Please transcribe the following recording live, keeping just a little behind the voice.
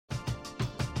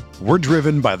We're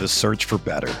driven by the search for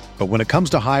better. But when it comes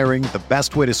to hiring, the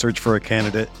best way to search for a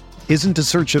candidate isn't to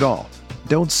search at all.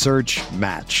 Don't search,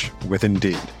 match with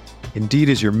Indeed. Indeed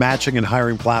is your matching and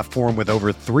hiring platform with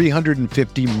over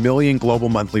 350 million global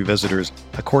monthly visitors,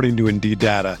 according to Indeed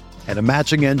data, and a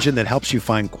matching engine that helps you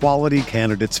find quality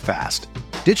candidates fast.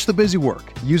 Ditch the busy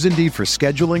work. Use Indeed for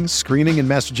scheduling, screening, and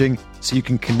messaging so you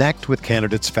can connect with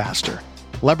candidates faster.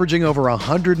 Leveraging over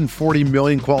 140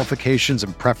 million qualifications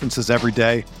and preferences every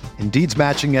day, Indeed's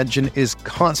matching engine is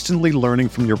constantly learning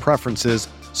from your preferences,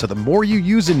 so the more you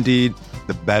use Indeed,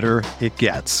 the better it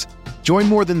gets. Join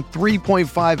more than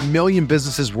 3.5 million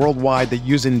businesses worldwide that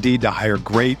use Indeed to hire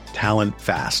great talent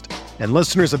fast. And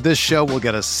listeners of this show will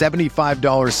get a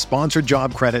 $75 sponsored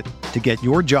job credit to get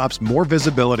your jobs more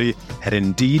visibility at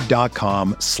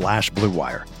Indeed.com/Blue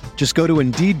Wire. Just go to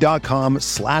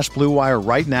Indeed.com/Blue Wire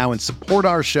right now and support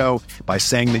our show by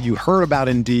saying that you heard about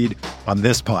Indeed on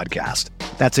this podcast.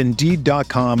 That's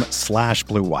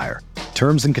Indeed.com/Blue Wire.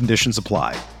 Terms and conditions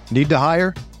apply. Need to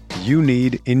hire? You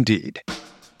need Indeed.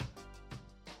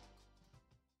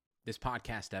 This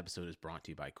podcast episode is brought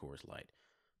to you by Coors Light.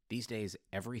 These days,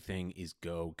 everything is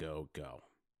go, go, go.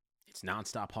 It's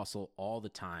nonstop hustle all the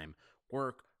time.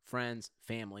 Work, friends,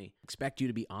 family, expect you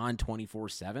to be on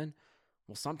 24/7.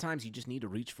 Well, sometimes you just need to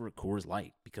reach for a Coors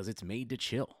Light because it's made to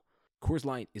chill. Coors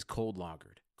Light is cold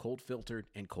lagered, cold filtered,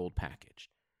 and cold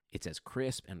packaged. It's as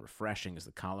crisp and refreshing as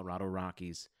the Colorado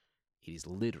Rockies. It is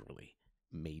literally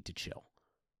made to chill.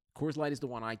 Coors Light is the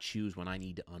one I choose when I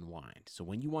need to unwind. So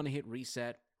when you want to hit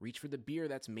reset, reach for the beer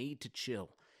that's made to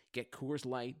chill. Get Coors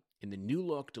Light in the new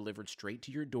look delivered straight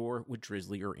to your door with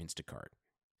Drizzly or Instacart.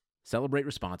 Celebrate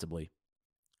responsibly.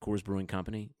 Coors Brewing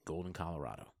Company, Golden,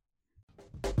 Colorado.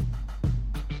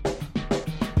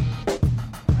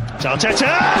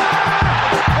 Arteta!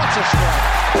 What a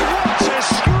strike! What a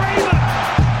screamer!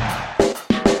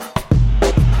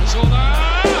 Zola!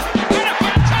 And a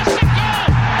fantastic goal!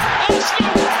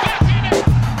 Arsenal back in it!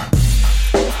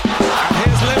 And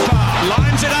here's Limpar,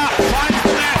 lines it up, finds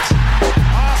the net.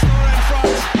 Arsenal in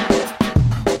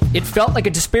front. It felt like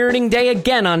a dispiriting day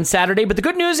again on Saturday, but the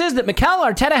good news is that Mikel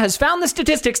Arteta has found the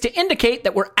statistics to indicate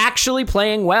that we're actually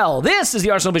playing well. This is the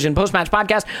Arsenal Vision post-match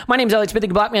podcast. My name is Elliot Smith. You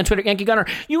can block me on Twitter, Yankee Gunner.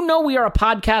 You know we are a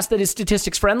podcast that is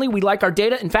statistics friendly. We like our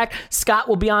data. In fact, Scott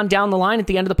will be on down the line at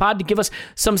the end of the pod to give us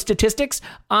some statistics.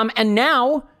 And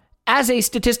now, as a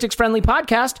statistics friendly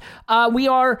podcast, we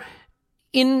are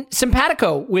in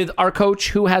simpatico with our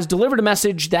coach who has delivered a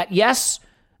message that, yes,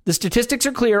 the statistics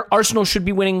are clear. Arsenal should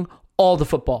be winning all the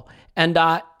football. And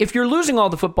if you're losing all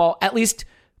the football, at least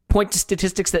point to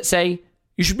statistics that say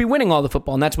you should be winning all the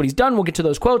football. And that's what he's done. We'll get to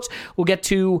those quotes. We'll get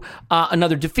to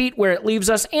another defeat, where it leaves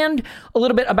us, and a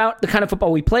little bit about the kind of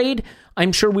football we played.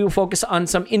 I'm sure we will focus on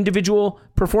some individual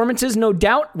performances, no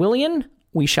doubt. Willian,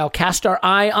 we shall cast our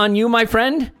eye on you, my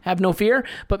friend. Have no fear.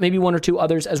 But maybe one or two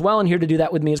others as well. And here to do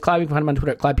that with me is Clive. You can find him on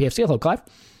Twitter at ClivePFC. Hello, Clive.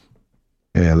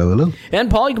 Hey, hello. And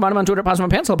Paul, you can find him on Twitter at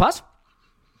PosMyPants. Hello, Pos.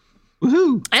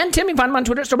 Woohoo! And Tim, you can find him on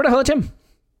Twitter at Strawberry. Hello, Tim.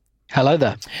 Hello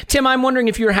there. Tim, I'm wondering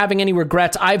if you're having any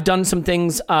regrets. I've done some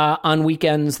things on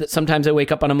weekends that sometimes I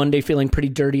wake up on a Monday feeling pretty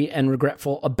dirty and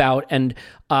regretful about. And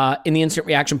in the Instant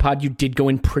Reaction pod, you did go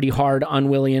in pretty hard on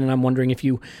Willian. And I'm wondering if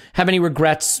you have any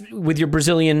regrets with your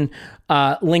Brazilian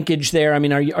linkage there. I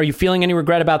mean, are you feeling any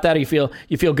regret about that? Or you feel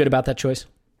good about that choice?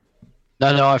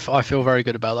 No, I feel very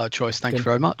good about that choice. Thank you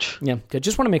very much. Yeah, good.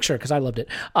 Just want to make sure because I loved it.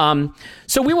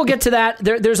 So we will get to that.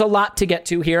 There's a lot to get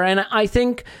to here. And I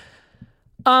think,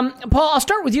 Paul, I'll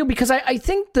start with you because I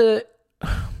think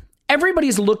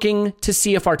everybody's looking to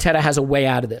see if Arteta has a way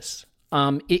out of this.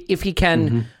 If he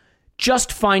can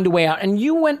just find a way out. And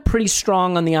you went pretty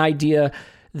strong on the idea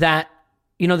that,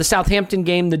 the Southampton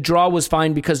game, the draw was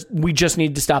fine because we just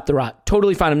needed to stop the rot.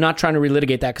 Totally fine. I'm not trying to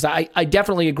relitigate that because I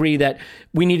definitely agree that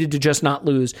we needed to just not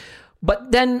lose.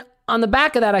 But then on the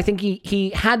back of that, I think he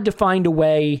had to find a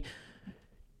way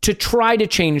to try to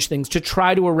change things, to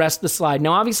try to arrest the slide.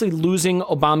 Now, obviously, losing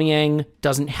Aubameyang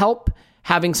doesn't help.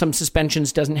 Having some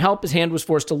suspensions doesn't help. His hand was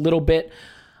forced a little bit.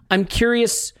 I'm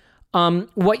curious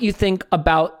what you think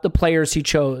about the players he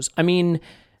chose. I mean,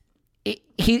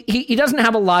 he doesn't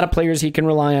have a lot of players he can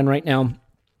rely on right now,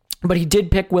 but he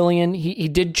did pick Willian. He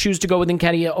did choose to go with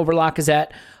Nketiah over Lacazette.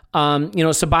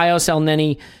 Ceballos,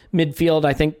 Elneny, midfield.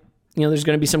 I think there's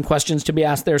going to be some questions to be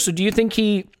asked there. So do you think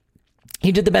he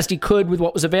did the best he could with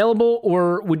what was available,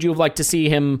 or would you have liked to see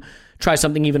him try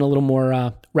something even a little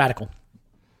more radical?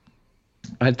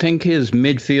 I think his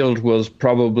midfield was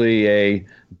probably a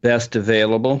best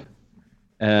available.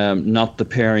 Not the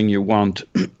pairing you want,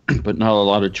 but not a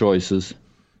lot of choices.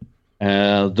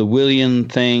 The Willian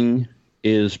thing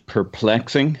is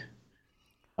perplexing.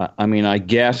 I mean, I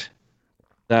get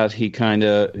that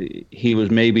he was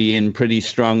maybe in pretty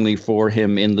strongly for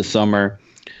him in the summer,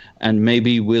 and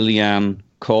maybe Willian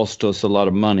cost us a lot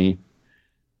of money.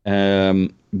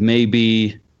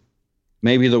 Maybe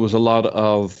there was a lot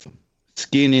of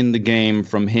skin in the game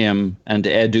from him and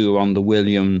Edu on the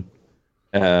Willian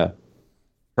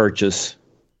purchase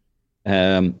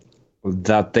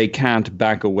that they can't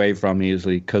back away from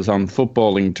easily, because on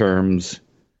footballing terms,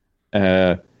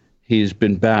 he's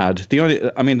been bad.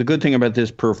 The good thing about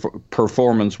this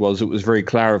performance was it was very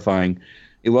clarifying.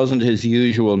 It wasn't his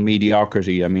usual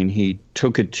mediocrity. I mean, he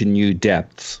took it to new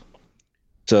depths.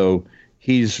 So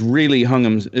he's really hung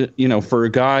him, for a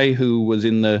guy who was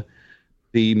in the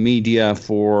media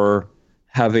for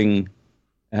having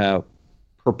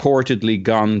purportedly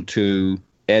gone to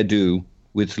Edu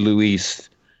with Luis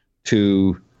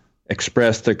to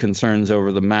express their concerns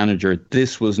over the manager.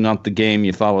 This was not the game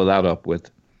you follow that up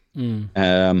with.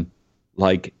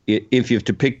 Like if you have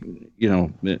to pick,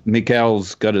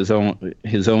 Mikel's got his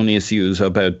own issues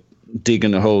about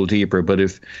digging a hole deeper. But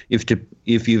if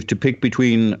you have to pick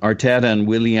between Arteta and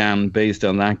Willian based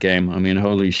on that game, I mean,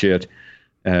 holy shit,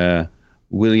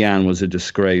 Willian was a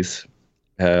disgrace.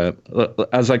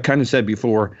 As I kind of said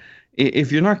before,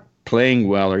 if you're not playing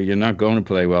well or you're not going to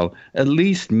play well, at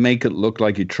least make it look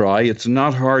like you try. It's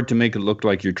not hard to make it look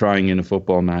like you're trying in a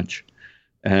football match.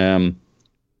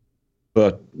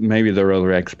 But maybe there are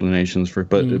other explanations for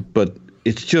it. But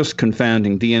it's just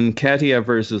confounding. The Nketiah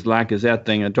versus Lacazette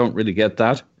thing, I don't really get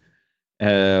that.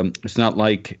 It's not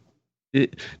like...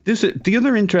 The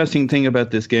other interesting thing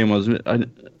about this game was I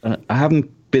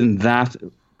haven't been that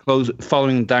close,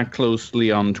 following that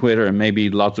closely on Twitter, and maybe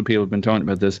lots of people have been talking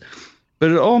about this, but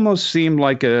it almost seemed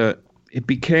like it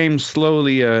became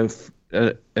slowly a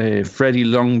Freddie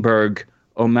Ljungberg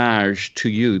homage to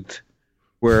youth,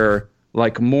 where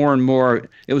like more and more,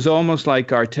 it was almost like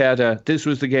Arteta, this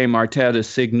was the game Arteta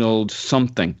signaled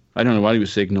something. I don't know what he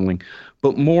was signaling,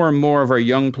 but more and more of our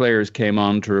young players came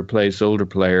on to replace older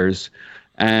players,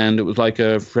 and it was like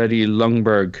a Freddie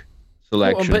Ljungberg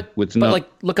selection. But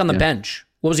look on the bench.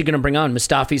 What was he going to bring on?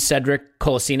 Mustafi, Cedric,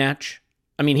 Kolasinac?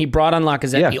 I mean, he brought on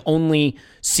Lacazette, the only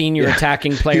senior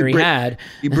attacking player he had.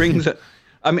 He brings it.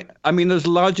 I mean, there's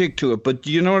logic to it, but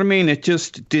you know what I mean? It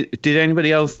just, did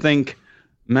anybody else think,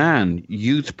 man,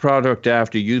 youth product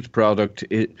after youth product,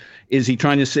 is he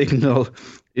trying to signal,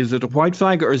 is it a white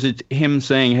flag, or is it him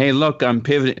saying, hey, look, I'm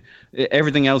pivoting,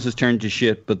 everything else has turned to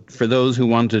shit, but for those who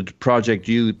wanted Project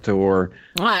Youth or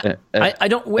I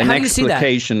don't, how do you see that?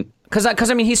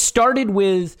 Because I mean, he started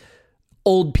with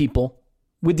old people,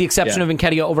 with the exception of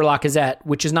Nketiah over Lacazette,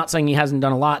 which is not saying he hasn't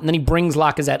done a lot, and then he brings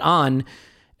Lacazette on,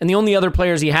 and the only other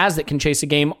players he has that can chase a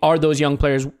game are those young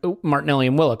players, Martinelli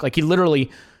and Willock. Like, he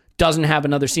literally doesn't have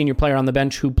another senior player on the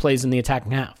bench who plays in the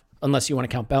attacking half, unless you want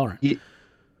to count Bellerin. Yeah,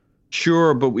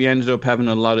 sure, but we ended up having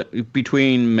a lot of,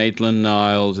 between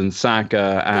Maitland-Niles and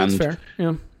Saka, and that's fair.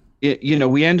 Yeah.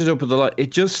 We ended up with a lot. It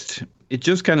just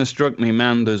kind of struck me,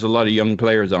 man, there's a lot of young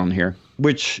players on here,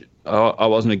 which I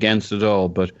wasn't against at all,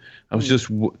 but I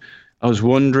was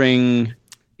wondering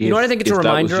if, what I think it's a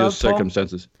reminder that was just of,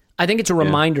 circumstances. Paul? I think it's a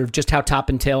reminder of just how top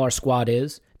and tail our squad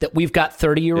is, that we've got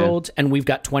 30-year-olds and we've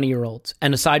got 20-year-olds.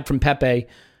 And aside from Pepe,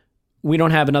 we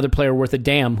don't have another player worth a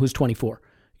damn who's 24.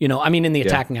 In the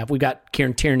attacking half, we've got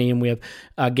Kieran Tierney and we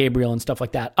have Gabriel and stuff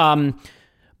like that.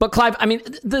 But Clive, I mean,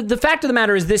 the fact of the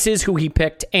matter is this is who he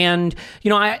picked. And,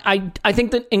 I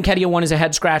think that Nketiah one is a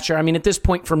head scratcher. I mean, at this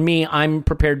point for me, I'm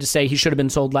prepared to say he should have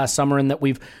been sold last summer and that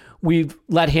we've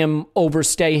let him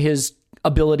overstay his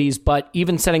abilities. But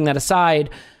even setting that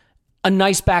aside, a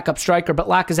nice backup striker, but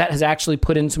Lacazette has actually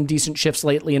put in some decent shifts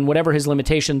lately, and whatever his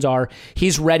limitations are,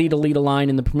 he's ready to lead a line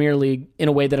in the Premier League in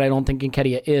a way that I don't think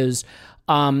Nketiah is.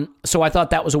 So I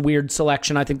thought that was a weird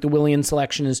selection. I think the Willian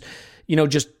selection is,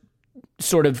 just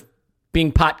sort of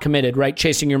being pot committed, right?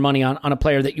 Chasing your money on a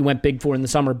player that you went big for in the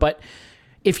summer. But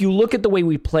if you look at the way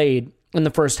we played in the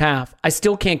first half, I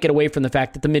still can't get away from the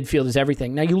fact that the midfield is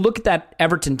everything. Now you look at that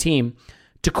Everton team,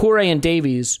 Doucouré and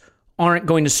Davies aren't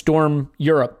going to storm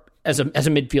Europe as a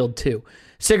midfield too.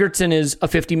 Sigurdsson is a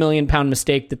 £50 million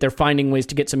mistake that they're finding ways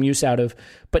to get some use out of,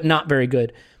 but not very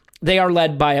good. They are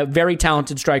led by a very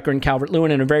talented striker in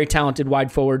Calvert-Lewin and a very talented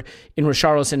wide forward in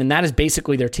Richarlison, and that is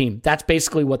basically their team. That's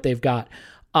basically what they've got.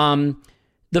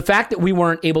 The fact that we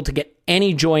weren't able to get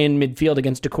any joy in midfield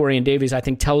against Doucouré and Davies, I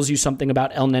think, tells you something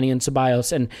about El Neni and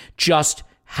Ceballos and just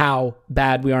how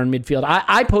bad we are in midfield.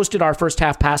 I posted our first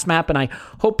half pass map, and I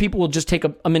hope people will just take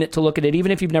a minute to look at it,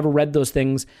 even if you've never read those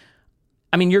things.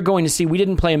 I mean, you're going to see we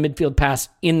didn't play a midfield pass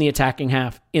in the attacking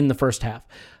half in the first half.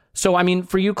 So, I mean,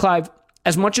 for you, Clive,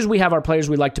 as much as we have our players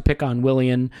we like to pick on,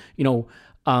 Willian,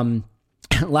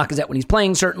 Lacazette when he's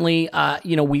playing, certainly,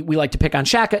 we like to pick on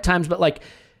Shaq at times, but like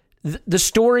the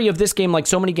story of this game, like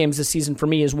so many games this season for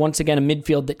me, is once again a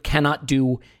midfield that cannot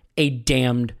do a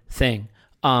damned thing.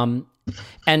 And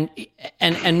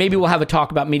maybe we'll have a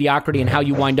talk about mediocrity and how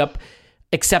you wind up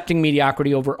accepting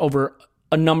mediocrity over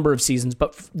a number of seasons.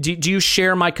 But do you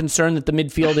share my concern that the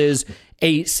midfield is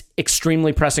a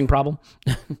extremely pressing problem?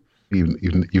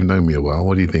 You've known me a while.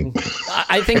 What do you think?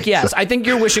 I think yes. I think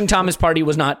you're wishing Thomas Partey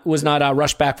was not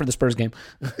rushed back for the Spurs game.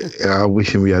 I'm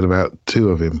wishing we had about 2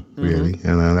 of him, really,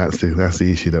 and that's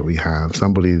the issue that we have.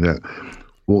 Somebody that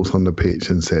walks on the pitch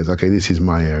and says, "Okay, this is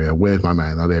my area. Where's my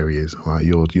man? Oh, there he is. Right,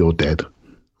 you're dead."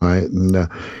 Right, and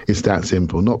it's that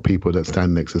simple. Not people that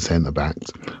stand next to centre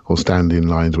backs or stand in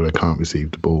lines where they can't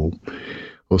receive the ball,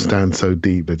 or stand so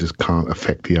deep they just can't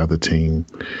affect the other team.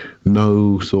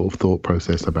 No sort of thought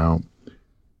process about,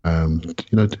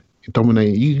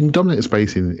 dominate. You can dominate a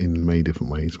space in many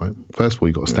different ways, right? First of all,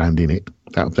 you've got to stand in it.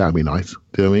 That'd be nice.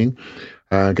 Do you know what I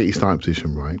mean? Get your starting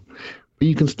position right. But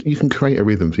you can create a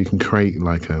rhythm. So you can create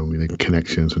like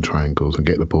connections and triangles and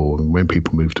get the ball. And when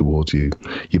people move towards you,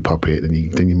 you pop it,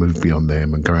 and then you move beyond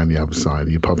them and go around the other side.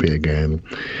 And you pop it again,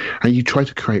 and you try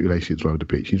to create relationships over the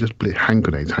pitch. You just hand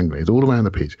grenades all around the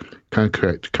pitch. Can I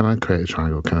create a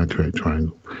triangle? Can I create a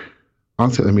triangle?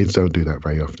 Arsenal mids don't do that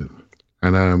very often,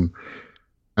 and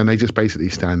they just basically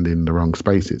stand in the wrong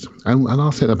spaces. And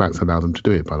our centre backs allow them to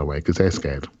do it, by the way, because they're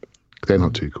scared. They're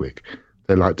not too quick.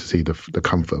 They like to see the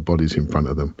comfort of bodies in front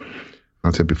of them.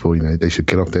 I said before, they should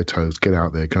get off their toes, get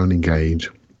out there, go and engage,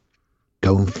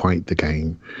 go and fight the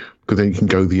game, because then you can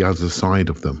go the other side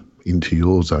of them into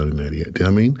your zone earlier. Do you know what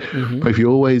I mean? Mm-hmm. But if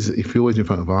you're always in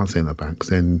front of our centre backs,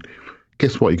 then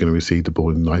guess what? You're going to receive the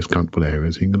ball in nice, comfortable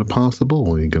areas. You're going to pass the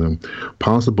ball. You're going to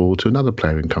pass the ball to another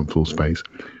player in comfortable space.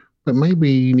 But maybe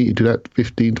you need to do that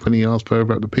 15, 20 yards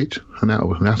further up the pitch, and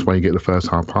that's why you get the first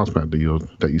half pass back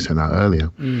that you sent out earlier.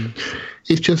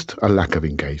 It's just a lack of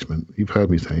engagement. You've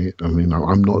heard me say it. I mean,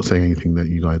 I'm not saying anything that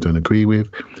you guys don't agree with.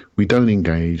 We don't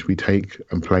engage. We take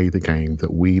and play the game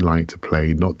that we like to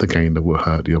play, not the game that will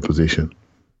hurt the opposition.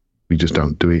 We just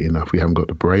don't do it enough. We haven't got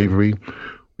the bravery.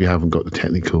 We haven't got the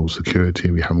technical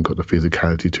security. We haven't got the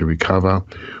physicality to recover.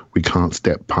 We can't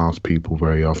step past people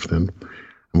very often.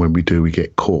 And when we do, we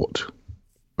get caught,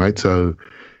 right? So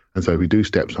if we do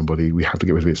step somebody, we have to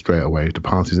get rid of it straight away. If the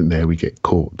pass isn't there, we get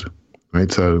caught, right?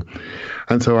 So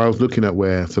I was looking at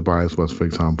where Ceballos was, for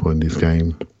example, in this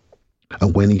game,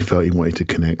 and when he felt he wanted to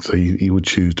connect, so he would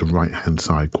choose the right-hand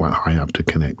side quite high up to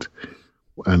connect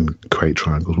and create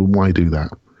triangles. Well, why do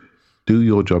that? Do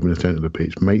your job in the centre of the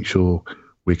pitch. Make sure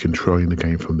we're controlling the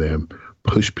game from there.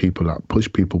 Push people up, push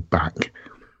people back.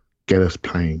 Get us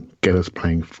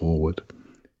playing forward.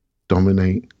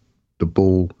 Dominate the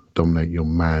ball, dominate your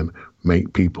man,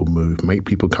 make people move, make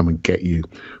people come and get you,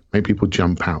 make people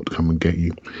jump out, come and get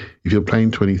you. If you're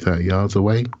playing 20, 30 yards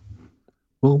away,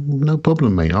 well, no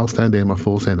problem, mate. I'll stand there in my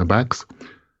 4 centre backs,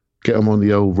 get them on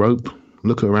the old rope,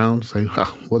 look around, say,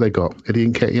 what they got? Eddie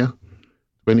Nketiah,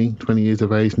 20 years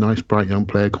of age, nice, bright young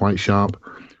player, quite sharp,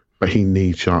 but he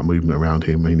needs sharp movement around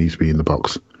him. He needs to be in the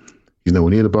box. He's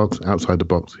nowhere near the box, outside the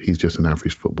box, he's just an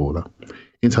average footballer.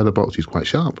 Inside the box, he's quite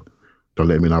sharp. Don't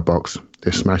let him in our box.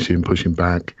 They're smashing, pushing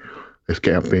back. Let's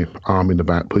get up there, arm in the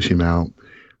back, push him out.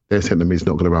 Their centre mid's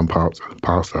not going to run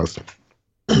past us.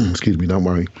 Excuse me, don't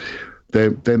worry.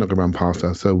 They're not going to run past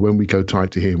us. So when we go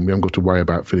tight to him, we haven't got to worry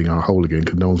about filling our hole again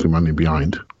because no one's been running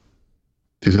behind.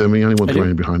 Do you see what I mean? Only one's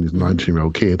running behind is a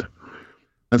 19-year-old kid.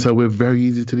 And so we're very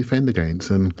easy to defend against.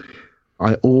 And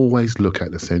I always look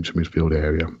at the central midfield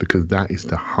area because that is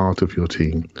the heart of your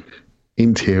team.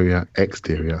 Interior,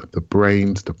 exterior, the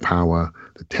brains, the power,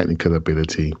 the technical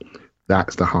ability.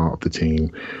 That's the heart of the team.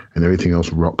 And everything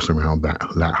else rocks around that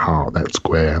heart, that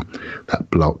square, that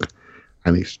block.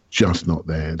 And it's just not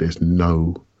there. There's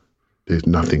nothing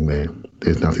there.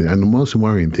 There's nothing. And the most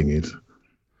worrying thing is,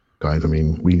 guys, I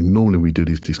mean, we do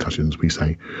these discussions, we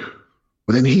say,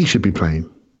 well, then he should be playing.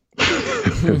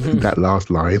 That last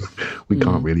line, we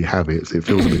can't really have it. So it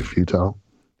feels a bit futile,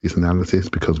 this analysis,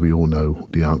 because we all know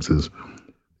the answers.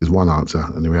 There's one answer,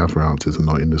 and the other answers are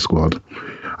not in the squad.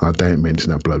 And I don't mention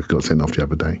that bloke who got sent off the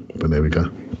other day, but there we go.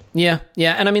 Yeah.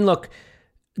 And I mean, look,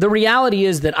 the reality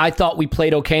is that I thought we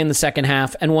played okay in the second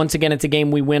half, and once again, it's a game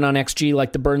we win on XG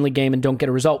like the Burnley game and don't get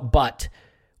a result, but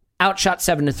outshot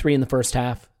 7-3 in the first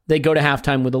half. They go to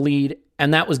halftime with a lead,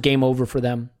 and that was game over for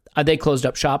them. They closed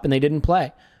up shop, and they didn't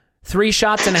play. 3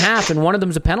 shots and a half, and one of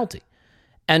them's a penalty.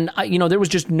 And, there was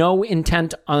just no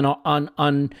intent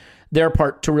on their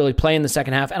part to really play in the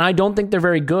second half. And I don't think they're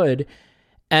very good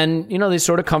and they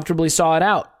sort of comfortably saw it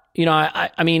out.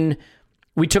 I mean,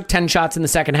 we took 10 shots in the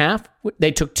second half.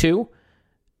 They took 2,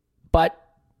 but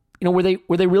were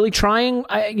they really trying?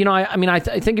 I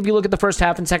think if you look at the first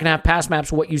half and second half pass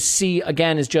maps, what you see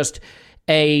again is just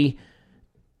an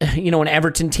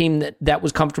Everton team that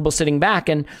was comfortable sitting back.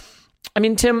 And I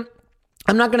mean, Tim,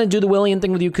 I'm not going to do the Willian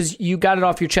thing with you because you got it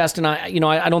off your chest, and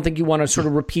I don't think you want to sort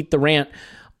of repeat the rant.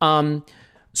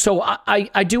 So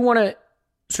I do want to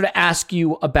sort of ask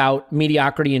you about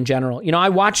mediocrity in general. I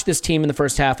watched this team in the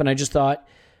first half, and I just thought,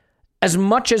 as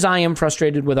much as I am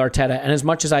frustrated with Arteta, and as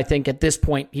much as I think at this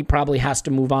point he probably has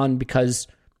to move on because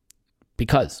there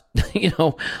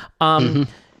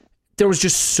was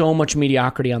just so much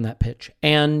mediocrity on that pitch.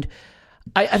 And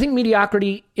I think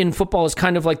mediocrity in football is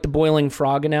kind of like the boiling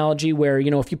frog analogy, where,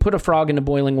 if you put a frog into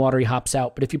boiling water, he hops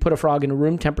out. But if you put a frog into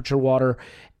room temperature water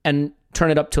and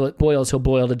turn it up till it boils, he'll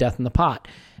boil to death in the pot.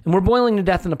 And we're boiling to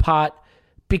death in the pot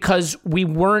because we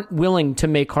weren't willing to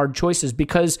make hard choices,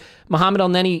 because Mohamed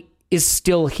Elneny is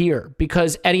still here,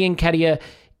 because Eddie Nketiah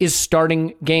is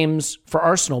starting games for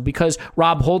Arsenal, because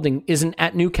Rob Holding isn't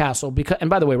at Newcastle. And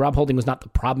by the way, Rob Holding was not the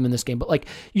problem in this game, but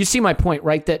you see my point,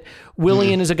 right? That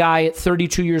Willian is a guy at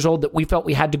 32 years old that we felt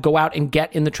we had to go out and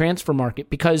get in the transfer market,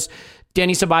 because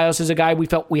Danny Ceballos is a guy we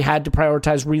felt we had to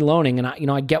prioritize reloaning. And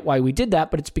I get why we did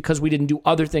that, but it's because we didn't do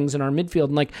other things in our midfield.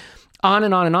 And on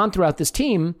and on and on throughout this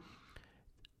team,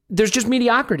 there's just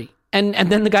mediocrity. And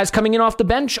then the guys coming in off the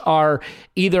bench are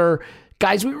either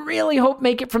guys we really hope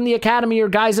make it from the academy, or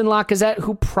guys in Lacazette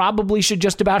who probably should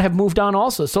just about have moved on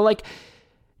also. So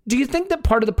do you think that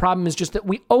part of the problem is just that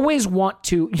we always want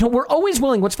to, we're always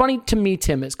willing. What's funny to me,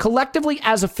 Tim, is collectively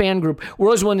as a fan group, we're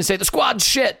always willing to say the squad's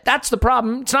shit. That's the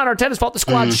problem. It's not Arteta's fault. The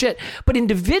squad's shit. But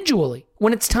individually,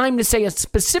 when it's time to say a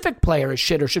specific player is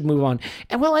shit or should move on,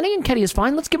 and Eddie Nketiah is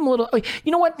fine. Let's give him a little.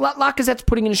 You know what? Lacazette's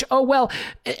putting in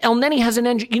Elneny has an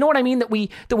engine. You know what I mean? That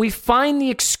we find the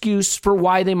excuse for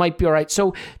why they might be all right.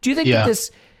 So do you think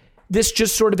that this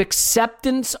just sort of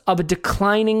acceptance of a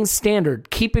declining standard,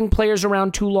 keeping players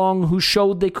around too long who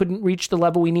showed they couldn't reach the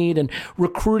level we need, and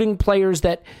recruiting players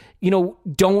that,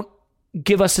 don't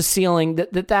give us a ceiling,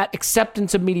 that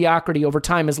acceptance of mediocrity over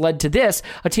time has led to this,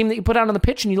 a team that you put out on the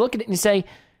pitch and you look at it and you say,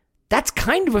 that's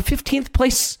kind of a 15th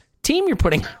place team you're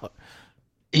putting out.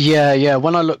 Yeah.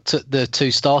 When I looked at the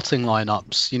 2 starting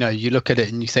lineups, you look at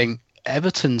it and you think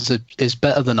Everton's is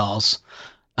better than ours.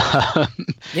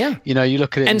 Yeah. You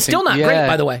look at it and still think, not great,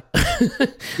 by the way.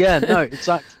 Yeah, no,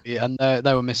 exactly. And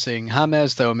they were missing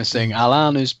James, they were missing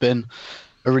Alan, who's been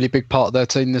a really big part of their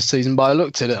team this season. But I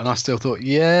looked at it and I still thought,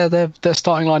 their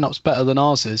starting lineup's better than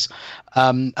ours is.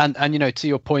 And to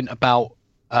your point about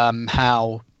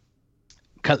how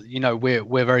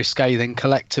we're very scathing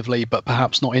collectively, but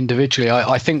perhaps not individually.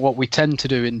 I think what we tend to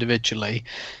do individually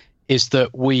is that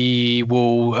we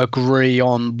will agree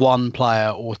on one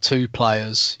player or 2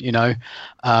 players,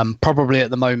 probably at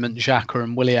the moment, Xhaka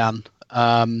and Willian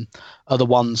are the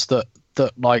ones that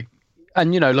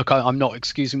and, look, I'm not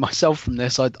excusing myself from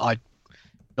this. I'm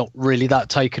not really that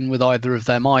taken with either of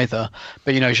them either.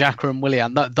 But, Xhaka and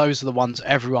Willian, those are the ones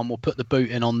everyone will put the boot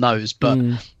in on those. But,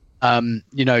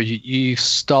 you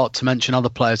start to mention other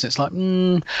players, it's like,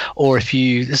 or if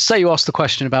you say you ask the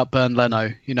question about Bernd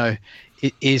Leno,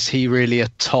 is he really a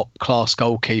top-class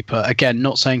goalkeeper? Again,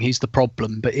 not saying he's the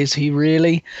problem, but is he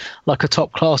really like a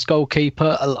top-class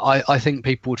goalkeeper? I think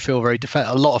people would feel very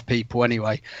a lot of people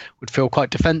anyway would feel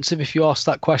quite defensive if you ask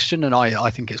that question, and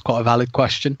I think it's quite a valid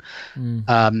question.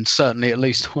 Certainly at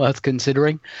least worth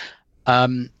considering.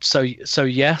 So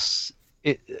yes,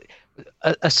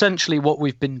 essentially what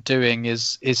we've been doing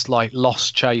is like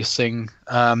loss chasing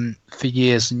for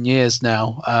years and years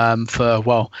now,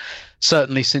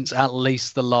 certainly since at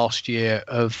least the last year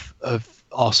of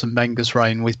Arsene Wenger's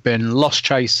reign. We've been loss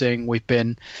chasing. We've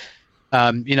been,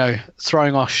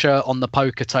 throwing our shirt on the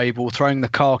poker table, throwing the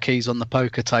car keys on the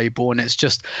poker table. And it's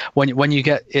just when you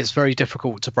get, it's very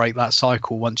difficult to break that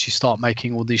cycle once you start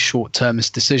making all these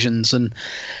short-termist decisions. And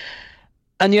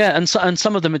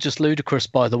some of them are just ludicrous,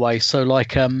 by the way. So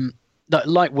like Willian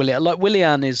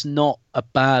is not a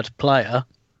bad player.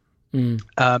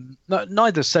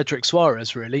 Neither Cedric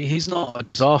Suarez, really. He's not a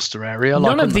disaster area.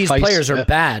 None of these players are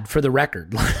bad, for the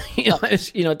record.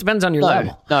 It depends on your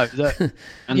level. No,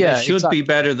 and they should be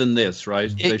better than this, right?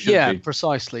 They should be.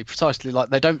 Precisely.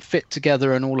 Like they don't fit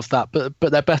together and all of that, but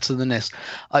they're better than this.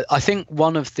 I think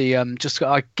one of the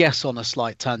I guess on a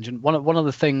slight tangent, one of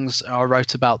the things I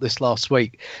wrote about this last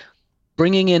week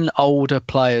bringing in older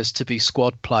players to be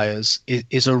squad players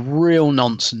is a real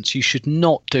nonsense. You should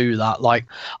not do that. Like,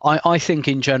 I think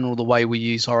in general, the way we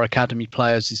use our academy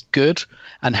players is good,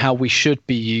 and how we should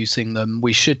be using them.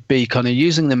 We should be kind of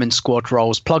using them in squad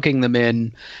roles, plugging them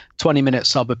in, 20-minute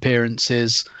sub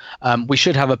appearances. We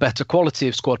should have a better quality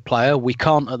of squad player. We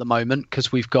can't at the moment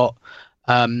because we've got,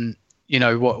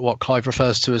 what Clive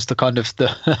refers to as the kind of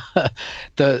the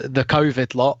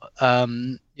COVID lot.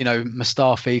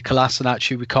 Mustafi,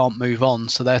 Kolasinac, we can't move on,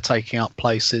 so they're taking up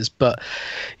places. But,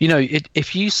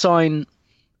 if you sign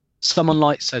someone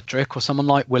like Cedric or someone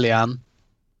like Willian,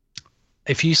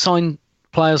 if you sign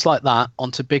players like that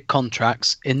onto big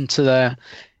contracts into their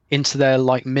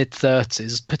like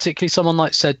mid-30s, particularly someone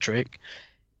like Cedric,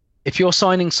 if you're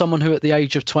signing someone who at the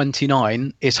age of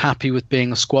 29 is happy with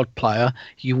being a squad player,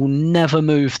 you will never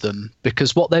move them,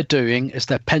 because what they're doing is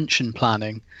they're pension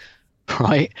planning,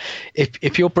 right?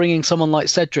 If you're bringing someone like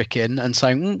Cedric in and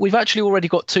saying, we've actually already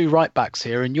got 2 right backs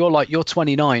here, and you're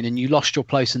 29 and you lost your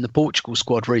place in the Portugal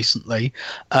squad recently,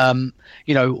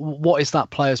 what is that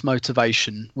player's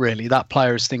motivation, really? That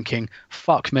player is thinking,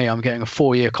 fuck me, I'm getting a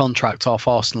 4-year contract off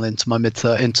Arsenal into my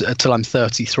until I'm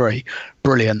 33.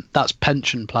 Brilliant. That's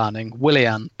pension planning.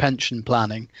 Willian, pension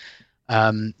planning.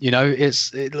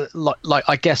 It's like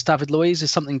I guess David Luiz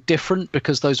is something different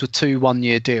because those were 2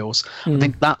 one-year deals. I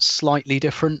think that's slightly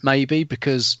different, maybe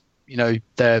because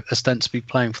they're ostensibly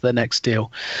playing for their next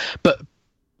deal. But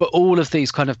all of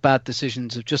these kind of bad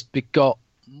decisions have just begot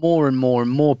more and more and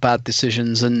more bad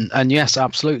decisions, and yes,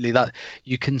 absolutely, that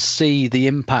you can see the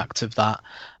impact of that.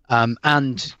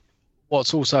 And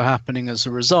what's also happening as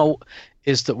a result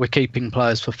is that we're keeping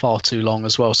players for far too long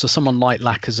as well. So someone like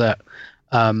Lacazette,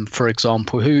 for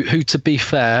example, who to be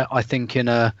fair, I think in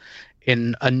a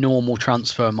normal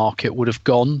transfer market would have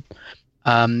gone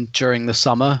during the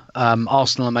summer.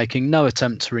 Arsenal are making no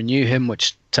attempt to renew him,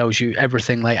 which tells you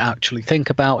everything they actually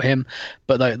think about him,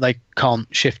 but they can't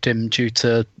shift him due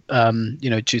to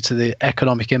the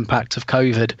economic impact of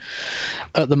COVID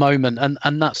at the moment,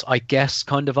 and that's, I guess,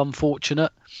 kind of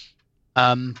unfortunate.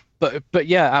 But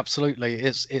yeah, absolutely,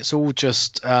 it's all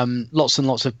just lots and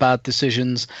lots of bad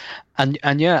decisions, and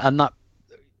that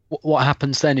what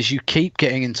happens then is you keep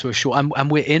getting into a short,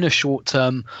 and we're in a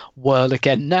short-term whirl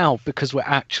again now because we're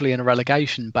actually in a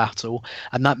relegation battle,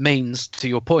 and that means, to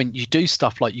your point, you do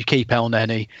stuff like you keep El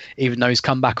Neni, even though he's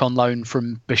come back on loan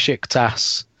from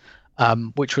Besiktas,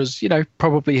 which was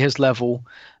probably his level,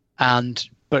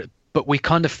 but we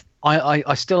kind of.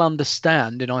 I still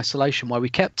understand in isolation why we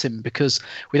kept him, because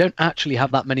we don't actually have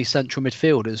that many central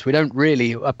midfielders. We don't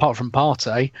really, apart from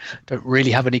Partey, don't really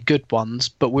have any good ones.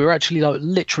 But we were actually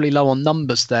literally low on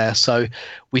numbers there. So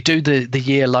we do the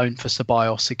year loan for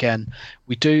Ceballos again.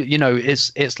 We do,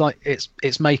 it's like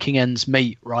it's making ends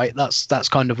meet, right? That's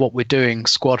kind of what we're doing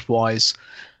squad wise.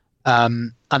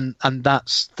 And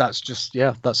that's just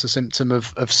that's a symptom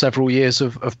of several years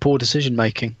of poor decision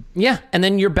making. Yeah, and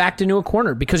then you're backed into a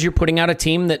corner because you're putting out a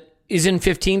team that is in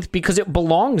 15th because it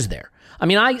belongs there. I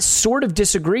mean, I sort of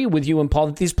disagree with you and Paul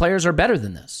that these players are better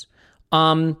than this.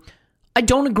 I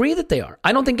don't agree that they are.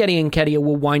 I don't think Eddie Nketiah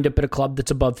will wind up at a club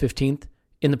that's above 15th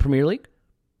in the Premier League.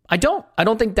 I don't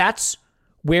think that's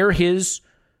where his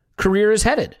career is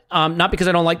headed. Not because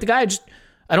I don't like the guy,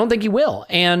 I don't think he will.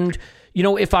 And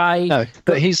if I... No,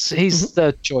 but he's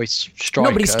the choice striker.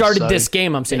 No, but he started this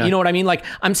game, I'm saying. You know what I mean? Like,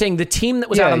 I'm saying the team that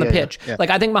was out on the pitch. Yeah. Like,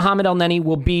 I think Mohamed El Neni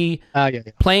will be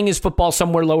playing his football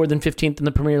somewhere lower than 15th in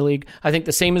the Premier League. I think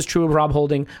the same is true of Rob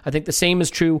Holding. I think the same is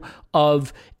true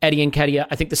of Eddie Nketiah.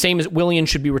 I think the same as Willian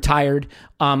should be retired.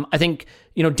 I think,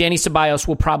 Dani Ceballos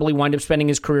will probably wind up spending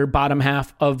his career bottom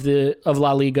half of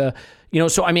La Liga.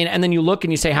 So, I mean, and then you look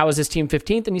and you say, how is this team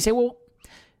 15th? And you say, well,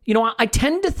 I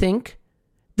tend to think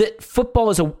that football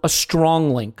is a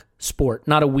strong link sport,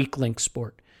 not a weak link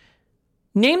sport.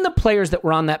 Name the players that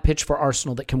were on that pitch for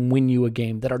Arsenal that can win you a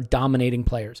game, that are dominating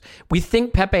players. We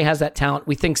think Pepe has that talent.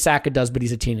 We think Saka does, but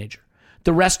he's a teenager.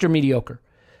 The rest are mediocre.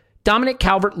 Dominic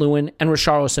Calvert-Lewin and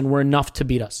Richarlison were enough to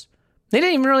beat us. They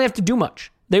didn't even really have to do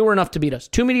much. They were enough to beat us.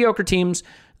 2 mediocre teams,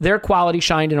 their quality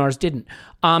shined and ours didn't.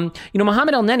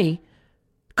 Mohamed El Neni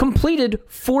completed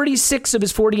 46 of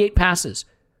his 48 passes.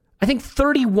 I think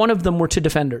 31 of them were to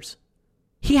defenders.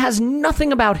 He has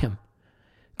nothing about him.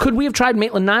 Could we have tried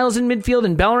Maitland-Niles in midfield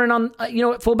and Bellerin on,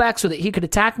 at fullback so that he could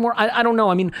attack more? I don't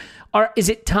know. I mean, is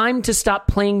it time to stop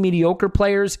playing mediocre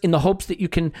players in the hopes that you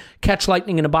can catch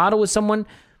lightning in a bottle with someone?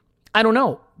 I don't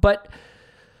know. But,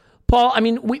 Paul, I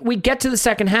mean, we get to the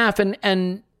second half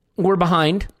and we're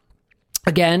behind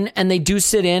again, and they do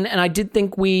sit in, and I did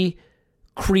think we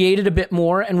created a bit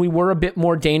more and we were a bit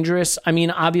more dangerous. I mean,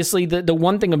 obviously, the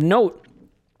one thing of note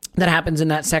that happens in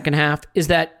that second half is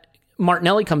that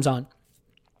Martinelli comes on.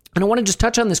 And I want to just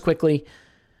touch on this quickly.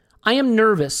 I am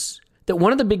nervous that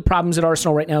one of the big problems at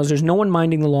Arsenal right now is there's no one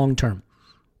minding the long term.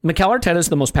 Mikel Arteta is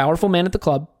the most powerful man at the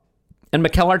club, and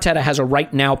Mikel Arteta has a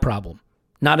right now problem,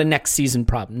 not a next season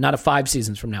problem, not a 5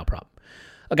 seasons from now problem.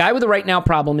 A guy with a right now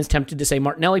problem is tempted to say,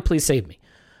 Martinelli, please save me.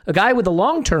 A guy with a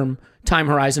long-term time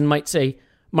horizon might say,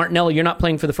 Martinelli, you're not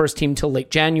playing for the first team till late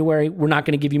January. We're not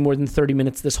going to give you more than 30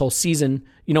 minutes this whole season,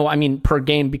 per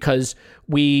game, because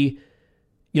we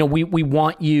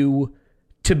want you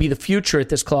to be the future at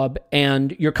this club,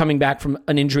 and you're coming back from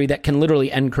an injury that can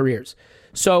literally end careers.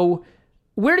 So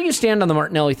where do you stand on the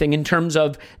Martinelli thing in terms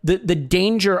of the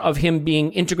danger of him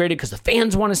being integrated because the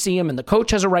fans want to see him and the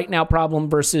coach has a right now problem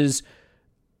versus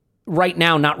right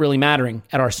now not really mattering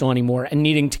at Arsenal anymore and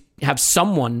needing to have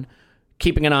someone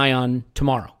keeping an eye on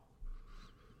tomorrow?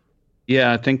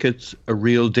 Yeah, I think it's a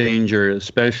real danger,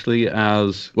 especially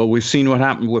as, well, we've seen what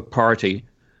happened with Partey,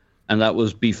 and that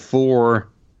was before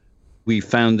we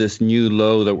found this new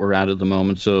low that we're at the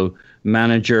moment. So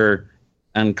manager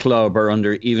and club are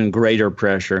under even greater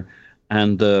pressure,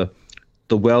 and the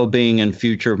well-being and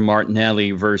future of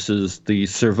Martinelli versus the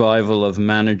survival of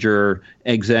manager,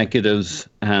 executives,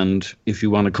 and, if you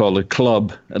want to call it,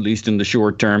 club, at least in the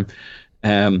short term,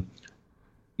 that's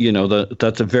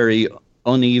a very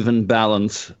uneven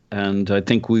balance, and I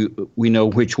think we know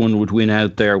which one would win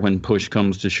out there when push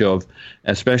comes to shove,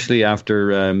 especially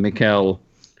after Mikel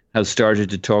has started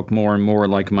to talk more and more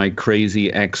like my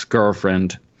crazy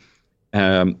ex-girlfriend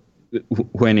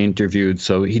when interviewed.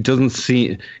 So he doesn't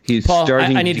see... He's Paul,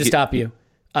 starting I need to stop you.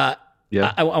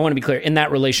 Yeah. I want to be clear. In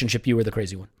that relationship, you were the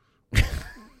crazy one.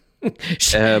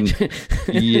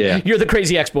 Yeah. You're the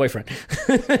crazy ex-boyfriend.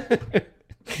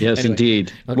 Yes, anyway.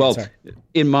 Indeed. Okay, well, sorry.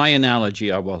 In my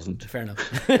analogy, I wasn't. Fair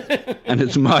enough. And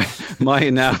it's my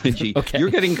analogy. Okay. You're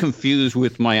getting confused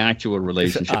with my actual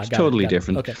relationship. It's totally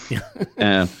different.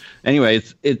 Okay. Anyway,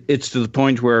 it's to the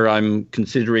point where I'm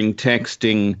considering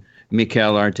texting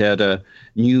Mikel Arteta,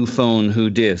 new phone, who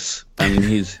dis? And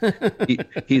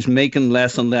he's making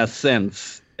less and less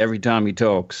sense every time he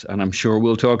talks, and I'm sure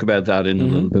we'll talk about that in a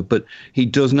little bit, but he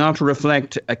does not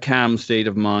reflect a calm state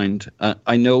of mind.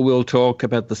 I know we'll talk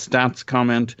about the stats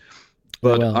comment,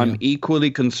 but I'm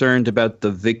equally concerned about the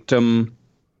victim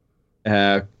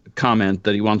comment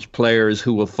that he wants players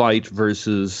who will fight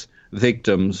versus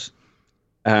victims.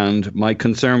 And my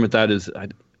concern with that is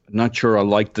I'm not sure I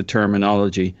like the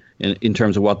terminology in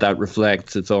terms of what that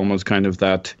reflects. It's almost kind of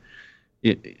that,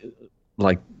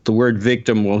 like the word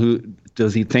victim, well, who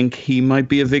does he think he might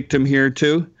be a victim here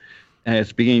too?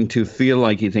 It's beginning to feel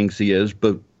like he thinks he is.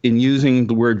 But in using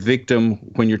the word victim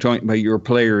when you're talking about your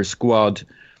player squad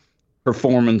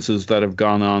performances that have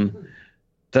gone on,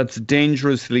 that's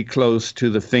dangerously close to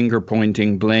the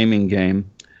finger-pointing, blaming game.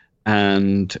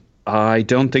 And I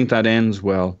don't think that ends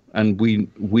well. And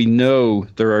we know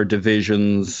there are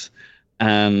divisions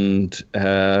and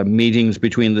meetings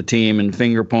between the team and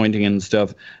finger-pointing and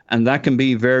stuff. And that can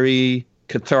be very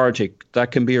cathartic.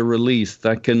 That can be a release.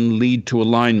 That can lead to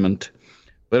alignment.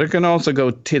 But it can also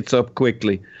go tits up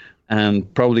quickly,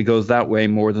 and probably goes that way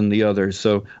more than the others.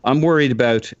 So I'm worried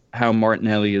about how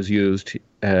Martinelli is used.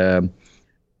 And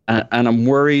I'm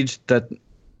worried that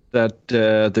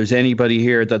there's anybody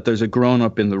here, that there's a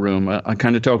grown-up in the room. I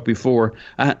kind of talked before.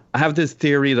 I have this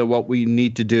theory that what we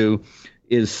need to do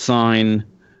is sign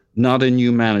not a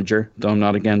new manager, though I'm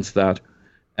not against that,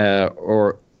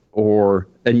 or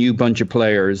a new bunch of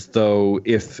players, though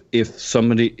if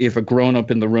a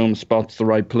grown-up in the room spots the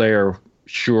right player,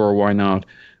 sure, why not?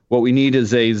 What we need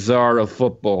is a czar of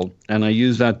football, and I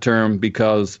use that term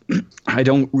because I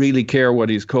don't really care what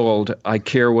he's called. I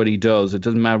care what he does. It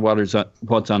doesn't matter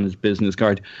what's on his business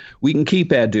card. We can keep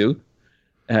Edu.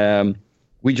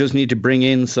 We just need to bring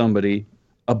in somebody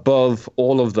above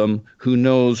all of them who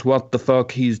knows what the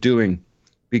fuck he's doing,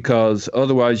 because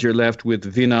otherwise you're left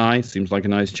with Vinay, seems like a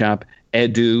nice chap,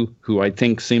 Edu, who I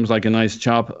think seems like a nice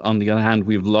chap. On the other hand,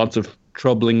 we have lots of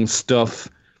troubling stuff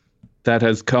that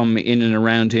has come in and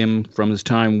around him from his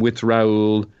time with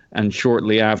Raul and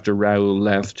shortly after Raul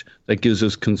left that gives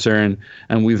us concern.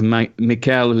 And we've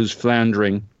Mikel, who's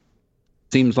floundering.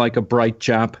 Seems like a bright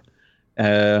chap.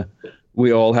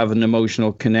 We all have an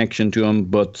emotional connection to him,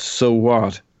 but so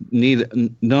what?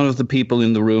 None of the people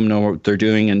in the room know what they're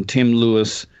doing, and Tim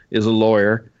Lewis is a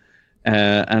lawyer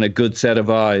and a good set of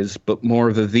eyes, but more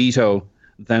of a veto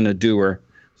than a doer.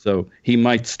 So he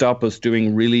might stop us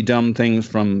doing really dumb things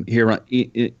from here on,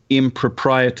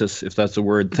 improprietous, if that's a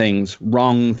word, things,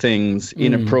 wrong things,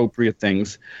 inappropriate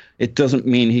things. It doesn't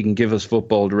mean he can give us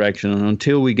football direction. And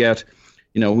until we get,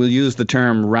 we'll use the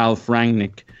term Ralph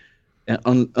Rangnick,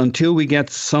 until we get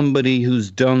somebody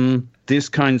who's done this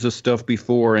kinds of stuff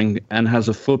before and has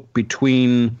a foot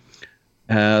between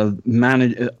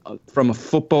from a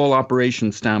football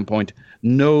operation standpoint,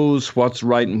 knows what's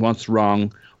right and what's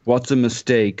wrong, what's a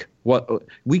mistake.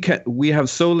 We have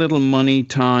so little money,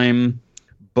 time,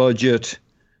 budget,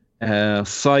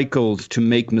 cycles to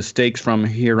make mistakes from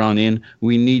here on in.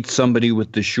 We need somebody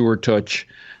with the sure touch,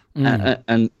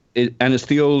 and it's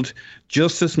the old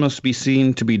justice must be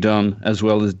seen to be done as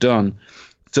well as done.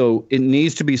 So it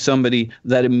needs to be somebody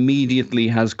that immediately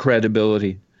has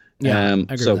credibility. Yeah, I agree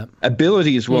with that.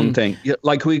 Ability is one thing.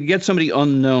 Like we get somebody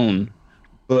unknown,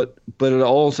 but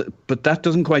that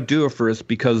doesn't quite do it for us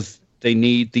because they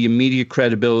need the immediate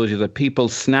credibility that people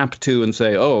snap to and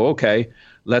say, "Oh, okay,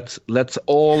 let's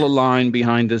all align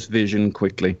behind this vision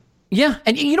quickly." Yeah,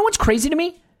 and you know what's crazy to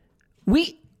me?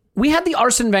 We had the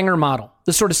Arsene Wenger model,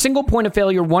 the sort of single point of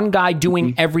failure, one guy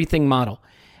doing everything model.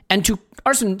 And to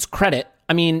Arsene's credit,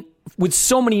 I mean, with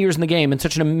so many years in the game and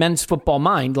such an immense football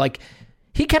mind, like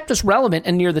he kept us relevant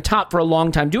and near the top for a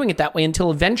long time doing it that way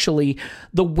until eventually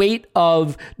the weight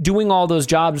of doing all those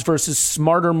jobs versus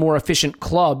smarter, more efficient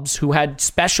clubs who had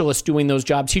specialists doing those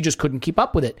jobs, he just couldn't keep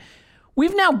up with it.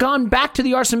 We've now gone back to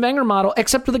the Arsene Wenger model,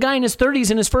 except with a guy in his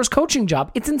 30s in his first coaching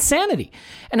job. It's insanity.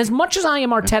 And as much as I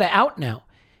am Arteta out now,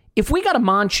 if we got a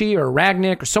Monchi or a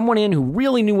Ragnick or someone in who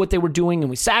really knew what they were doing, and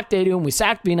we sacked Edu and we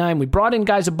sacked Vinai and we brought in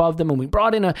guys above them and we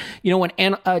brought in a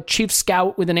chief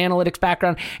scout with an analytics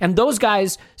background, and those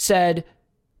guys said,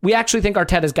 we actually think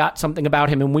Arteta's got something about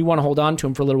him and we want to hold on to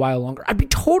him for a little while longer, I'd be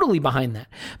totally behind that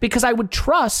because I would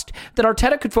trust that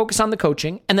Arteta could focus on the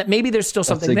coaching and that maybe there's still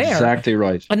something there. That's exactly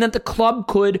right. And that the club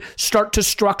could start to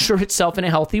structure itself in a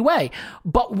healthy way.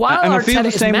 But while and Arteta I feel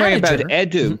the same way about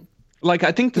Edu. Like,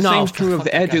 I think the same's true of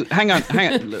Edu. Hang on.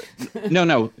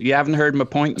 No, you haven't heard my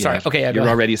point yet. Sorry, okay, You're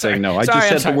already saying no. I just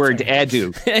said the word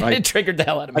Edu. Right? It triggered the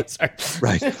hell out of me, sorry.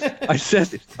 Right.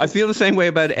 I feel the same way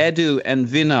about Edu and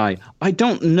Vinai. I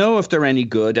don't know if they're any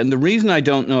good, and the reason I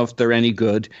don't know if they're any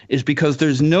good is because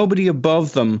there's nobody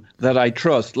above them that I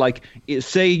trust. Like,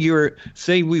 say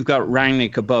we've got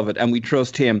Rangnick above it, and we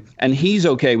trust him, and he's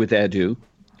okay with Edu.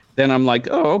 Then I'm like,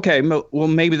 oh, okay, well,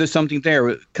 maybe there's something there.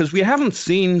 Because we haven't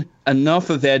seen enough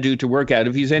of Edu to work out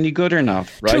if he's any good or not,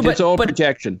 right? It's all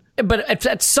projection. But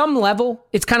at some level,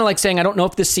 it's kind of like saying, I don't know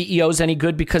if the CEO is any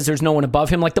good because there's no one above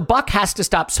him. Like, the buck has to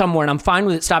stop somewhere, and I'm fine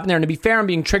with it stopping there. And to be fair, I'm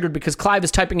being triggered because Clive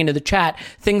is typing into the chat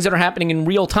things that are happening in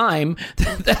real time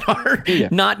that are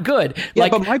not good. Yeah,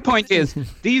 but my point is,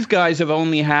 these guys have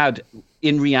only had,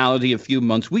 in reality, a few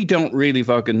months. We don't really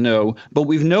fucking know, but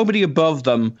we've nobody above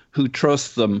them who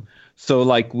trusts them. So,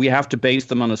 like, we have to base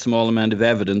them on a small amount of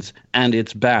evidence, and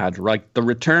it's bad, right? The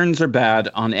returns are bad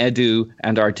on Edu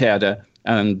and Arteta,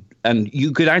 and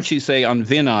you could actually say on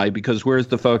Vinai, because where's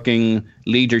the fucking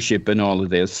leadership in all of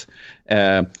this? We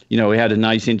had a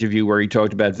nice interview where he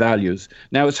talked about values.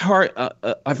 Now, it's hard.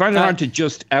 I find it hard to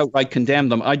just outright condemn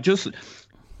them.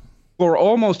 For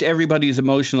almost everybody's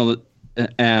emotional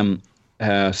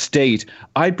state,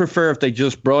 I'd prefer if they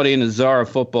just brought in a czar of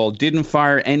football, didn't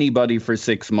fire anybody for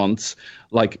 6 months.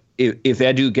 Like, if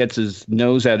Edu gets his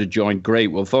nose out of joint,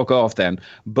 great, well, fuck off then.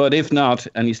 But if not,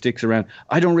 and he sticks around,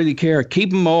 I don't really care.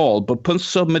 Keep them all, but put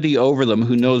somebody over them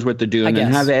who knows what they're doing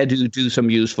and have Edu do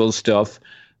some useful stuff.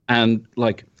 And,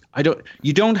 like,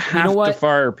 you don't have to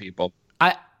fire people.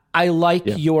 I like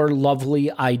your lovely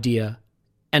idea,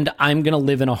 and I'm going to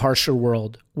live in a harsher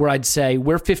world where I'd say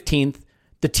we're 15th,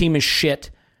 the team is shit,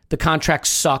 the contracts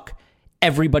suck,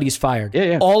 everybody's fired.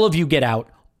 Yeah. All of you get out.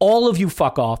 All of you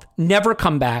fuck off. Never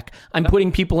come back. I'm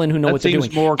putting people in who know what they're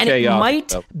doing. More and chaotic, it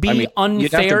might be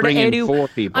unfair to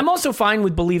Edu. I'm also fine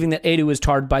with believing that Edu is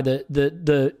tarred by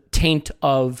the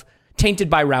tainted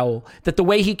by Raul. That the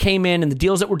way he came in and the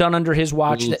deals that were done under his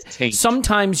watch,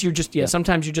 sometimes you're just,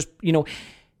 to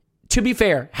be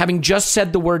fair, having just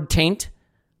said the word taint,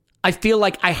 I feel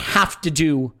like I have to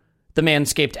do the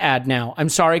Manscaped ad now. I'm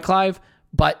sorry, Clive,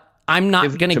 but I'm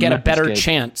not going to get a better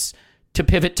chance to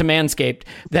pivot to Manscaped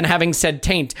than having said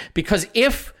taint. Because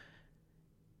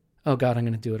oh God, I'm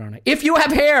going to do it, aren't I? If you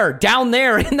have hair down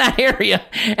there in that area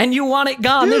and you want it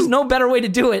gone, there's no better way to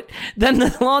do it than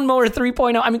the Lawnmower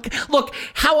 3.0. I mean, look,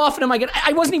 how often am I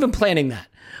I wasn't even planning that.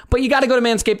 But you got to go to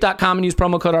manscaped.com and use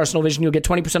promo code ArsenalVision. You'll get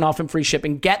 20% off and free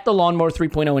shipping. Get the Lawnmower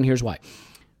 3.0, and here's why.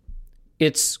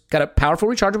 It's got a powerful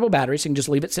rechargeable battery, so you can just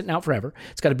leave it sitting out forever.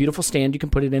 It's got a beautiful stand you can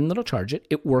put it in that'll charge it.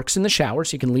 It works in the shower,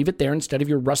 so you can leave it there instead of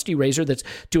your rusty razor that's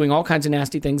doing all kinds of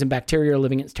nasty things and bacteria are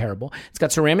living in it. It's terrible. It's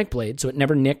got ceramic blades, so it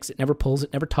never nicks, it never pulls,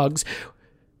 it never tugs.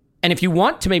 And if you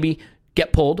want to maybe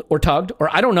get pulled or tugged,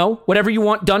 or I don't know, whatever you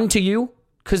want done to you,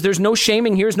 because there's no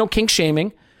shaming here, there's no kink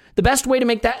shaming, The best way to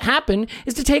make that happen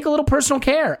is to take a little personal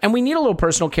care. And we need a little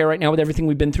personal care right now with everything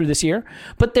we've been through this year.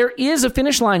 But there is a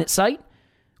finish line at sight.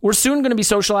 We're soon going to be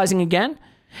socializing again.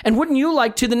 And wouldn't you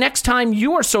like to, the next time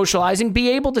you are socializing, be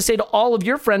able to say to all of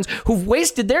your friends who've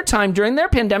wasted their time during their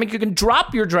pandemic, you can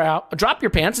drop your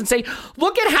pants and say,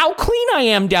 look at how clean I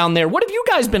am down there. What have you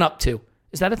guys been up to?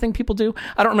 Is that a thing people do?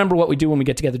 I don't remember what we do when we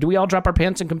get together. Do we all drop our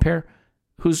pants and compare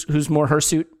who's more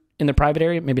hirsute in the private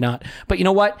area? Maybe not. But you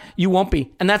know what? You won't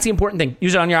be. And that's the important thing.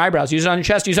 Use it on your eyebrows. Use it on your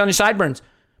chest. Use it on your sideburns.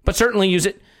 But certainly use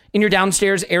it in your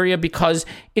downstairs area because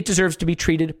it deserves to be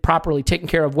treated properly, taken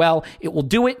care of well. It will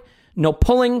do it. No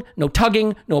pulling, no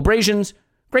tugging, no abrasions.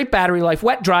 Great battery life.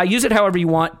 Wet, dry. Use it however you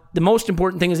want. The most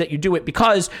important thing is that you do it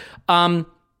because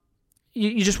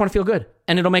you just want to feel good.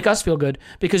 And it'll make us feel good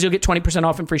because you'll get 20%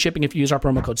 off and free shipping if you use our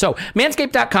promo code. So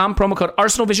manscaped.com, promo code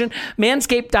ArsenalVision.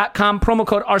 Manscaped.com, promo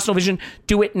code ArsenalVision.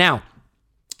 Do it now.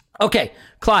 Okay,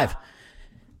 Clive,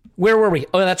 where were we?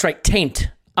 Oh, that's right,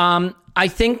 taint. I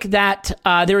think that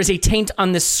there is a taint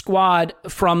on this squad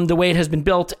from the way it has been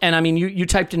built. And I mean, you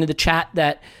typed into the chat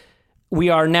that we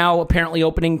are now apparently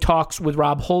opening talks with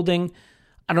Rob Holding.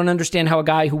 I don't understand how a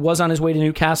guy who was on his way to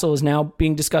Newcastle is now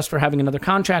being discussed for having another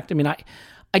contract. I mean, I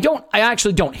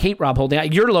actually don't hate Rob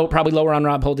Holding. You're probably lower on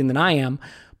Rob Holding than I am.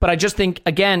 But I just think,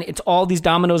 again, it's all these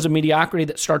dominoes of mediocrity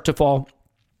that start to fall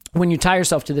when you tie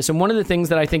yourself to this. And one of the things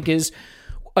that I think is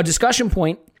a discussion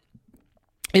point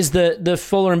is the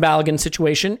Fuller and Balogun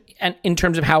situation, and in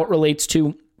terms of how it relates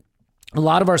to a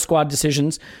lot of our squad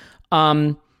decisions.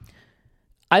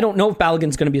 I don't know if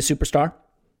Balogun's going to be a superstar,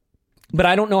 but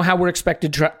I don't know how we're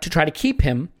expected to try to keep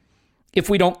him if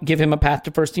we don't give him a path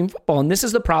to first team football. And this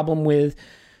is the problem with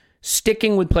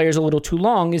sticking with players a little too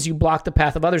long, is you block the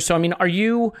path of others. So, I mean, are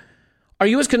you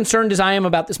as concerned as I am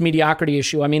about this mediocrity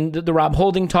issue? I mean, the Rob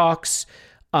Holding talks,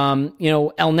 El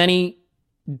Neni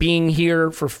being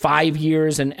here for 5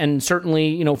 years, and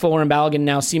certainly, Fuller and Balogun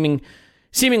now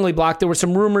seemingly blocked. There were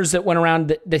some rumors that went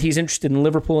around that he's interested in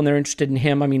Liverpool and they're interested in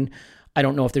him. I mean, I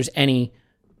don't know if there's any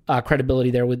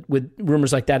credibility there with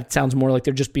rumors like that. It sounds more like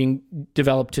they're just being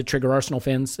developed to trigger Arsenal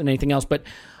fans than anything else. But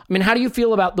I mean, how do you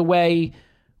feel about the way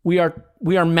we are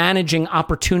managing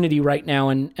opportunity right now?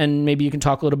 And maybe you can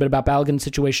talk a little bit about Balogun's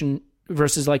situation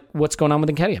versus like what's going on with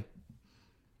Nketiah.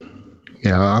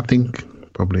 Yeah, I think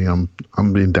probably I'm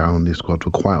been down on this squad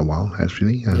for quite a while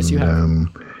actually. And, yes, you have.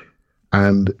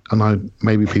 And I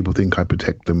maybe people think I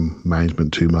protect the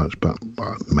management too much, but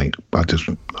mate,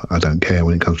 I don't care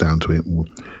when it comes down to it.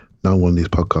 No one in this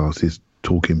podcast is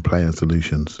talking player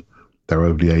solutions. They're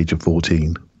over the age of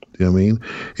 14. Do you know what I mean?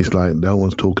 It's like no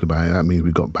one's talking about it. That means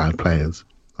we've got bad players,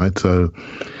 right? So,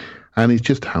 and it's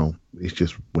just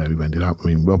where we've ended up. I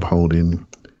mean, Rob Holding,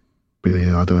 been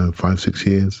here, I don't know, 5-6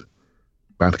 years,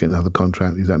 about to get another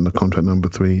contract. He's at the contract number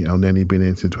 3. El Neni been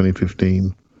here since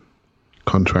 2015.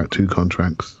 2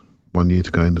 contracts, 1 year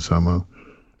to go in the summer.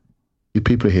 These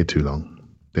people are here too long.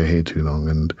 They're here too long.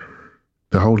 And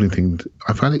the Holding thing,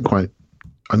 I find it quite,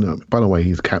 and by the way,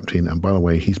 he's captain, and by the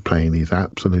way, he's playing his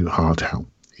absolute heart out.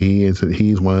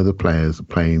 He's one of the players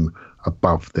playing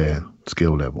above their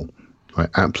skill level. Right?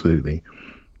 Absolutely.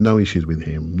 No issues with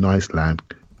him. Nice lad,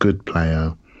 good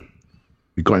player.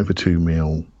 We got him for 2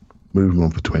 mil, move him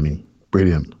on for 20.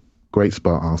 Brilliant. Great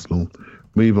spot, Arsenal.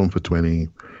 Move on for 20.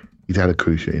 He's had a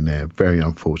cruciate in there. Very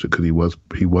unfortunate because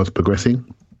he was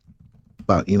progressing.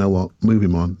 But you know what? Move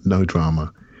him on. No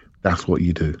drama. That's what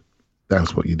you do.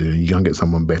 That's what you do. You're going to get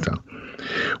someone better.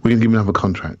 We're going to give him another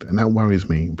contract. And that worries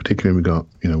me, particularly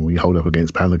when we hold up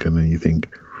against Balogun and you think,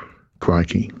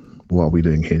 crikey, what are we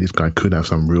doing here? This guy could have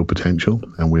some real potential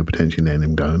and we're potentially letting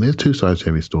him go. And there's 2 sides to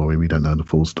every story. We don't know the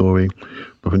full story.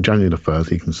 But from January the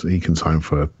 1st, he can sign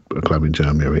for a club in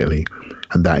Germany or Italy.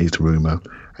 And that is the rumour.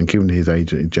 And given his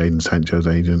agent, Jadon Sancho's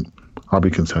agent, I'll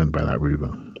be concerned about that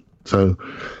rumour. So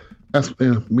that's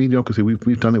mediocrity.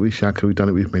 We've done it with Xhaka. We've done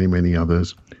it with many, many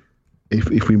others.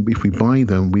 If we buy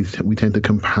them, we tend to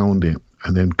compound it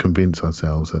and then convince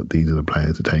ourselves that these are the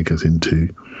players to take us into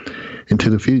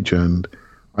the future. And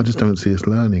I just don't see us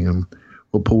learning. And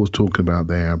what Paul was talking about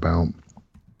there about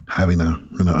having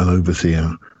an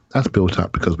overseer, that's built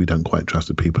up because we don't quite trust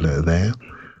the people that are there.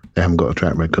 They haven't got a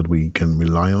track record we can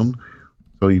rely on.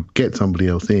 So you get somebody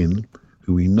else in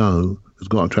who we know has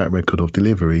got a track record of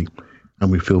delivery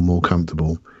and we feel more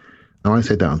comfortable. Now, I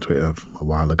said that on Twitter a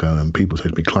while ago and people said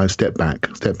to me, Clive, step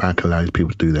back. Step back allows people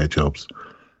to do their jobs.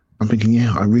 I'm thinking,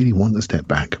 yeah, I really want to step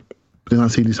back. But then I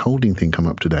see this Holding thing come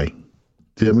up today.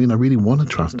 Do you know what I mean? I really want to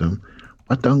trust them.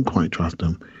 I don't quite trust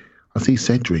them. I see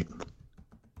Cedric.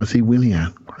 I see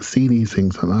Willian. I see these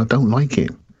things and I don't like it.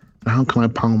 How can I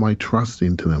palm my trust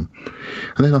into them?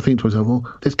 And then I think to myself,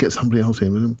 well, let's get somebody else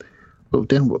in. But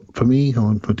then for me,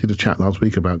 I did a chat last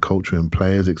week about culture and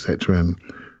players, etc., and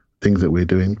things that we're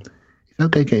doing. It's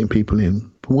okay getting people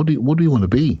in, but what do you want to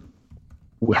be?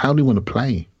 How do you want to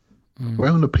play? Where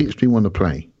on the pitch do you want to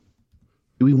play?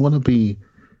 Do we want to be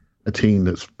a team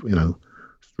that's,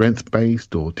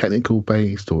 strength-based or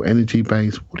technical-based or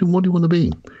energy-based? What do you want to be?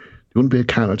 Do you want to be a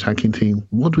counter-attacking team?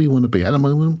 What do we want to be? At the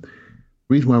moment, the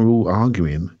reason why we're all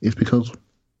arguing is because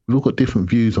we've all got different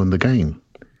views on the game.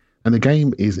 And the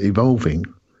game is evolving.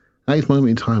 At this moment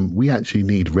in time, we actually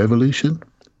need revolution.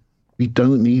 We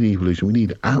don't need evolution. We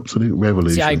need absolute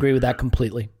revolution. See, I agree with that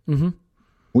completely. Mm-hmm.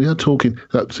 We are talking,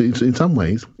 in some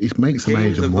ways, it makes the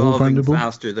manager more vulnerable.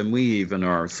 Faster than we even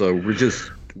are. So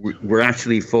we're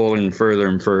actually falling further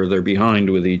and further behind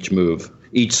with each move.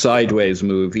 Each sideways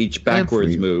move, each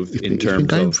backwards move It's been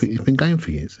going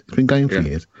for years. It's been going for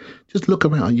years. Just look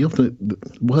around. You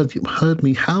heard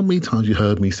me. How many times you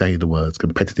heard me say the words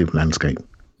competitive landscape?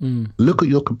 Look at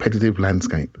your competitive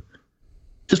landscape.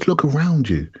 Just look around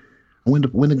you. And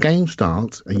when the game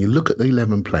starts and you look at the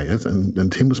 11 players,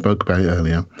 and Tim spoke about it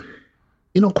earlier,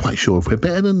 you're not quite sure if we're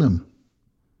better than them.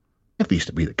 Never used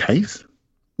to be the case.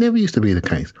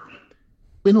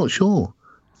 We're not sure.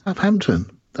 Southampton,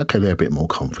 okay, they're a bit more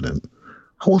confident.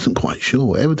 I wasn't quite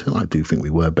sure. Everton, I do think we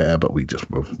were better, but we just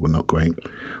were not great.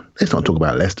 Let's not talk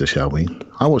about Leicester, shall we?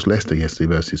 I watched Leicester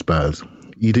yesterday versus Spurs.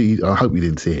 I hope you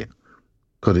didn't see it,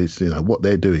 because it's what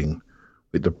they're doing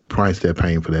with the price they're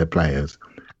paying for their players,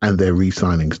 and they're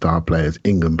re-signing star players,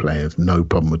 England players, no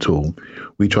problem at all.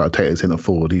 We tried to take a centre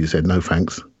forward. He said, no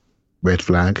thanks. Red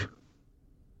flag.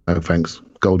 No thanks.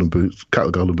 Golden boots. Cut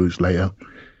the golden boots later.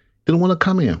 Didn't want to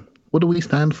come here. What do we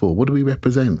stand for? What do we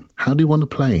represent? How do you want to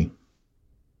play?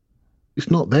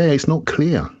 It's not there. It's not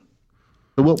clear.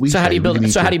 So how do you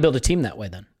build a team that way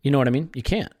then? You know what I mean? You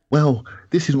can't. Well,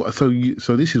 this is what. So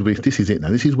this is it now.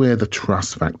 This is where the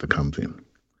trust factor comes in.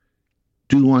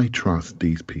 Do I trust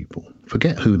these people?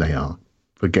 Forget who they are.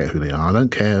 I don't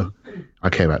care. I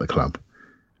care about the club.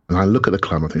 And I look at the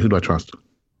club, I think, who do I trust?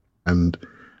 And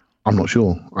I'm not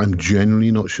sure. I'm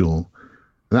genuinely not sure.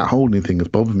 And that holding thing has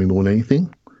bothered me more than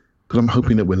anything, because I'm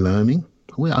hoping that we're learning.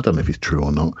 Well, I don't know if it's true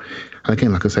or not. And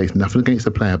again, like I say, it's nothing against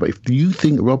the player, but if you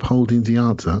think Rob Holding's the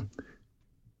answer,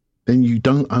 then you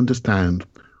don't understand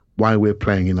why we're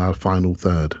playing in our final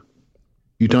third.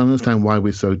 You don't understand why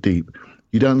we're so deep.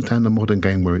 You don't understand the modern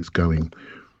game where it's going.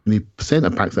 We need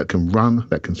centre-backs that can run,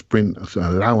 that can sprint, so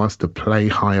allow us to play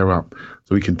higher up,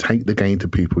 so we can take the game to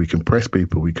people, we can press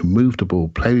people, we can move the ball,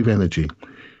 play with energy,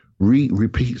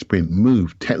 repeat sprint,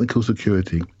 move, technical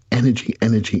security, energy.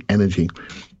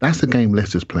 That's the game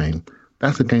Leicester's playing.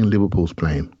 That's the game Liverpool's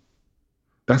playing.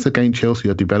 That's the game Chelsea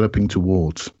are developing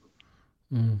towards.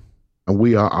 And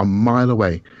we are a mile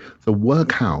away. So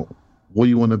work out what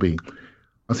you want to be.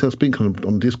 I was speaking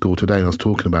on Discord today, and I was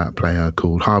talking about a player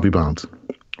called Harvey Barnes,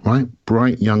 right?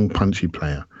 Bright, young, punchy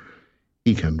player.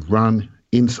 He can run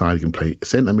inside, he can play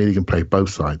centre mid, he can play both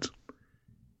sides.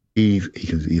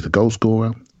 He's a goal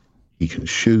scorer, he can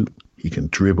shoot, he can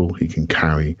dribble, he can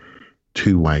carry,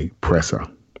 two-way presser.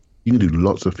 You can do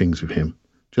lots of things with him.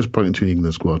 Just brought into the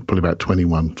England squad, probably about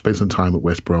 21, spent some time at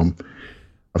West Brom.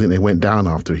 I think they went down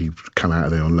after he come out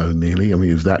of there on loan nearly. I mean,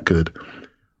 he was that good.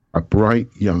 A bright,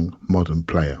 young, modern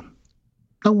player.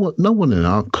 No one in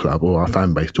our club or our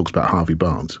fan base talks about Harvey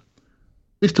Barnes.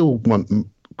 We still want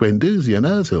Guendouzi and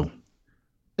Ozil.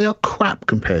 They are crap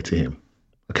compared to him.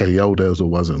 Okay, the old Ozil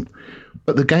wasn't.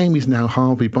 But the game is now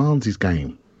Harvey Barnes'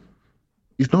 game.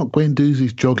 It's not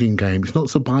Guendouzi's jogging game. It's not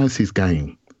Ceballos'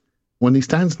 game. When he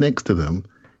stands next to them,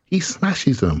 he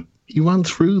smashes them. He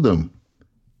runs through them.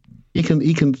 He can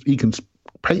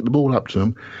take the ball up to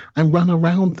them and run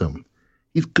around them.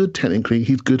 He's good technically.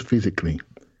 He's good physically.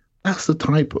 That's the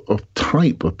type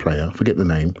of player, forget the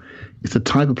name, it's the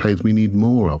type of players we need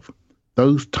more of.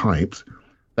 Those types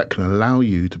that can allow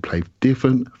you to play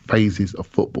different phases of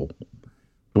football.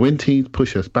 When teams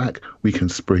push us back, we can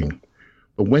spring.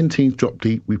 But when teams drop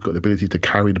deep, we've got the ability to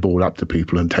carry the ball up to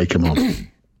people and take them on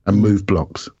and move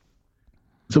blocks.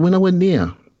 So we're nowhere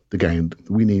near the game.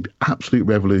 We need absolute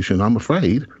revolution. I'm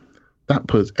afraid that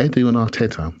puts Edu and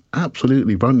Arteta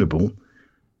absolutely vulnerable,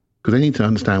 because they need to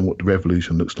understand what the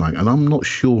revolution looks like. And I'm not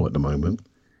sure at the moment.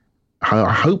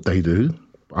 I hope they do.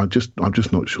 I'm just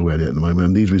not sure at it at the moment.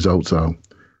 And these results are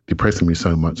depressing me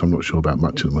so much. I'm not sure about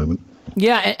much at the moment.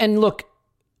 Yeah, and look,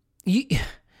 the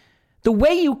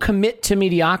way you commit to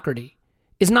mediocrity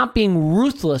is not being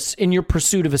ruthless in your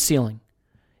pursuit of a ceiling.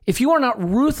 If you are not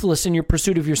ruthless in your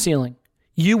pursuit of your ceiling,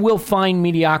 you will find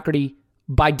mediocrity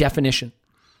by definition.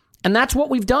 And that's what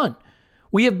we've done.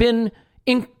 We have been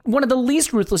in one of the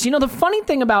least ruthless. The funny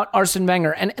thing about Arsene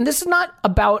Wenger, and this is not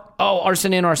about,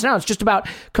 Arsene in, Arsene out. It's just about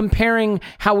comparing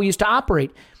how we used to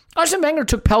operate. Arsene Wenger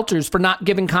took pelters for not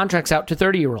giving contracts out to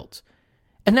 30-year-olds.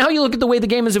 And now you look at the way the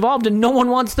game has evolved and no one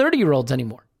wants 30-year-olds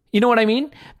anymore. You know what I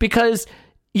mean? Because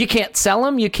you can't sell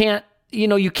them. You can't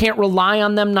rely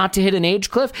on them not to hit an age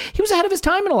cliff. He was ahead of his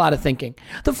time in a lot of thinking.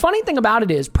 The funny thing about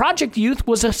it is Project Youth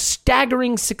was a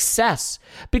staggering success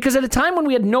because at a time when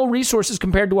we had no resources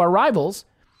compared to our rivals,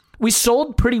 we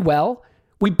sold pretty well,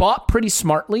 we bought pretty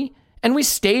smartly, and we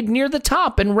stayed near the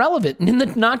top and relevant and in the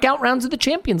knockout rounds of the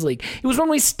Champions League. It was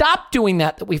when we stopped doing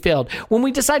that we failed. When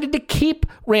we decided to keep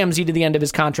Ramsey to the end of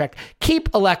his contract,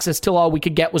 keep Alexis till all we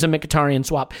could get was a Mkhitaryan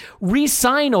swap,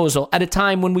 re-sign Ozil at a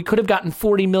time when we could have gotten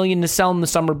 $40 million to sell in the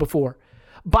summer before,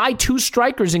 buy 2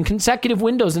 strikers in consecutive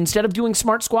windows instead of doing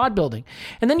smart squad building.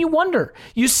 And then you wonder,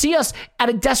 you see us at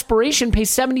a desperation pay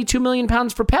 £72 million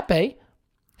for Pepe,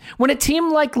 when a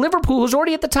team like Liverpool, who's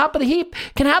already at the top of the heap,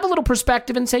 can have a little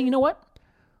perspective and say, you know what?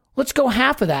 Let's go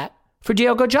half of that for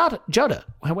Diogo Jota.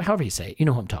 However you say it, you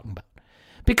know who I'm talking about.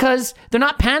 Because they're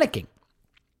not panicking.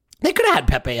 They could have had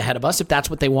Pepe ahead of us if that's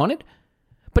what they wanted.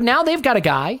 But now they've got a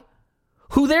guy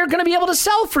who they're going to be able to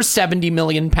sell for £70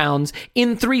 million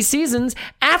in 3 seasons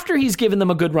after he's given them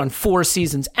a good run, 4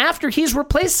 seasons, after he's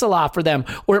replaced Salah for them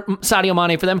or Sadio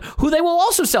Mane for them, who they will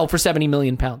also sell for £70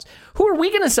 million. Who are we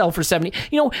going to sell for 70?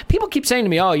 People keep saying to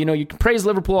me, you can praise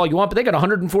Liverpool all you want, but they got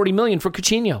 $140 million for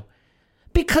Coutinho.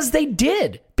 Because they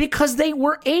did. Because they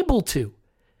were able to.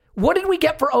 What did we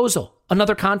get for Ozil?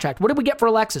 Another contract. What did we get for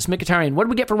Alexis, Mkhitaryan? What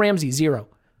did we get for Ramsey? 0.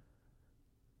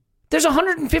 There's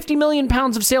 $150 million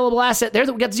of saleable asset there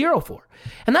that we got 0 for.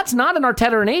 And that's not an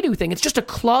Arteta or an Edu thing. It's just a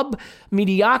club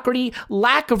mediocrity,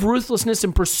 lack of ruthlessness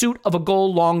in pursuit of a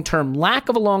goal long-term, lack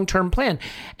of a long-term plan.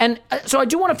 And so I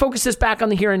do want to focus this back on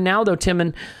the here and now, though, Tim.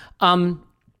 And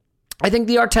I think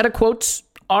the Arteta quotes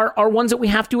are ones that we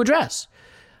have to address.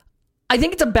 I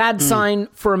think it's a bad sign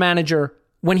for a manager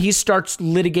when he starts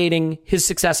litigating his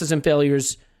successes and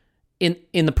failures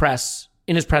in the press,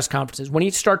 in his press conferences, when he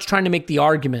starts trying to make the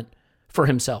argument for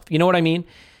himself. You know what I mean?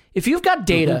 If you've got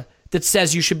data that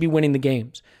says you should be winning the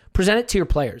games, present it to your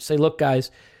players. Say, look,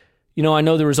 guys, I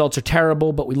know the results are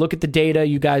terrible, but we look at the data.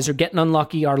 You guys are getting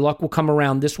unlucky. Our luck will come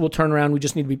around. This will turn around. We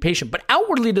just need to be patient. But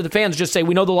outwardly to the fans, just say,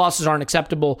 we know the losses aren't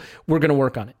acceptable. We're going to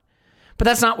work on it. But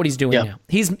that's not what he's doing now.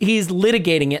 He's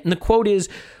litigating it. And the quote is,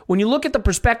 when you look at the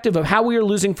perspective of how we are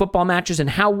losing football matches and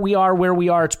how we are where we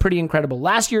are, it's pretty incredible.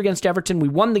 Last year against Everton, we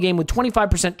won the game with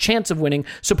 25% chance of winning,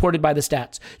 supported by the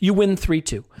stats. You win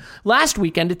 3-2. Last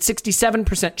weekend, it's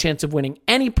 67% chance of winning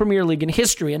any Premier League in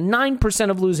history and 9%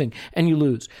 of losing, and you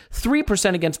lose.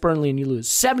 3% against Burnley, and you lose.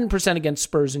 7% against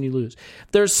Spurs, and you lose.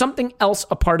 There's something else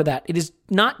a part of that. It is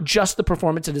not just the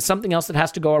performance. It is something else that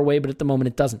has to go our way, but at the moment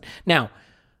it doesn't. Now,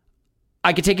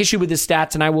 I could take issue with his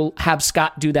stats, and I will have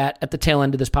Scott do that at the tail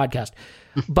end of this podcast.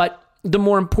 But the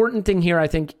more important thing here, I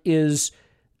think, is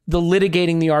the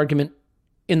litigating the argument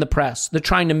in the press, the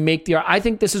trying to make the... I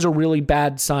think this is a really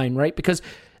bad sign, right? Because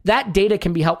that data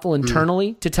can be helpful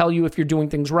internally to tell you if you're doing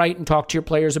things right and talk to your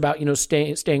players about,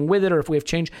 staying with it or if we have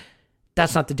change.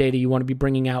 That's not the data you want to be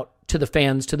bringing out to the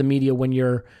fans, to the media when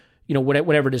you're,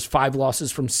 whatever it is, 5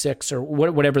 losses from 6 or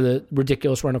whatever the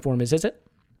ridiculous run of form is it?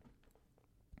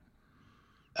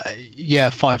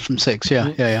 5 from 6.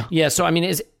 Yeah. Yeah. So,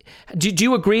 do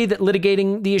you agree that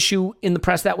litigating the issue in the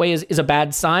press that way is a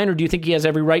bad sign, or do you think he has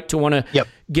every right to want to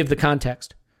give the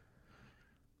context?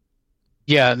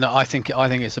 Yeah, no, I think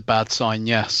it's a bad sign.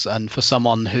 Yes, and for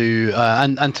someone who,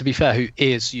 and to be fair, who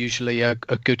is usually a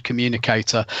good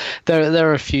communicator, there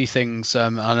are a few things. I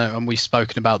know, and we've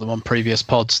spoken about them on previous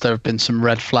pods. There have been some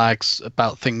red flags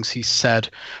about things he said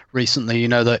recently.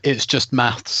 That it's just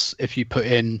maths. If you put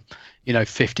in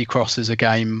 50 crosses a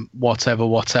game,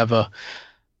 whatever.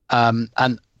 And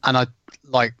I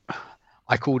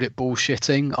called it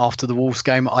bullshitting after the Wolves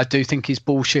game. I do think he's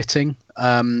bullshitting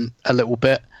a little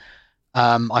bit.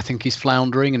 I think he's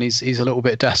floundering and he's a little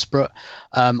bit desperate.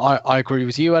 I agree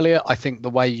with you, Elliot. I think the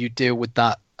way you deal with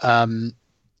that,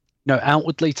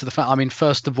 outwardly to the fact,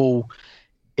 first of all,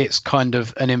 it's kind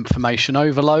of an information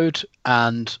overload,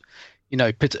 and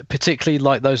particularly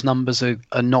like those numbers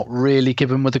are not really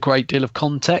given with a great deal of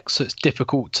context, so it's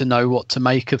difficult to know what to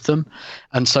make of them.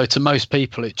 And so to most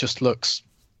people, it just looks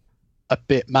a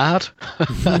bit mad.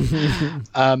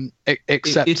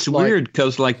 Except it's weird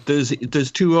because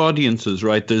there's 2 audiences,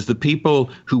 right? There's the people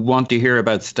who want to hear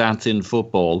about stats in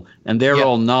football, and they're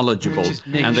all knowledgeable,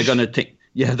 and they're going to think.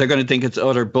 Yeah, they're going to think it's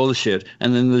utter bullshit.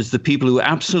 And then there's the people who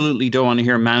absolutely don't want to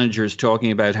hear managers talking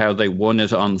about how they won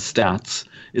it on stats.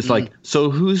 It's like,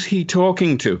 so who's he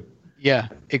talking to? Yeah,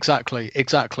 exactly.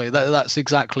 That's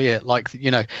exactly it. Like,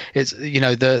 it's,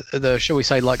 the shall we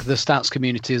say, like, the stats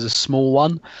community is a small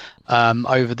one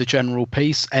over the general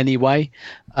piece anyway.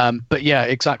 But yeah,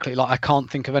 exactly. Like, I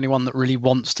can't think of anyone that really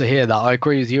wants to hear that. I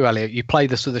agree with you, Elliot. You play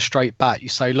this with a straight bat. You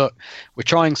say, look, we're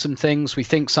trying some things. We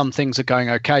think some things are going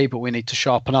okay, but we need to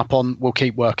sharpen up on. We'll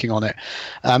keep working on it.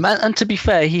 And to be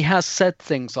fair, he has said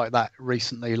things like that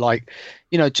recently, like,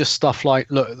 just stuff like,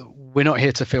 look, we're not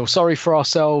here to feel sorry for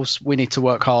ourselves. We need to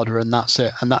work harder, and that's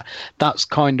it. And that's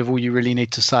kind of all you really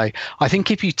need to say. I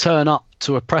think if you turn up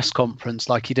to a press conference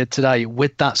like he did today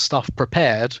with that stuff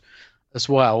prepared as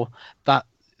well,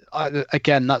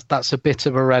 again, that's a bit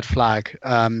of a red flag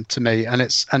to me. And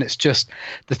it's just,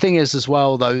 the thing is as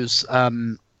well, those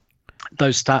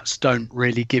stats don't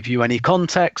really give you any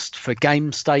context for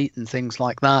game state and things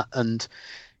like that. And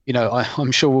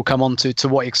I'm sure we'll come on to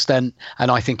what extent,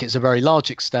 and I think it's a very large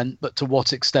extent, but to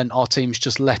what extent our team's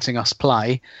just letting us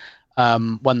play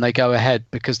when they go ahead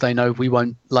because they know we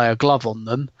won't lay a glove on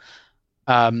them,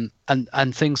 and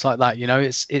things like that.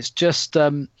 It's just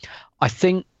I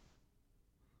think,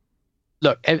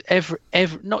 look, every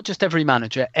not just every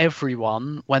manager,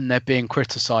 everyone, when they're being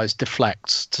criticised,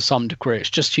 deflects to some degree. It's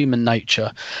just human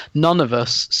nature. None of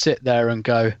us sit there and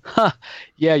go,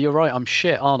 yeah, you're right, I'm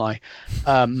shit, aren't I?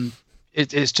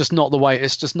 It's just not the way.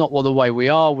 It's just not the way we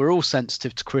are. We're all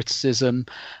sensitive to criticism,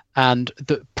 and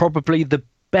probably the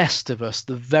best of us,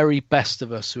 the very best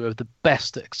of us, who are the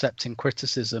best at accepting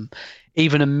criticism,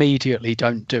 even immediately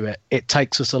don't do it. It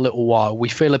takes us a little while. We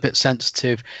feel a bit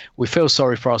sensitive. We feel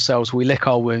sorry for ourselves. We lick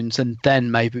our wounds, and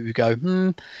then maybe we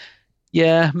go,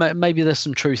 yeah, maybe there's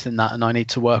some truth in that, and I need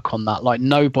to work on that. Like,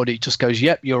 nobody just goes,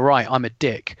 yep, you're right, I'm a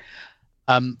dick.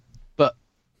 But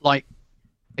like,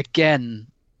 again,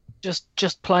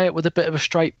 just play it with a bit of a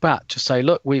straight bat. Just say,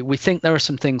 look, we think there are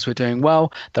some things we're doing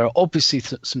well. There are obviously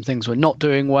some things we're not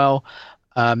doing well.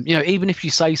 Even if you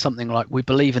say something like, we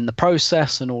believe in the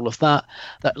process and all of that,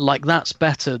 that's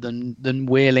better than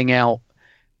wheeling out,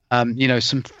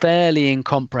 some fairly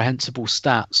incomprehensible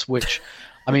stats, which,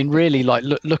 I mean, really, like,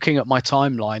 looking at my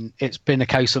timeline, it's been a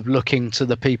case of looking to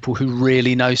the people who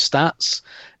really know stats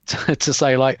to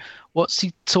say, like, what's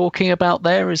he talking about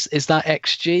there? Is that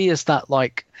XG? Is that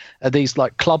are these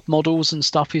like club models and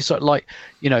stuff? He's sort of like,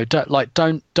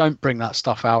 don't bring that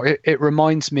stuff out. It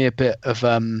reminds me a bit of,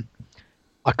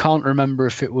 I can't remember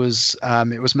if it was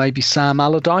maybe Sam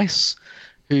Allardyce,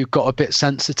 who got a bit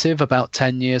sensitive about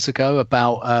 10 years ago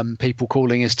about people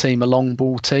calling his team a long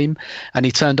ball team. And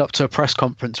he turned up to a press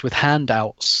conference with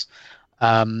handouts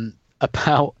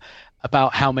about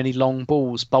how many long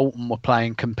balls Bolton were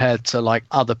playing compared to like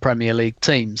other Premier League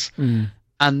teams.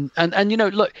 And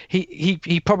look,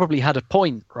 he probably had a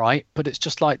point, right? But it's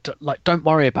just like don't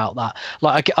worry about that.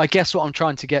 Like, I guess what I'm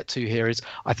trying to get to here is,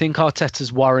 I think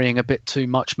Arteta's worrying a bit too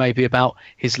much maybe about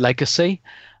his legacy,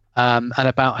 and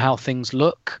about how things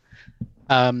look.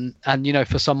 And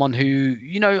for someone who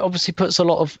obviously puts a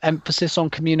lot of emphasis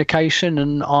on communication,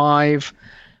 and I've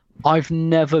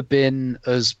never been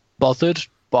as bothered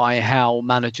by how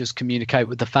managers communicate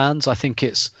with the fans. I think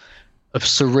it's of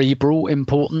cerebral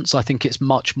importance. I think it's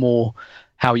much more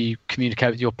how you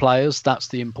communicate with your players. That's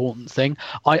the important thing.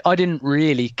 I didn't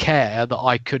really care that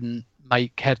I couldn't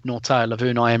make head nor tail of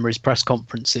Unai Emery's press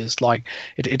conferences. Like,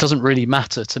 it doesn't really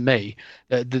matter to me.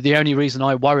 The only reason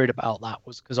I worried about that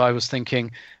was because I was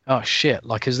thinking, oh shit,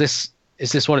 like, is this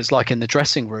what it's like in the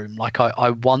dressing room? Like, I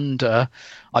wonder,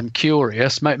 I'm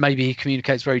curious, maybe he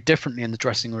communicates very differently in the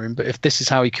dressing room, but if this is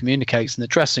how he communicates in the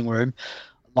dressing room,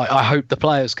 like, I hope the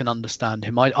players can understand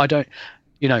him. I don't,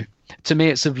 to me,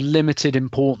 it's of limited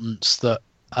importance that,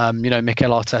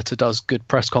 Mikel Arteta does good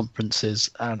press conferences,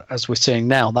 and as we're seeing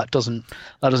now, that doesn't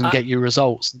get you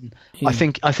results. And I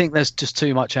think there's just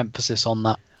too much emphasis on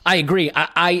that. I agree.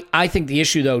 I think the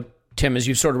issue, though, Tim, as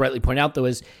you've sort of rightly pointed out, though,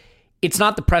 is it's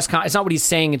not the it's not what he's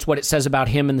saying, it's what it says about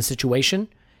him and the situation.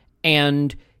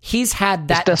 And he's had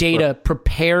that data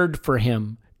prepared for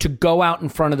him to go out in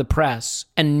front of the press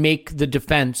and make the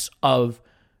defense of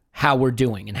how we're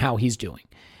doing and how he's doing.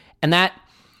 And that,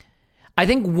 I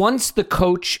think, once the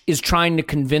coach is trying to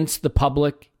convince the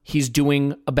public he's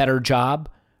doing a better job,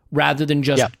 rather than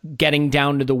just getting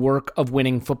down to the work of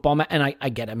winning football. And I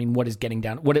get it. I mean, what is getting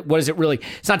down? What is it really?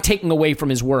 It's not taking away from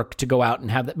his work to go out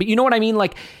and have that. But you know what I mean?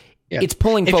 Like, it's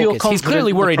pulling focus. He's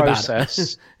clearly worried about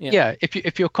it.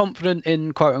 If you're confident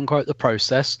in, quote unquote, the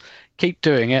process, keep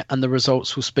doing it, and the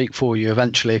results will speak for you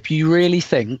eventually. If you really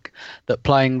think that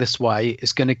playing this way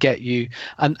is going to get you,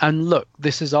 and look,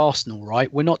 this is Arsenal,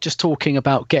 right? We're not just talking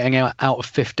about getting out of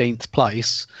 15th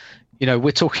place.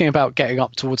 We're talking about getting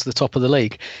up towards the top of the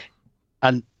league.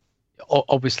 And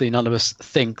obviously none of us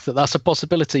think that that's a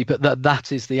possibility, but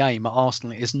that is the aim at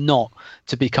Arsenal. It is not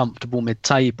to be comfortable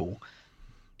mid-table.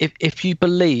 If you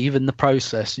believe in the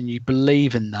process and you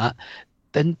believe in that,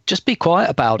 then just be quiet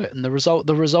about it, and the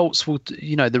results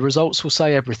will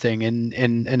say everything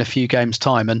in a few games'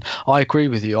 time. And I agree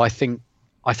with you. I think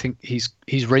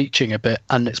he's reaching a bit,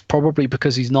 and it's probably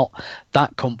because he's not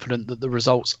that confident that the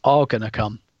results are going to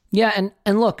come. Yeah,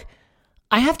 and look,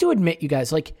 I have to admit, you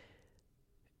guys, like,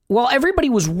 while everybody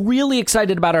was really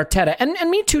excited about Arteta, and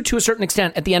me too, to a certain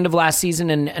extent, at the end of last season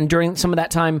and during some of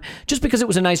that time, just because it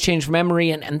was a nice change from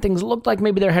Emery and things looked like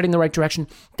maybe they're heading the right direction,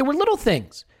 there were little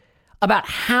things about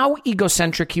how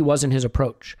egocentric he was in his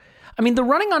approach. I mean, the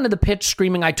running onto the pitch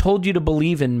screaming, "I told you to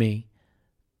believe in me,"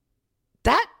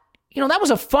 that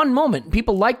was a fun moment.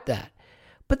 People liked that.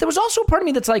 But there was also a part of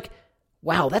me that's like,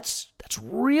 wow, that's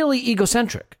really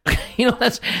egocentric.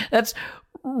 That's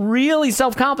really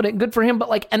self-confident, good for him. But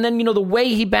like, and then, the way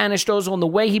he banished Ozil and the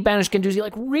way he banished Guendouzi,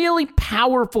 like really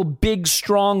powerful, big,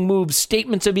 strong moves,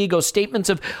 statements of ego, statements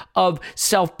of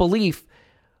self-belief.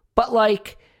 But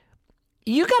like,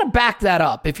 you got to back that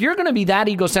up. If you're going to be that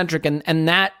egocentric and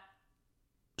that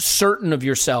certain of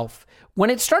yourself, when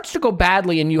it starts to go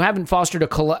badly and you haven't fostered a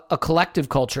collective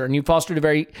culture and you fostered a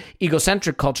very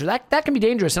egocentric culture, that can be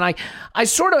dangerous. And I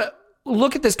sort of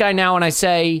look at this guy now and I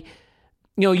say,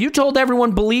 you told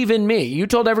everyone believe in me. You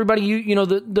told everybody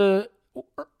the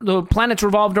planets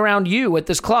revolved around you at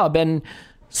this club, and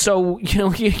so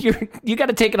you got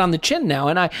to take it on the chin now.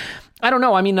 And I don't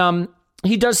know. I mean,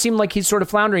 he does seem like he's sort of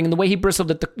floundering, and the way he bristled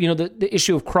at the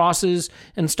issue of crosses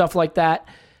and stuff like that.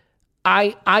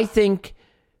 I think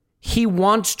he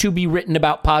wants to be written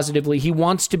about positively. He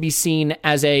wants to be seen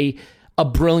as a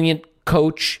brilliant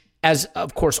coach, as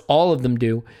of course all of them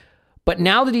do. But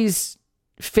now that he's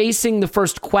facing the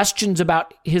first questions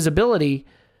about his ability,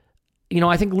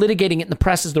 I think litigating it in the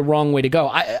press is the wrong way to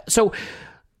go.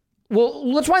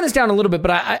 Let's wind this down a little bit, but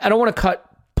I don't want to cut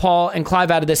Paul and Clive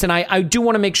out of this. And I do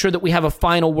want to make sure that we have a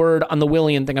final word on the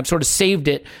Willian thing. I've sort of saved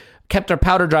it, kept our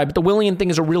powder dry, but the Willian thing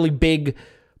is a really big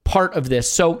part of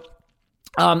this. So,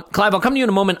 Clive, I'll come to you in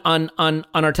a moment on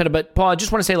Arteta, but Paul, I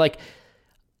just want to say, like,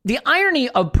 the irony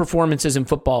of performances in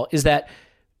football is that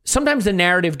sometimes the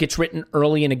narrative gets written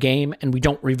early in a game and we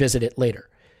don't revisit it later.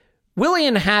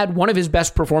 Willian had one of his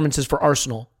best performances for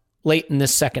Arsenal late in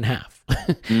this second half.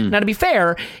 Now, to be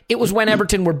fair, it was when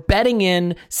Everton were betting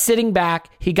in, sitting back.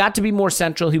 He got to be more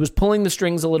central. He was pulling the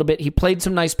strings a little bit. He played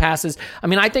some nice passes. I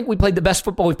mean, I think we played the best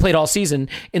football we've played all season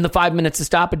in the 5 minutes of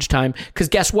stoppage time, because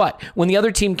guess what? When the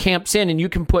other team camps in and you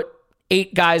can put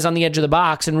 8 guys on the edge of the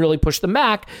box and really push them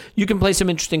back, you can play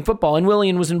some interesting football, and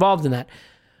Willian was involved in that.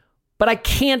 But I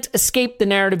can't escape the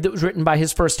narrative that was written by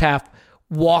his first half: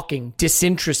 walking,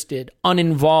 disinterested,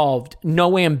 uninvolved,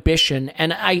 no ambition.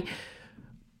 And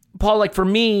Paul, like, for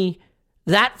me,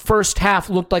 that first half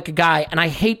looked like a guy, and I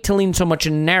hate to lean so much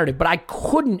in narrative, but I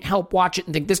couldn't help watch it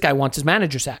and think this guy wants his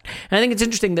manager sacked. And I think it's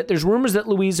interesting that there's rumors that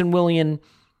Luiz and Willian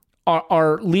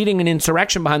are leading an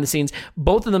insurrection behind the scenes.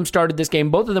 Both of them started this game.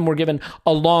 Both of them were given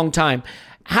a long time.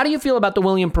 How do you feel about the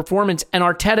Willian performance and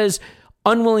Arteta's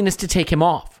unwillingness to take him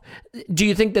off? Do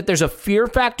you think that there's a fear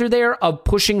factor there of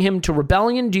pushing him to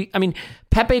rebellion?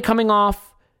 Pepe coming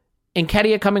off,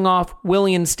 Nketiah coming off,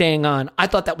 Willian staying on. I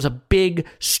thought that was a big,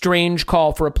 strange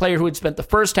call for a player who had spent the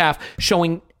first half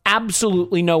showing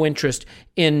absolutely no interest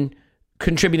in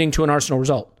contributing to an Arsenal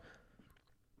result.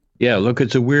 Yeah, look,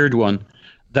 it's a weird one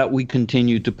that we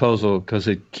continue to puzzle because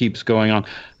it keeps going on.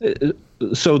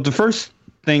 So the first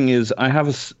thing is,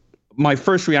 my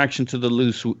first reaction to the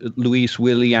Luis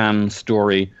Willian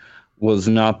story was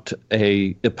not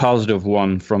a positive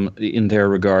one in their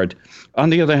regard. On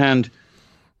the other hand,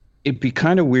 it'd be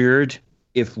kind of weird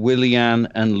if Willian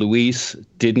and Luis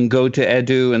didn't go to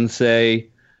Edu and say,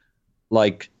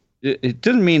 like, it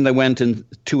didn't mean they went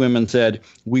to him and said,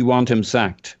 we want him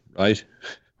sacked, right?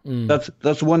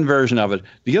 That's one version of it.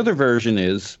 The other version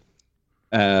is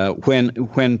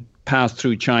when passed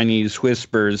through Chinese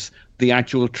whispers, the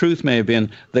actual truth may have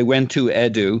been they went to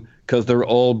Edu because they're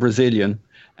all Brazilian,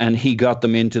 and he got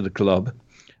them into the club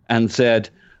and said,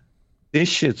 this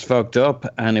shit's fucked up,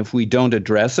 and if we don't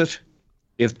address it,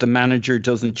 if the manager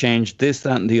doesn't change this,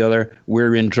 that, and the other,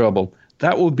 we're in trouble.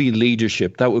 That would be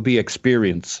leadership. That would be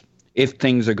experience if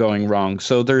things are going wrong.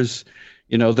 So there's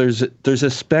a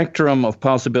spectrum of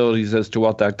possibilities as to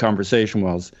what that conversation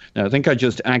was. Now, I think I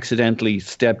just accidentally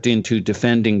stepped into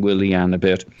defending Willian a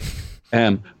bit.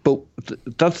 But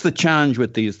that's the challenge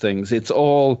with these things. It's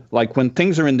all like when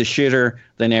things are in the shitter,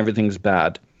 then everything's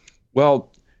bad.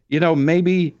 Well,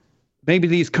 maybe maybe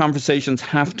these conversations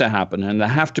have to happen and there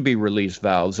have to be release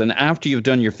valves. And after you've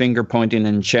done your finger pointing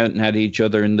and shouting at each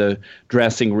other in the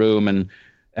dressing room and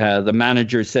the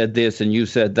manager said this and you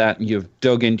said that and you've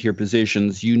dug into your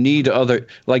positions, you need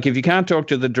like if you can't talk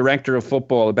to the director of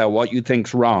football about what you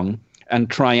think's wrong and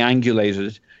triangulate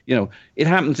it, it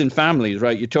happens in families,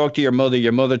 right? You talk to your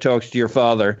mother talks to your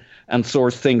father and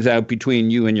source things out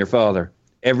between you and your father.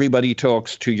 Everybody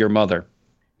talks to your mother.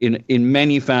 In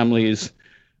many families,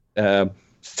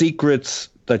 secrets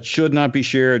that should not be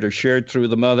shared are shared through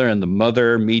the mother, and the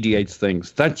mother mediates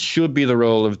things. That should be the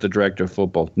role of the director of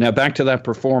football. Now, back to that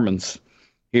performance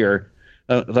here.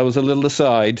 That was a little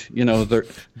aside.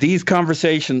 These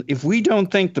conversations, if we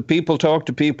don't think the people talk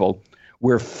to people,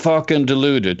 we're fucking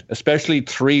deluded, especially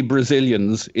 3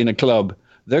 Brazilians in a club.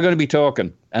 They're going to be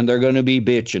talking, and they're going to be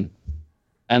bitching.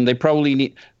 And they probably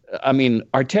need...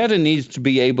 Arteta needs to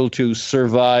be able to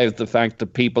survive the fact that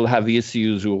people have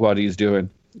issues with what he's doing.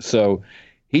 So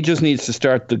he just needs to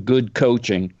start the good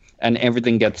coaching and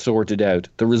everything gets sorted out.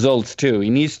 The results too. He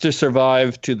needs to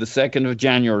survive to the 2nd of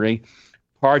January.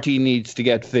 Partey needs to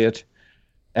get fit.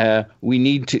 We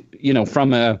need to,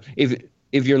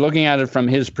 if you're looking at it from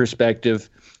his perspective,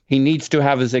 he needs to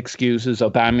have his excuses.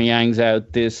 Aubameyang's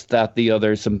out, this, that, the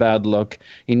other, some bad luck.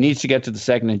 He needs to get to the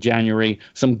 2nd of January.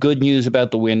 Some good news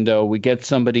about the window. We get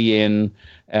somebody in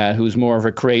who's more of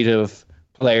a creative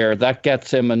player. That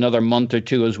gets him another month or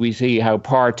 2 as we see how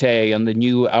Partey and the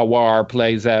new Aouar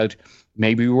plays out.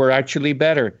 Maybe we're actually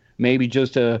better. Maybe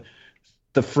just the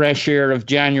fresh air of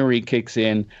January kicks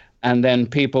in and then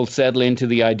people settle into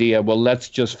the idea, well, let's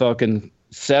just fucking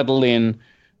settle in.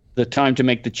 The time to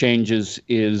make the changes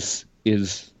is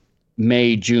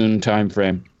May, June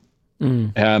timeframe.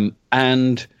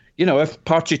 And, if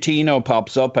Pochettino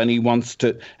pops up and he wants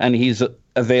to, and he's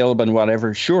available and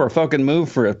whatever, sure, fucking move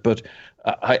for it. But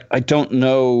I don't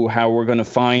know how we're going to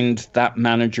find that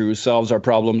manager who solves our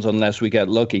problems unless we get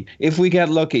lucky. If we get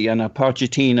lucky and a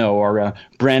Pochettino or a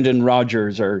Brendan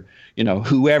Rodgers or,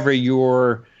 whoever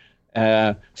you're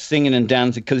singing and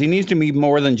dancing, because he needs to be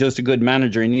more than just a good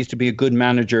manager. He needs to be a good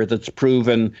manager that's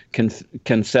proven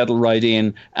can settle right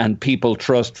in and people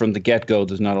trust from the get-go.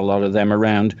 There's not a lot of them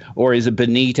around. Or is it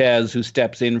Benitez who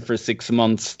steps in for 6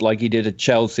 months like he did at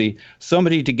Chelsea?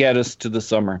 Somebody to get us to the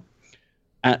summer.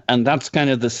 And that's kind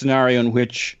of the scenario in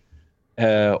which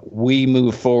we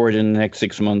move forward in the next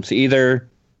 6 months. Either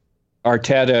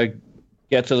Arteta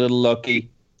gets a little lucky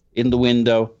in the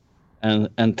window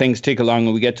and things tick along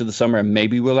and we get to the summer and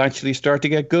maybe we'll actually start to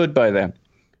get good by then.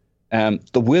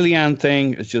 The Willian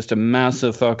thing is just a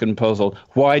massive fucking puzzle.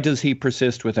 Why does he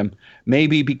persist with him?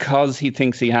 Maybe because he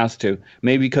thinks he has to.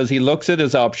 Maybe because he looks at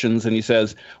his options and he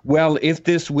says, well, if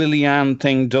this Willian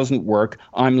thing doesn't work,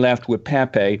 I'm left with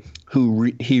Pepe,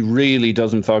 who he really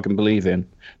doesn't fucking believe in.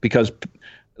 Because,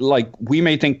 we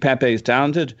may think Pepe is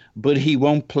talented, but he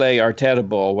won't play Arteta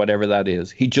ball, whatever that is.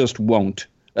 He just won't.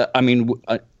 I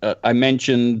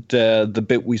mentioned the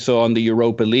bit we saw in the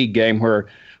Europa League game where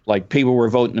people were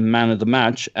voting a man of the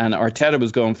match and Arteta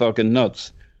was going fucking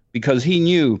nuts because he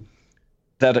knew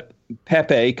that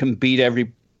Pepe can beat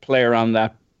every player on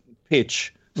that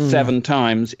pitch 7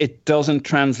 times. It doesn't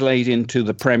translate into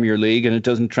the Premier League and it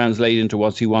doesn't translate into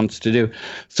what he wants to do.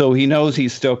 So he knows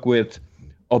he's stuck with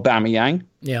Aubameyang.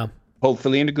 Yeah.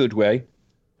 Hopefully in a good way.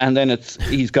 And then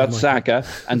he's got Saka.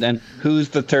 And then who's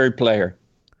the third player?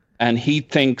 And he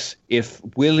thinks if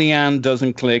Willian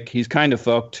doesn't click, he's kind of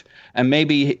fucked. And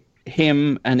maybe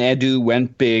him and Edu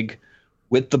went big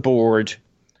with the board,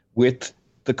 with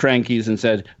the Crankies and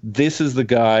said, this is the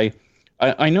guy.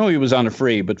 I know he was on a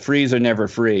free, but frees are never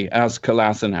free. Ask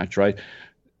Kolasinac, right?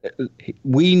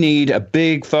 We need a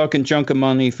big fucking chunk of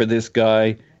money for this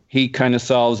guy. He kind of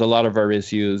solves a lot of our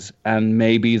issues, and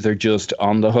maybe they're just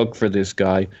on the hook for this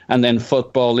guy. And then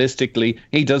footballistically,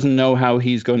 he doesn't know how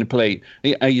he's going to play.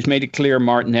 He's made it clear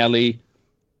Martinelli.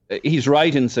 He's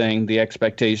right in saying the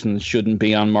expectations shouldn't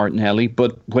be on Martinelli,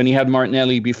 but when he had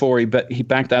Martinelli before, he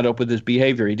backed that up with his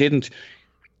behavior.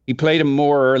 He played him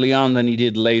more early on than he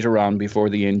did later on before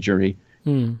the injury.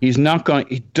 He's not going.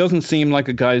 It doesn't seem like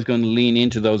a guy who's going to lean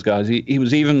into those guys. He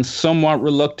was even somewhat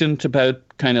reluctant about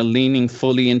kind of leaning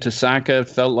fully into Saka. It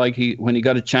felt like when he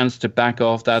got a chance to back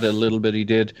off that a little bit, he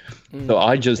did. So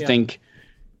I just think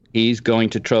he's going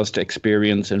to trust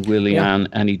experience and Willian,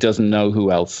 and he doesn't know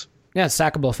who else. Yeah, it's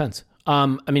sackable offense.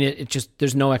 It just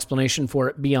there's no explanation for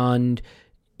it beyond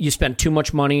you spent too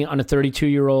much money on a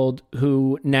 32-year-old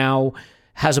who now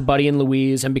has a buddy in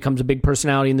Luiz and becomes a big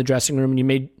personality in the dressing room, and you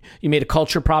made a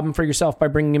culture problem for yourself by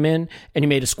bringing him in, and you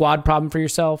made a squad problem for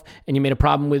yourself, and you made a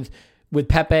problem with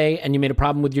Pepe, and you made a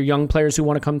problem with your young players who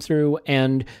want to come through,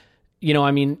 and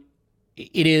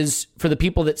it is for the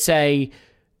people that say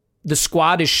the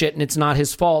squad is shit and it's not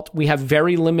his fault. We have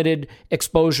very limited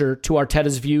exposure to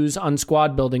Arteta's views on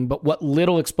squad building, but what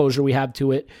little exposure we have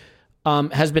to it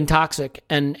has been toxic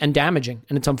and damaging,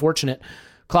 and it's unfortunate.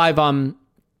 Clive,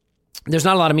 there's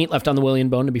not a lot of meat left on the Willian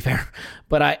bone, to be fair,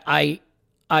 but I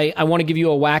want to give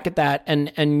you a whack at that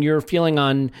and your feeling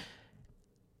on,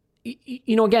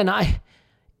 again,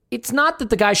 it's not that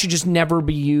the guy should just never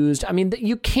be used. I mean,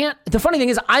 you can't. The funny thing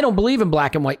is, I don't believe in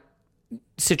black and white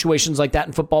situations like that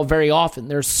in football very often.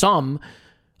 There's some.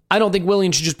 I don't think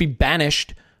Willian should just be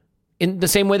banished in the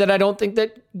same way that I don't think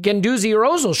that Guendouzi or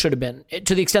Ozil should have been,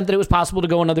 to the extent that it was possible to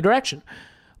go another direction.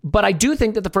 But I do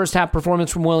think that the first half performance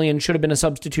from Willian should have been a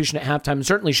substitution at halftime, and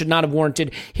certainly should not have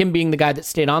warranted him being the guy that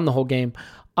stayed on the whole game.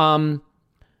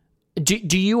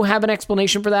 Do you have an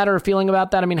explanation for that or a feeling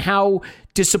about that? I mean, how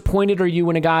disappointed are you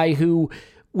in a guy who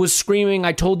was screaming,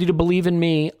 "I told you to believe in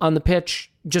me" on the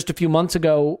pitch just a few months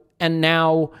ago, and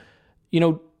now,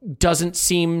 doesn't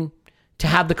seem to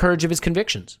have the courage of his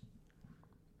convictions?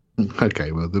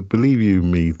 Okay, well, the believe you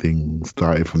me thing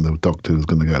started from the doctor who was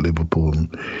going to go to Liverpool,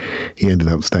 and he ended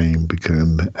up staying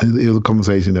because it was a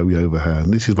conversation that we overheard.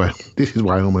 And this is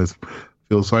why I almost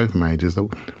feel sorry for managers.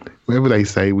 Whatever they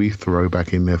say, we throw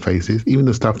back in their faces. Even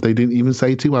the stuff they didn't even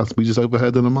say to us, we just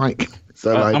overheard on the mic.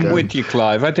 So I'm with you,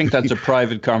 Clive. I think that's a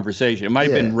private conversation. It might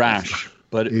have been rash,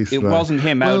 but it wasn't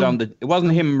him it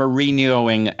wasn't him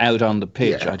Mourinhoing out on the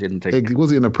pitch. I didn't think it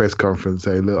wasn't in a press conference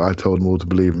saying, "Look, I told them all to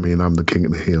believe in me, and I'm the king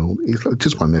of the hill." He's like,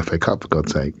 just won the FA Cup, for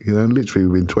God's sake. Literally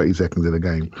within 20 seconds of the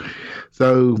game.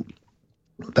 So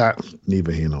that's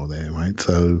neither here nor there, right?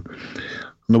 So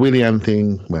on the Willian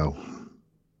thing, well,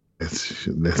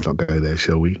 let's not go there,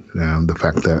 shall we? The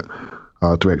fact that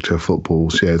our director of football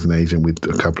shares an agent with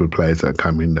a couple of players that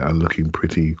come in that are looking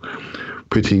pretty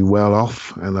well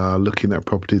off and are looking at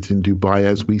properties in Dubai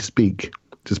as we speak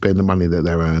to spend the money that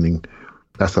they're earning.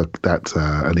 That's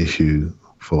an issue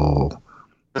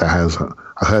I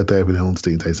heard David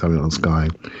Hornstein say something on Sky.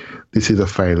 This is a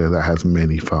failure that has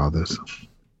many fathers,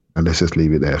 and let's just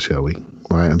leave it there, shall we?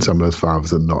 Right? And some of those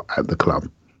fathers are not at the club,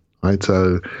 right?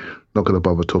 So not going to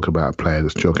bother talking about a player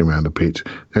that's jogging around the pitch.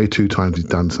 The only 2 times he's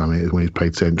done something is when he's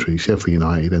played century, Sheffield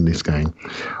United and this game.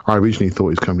 I originally thought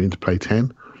he was coming in to play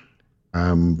 10.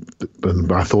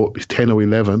 But I thought it's 10 or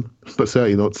 11, but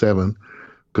certainly not 7,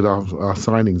 because our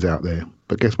signing's out there.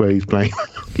 But guess where he's playing?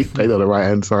 He's played on the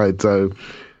right-hand side, so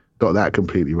got that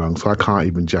completely wrong. So I can't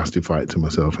even justify it to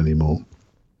myself anymore.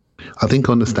 I think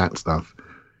on the stat stuff,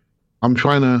 I'm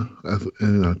trying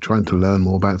to learn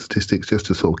more about statistics just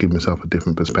to sort of give myself a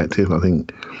different perspective. I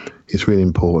think it's really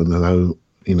important, although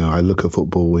I look at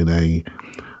football in a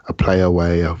player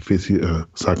way, a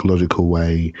psychological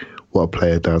way, what a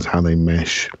player does, how they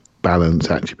mesh, balance,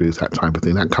 attributes, that type of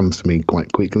thing. That comes to me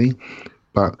quite quickly.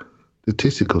 But the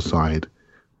statistical side,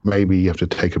 maybe you have to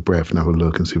take a breath and have a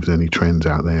look and see if there's any trends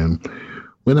out there. And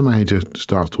when a manager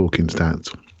starts talking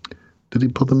stats, did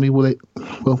it bother me?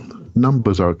 Well,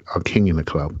 numbers are king in the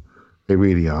club. They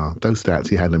really are. Those stats,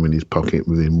 he had them in his pocket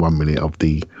within 1 minute of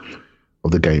the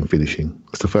game finishing.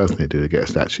 That's the first thing they do. They get a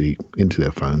stat sheet into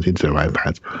their phones, into their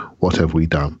iPads. What have we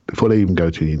done? Before they even go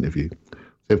to the interview.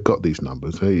 They've got these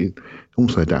numbers. They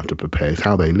also don't have to prepare. It's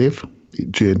how they live.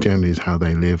 It generally is how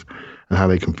they live and how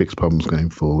they can fix problems going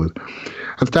forward.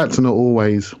 And stats are not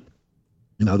always,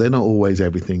 they're not always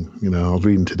everything. I was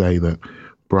reading today that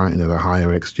Brighton had a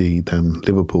higher XG than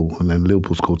Liverpool, and then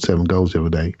Liverpool scored 7 goals the other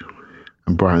day,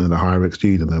 and Brighton had a higher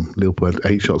XG than them. Liverpool had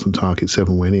 8 shots on target,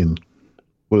 7 went in.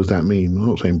 What does that mean? I'm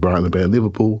not saying Brighton are better than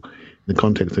Liverpool. In the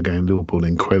context of the game, Liverpool are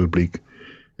incredibly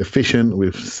efficient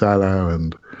with Salah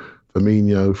and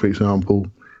Firmino, for example,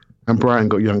 and Brighton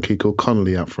got a young kid called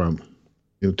Connolly up front.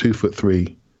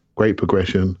 2'3", great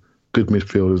progression, good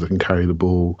midfielders that can carry the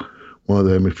ball. One of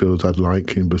their midfielders I'd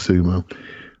like in Basuma.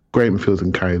 Great midfielders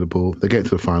can carry the ball. They get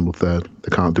to the final third,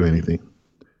 they can't do anything.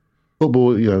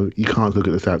 Football, you can't look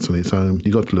at the stats on its own.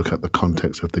 You got to look at the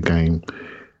context of the game.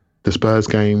 The Spurs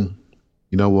game,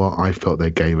 you know what? I felt they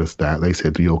gave us that. They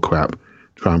said, "You're crap.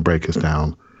 Try and break us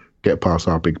down. Get past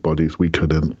our big bodies." We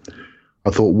couldn't. I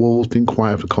thought Wolves didn't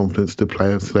quite have the confidence to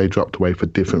play us. So they dropped away for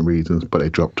different reasons, but they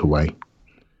dropped away.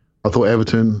 I thought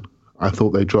Everton,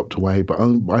 they dropped away, but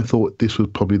I thought this was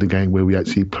probably the game where we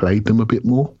actually played them a bit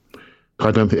more. I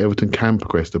don't think Everton can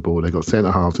progress the ball. They got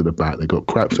centre-halves at the back. They got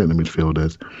crap centre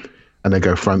midfielders, and they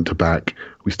go front to back.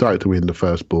 We started to win the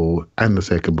first ball and the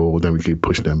second ball, then we keep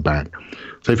pushing them back.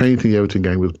 So if anything, the Everton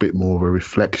game was a bit more of a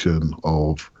reflection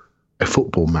of a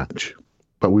football match.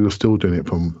 But we were still doing it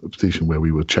from a position where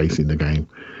we were chasing the game.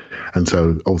 And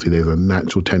so obviously there's a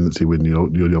natural tendency when you're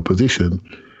the opposition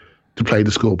to play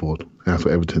the scoreboard. That's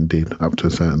what Everton did up to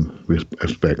a certain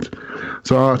respect.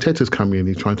 So Arteta's coming in.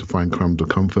 He's trying to find crumbs of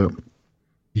comfort.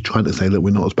 He's trying to say, look,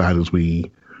 we're not as bad as we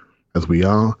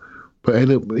are. But hey,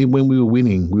 look, when we were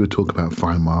winning, we were talking about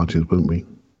fine margins, weren't we?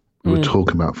 We were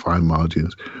talking about fine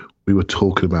margins. We were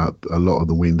talking about a lot of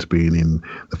the wins being in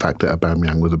the fact that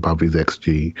Aubameyang was above his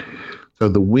XG. So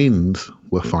the wins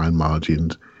were fine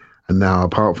margins. And now,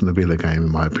 apart from the Villa game,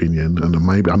 in my opinion, and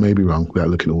I may be wrong without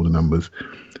looking at all the numbers,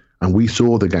 and we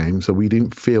saw the game, so we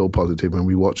didn't feel positive when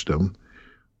we watched them.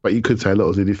 But you could say, look,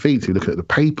 as a defeat, you look at the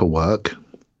paperwork,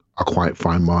 are quite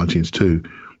fine margins too.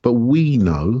 But we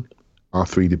know our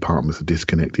three departments are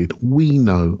disconnected. We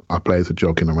know our players are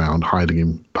jogging around, hiding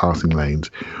in passing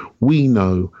lanes. We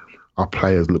know our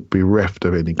players look bereft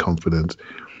of any confidence.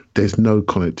 There's no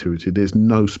connectivity. There's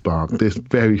no spark. There's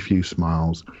very few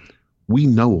smiles. We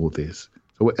know all this.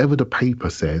 So whatever the paper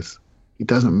says, it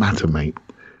doesn't matter, mate.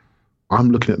 I'm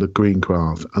looking at the green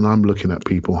grass and I'm looking at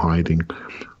people hiding.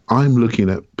 I'm looking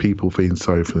at people feeling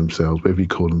sorry for themselves, whether you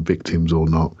call them victims or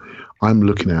not. I'm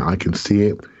looking at it, I can see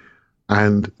it.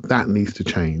 And that needs to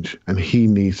change. And he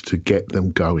needs to get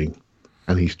them going.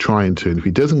 And he's trying to. And if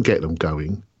he doesn't get them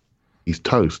going, he's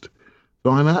toast.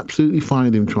 So I'm absolutely fine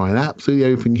with him trying absolutely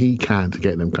everything he can to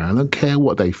get them going. I don't care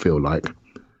what they feel like.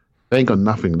 They ain't got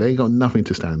nothing. They ain't got nothing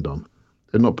to stand on.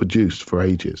 They're not produced for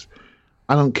ages.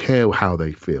 I don't care how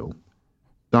they feel.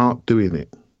 Start doing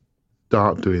it.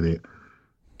 Start doing it.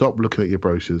 Stop looking at your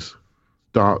brochures.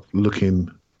 Start looking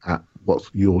at what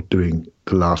you're doing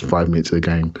the last 5 minutes of the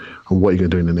game and what you're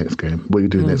going to do in the next game, what you're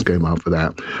doing next game after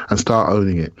that, and start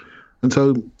owning it. And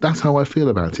so that's how I feel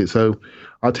about it. So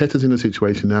Arteta's in a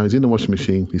situation now. He's in the washing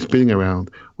machine. He's spinning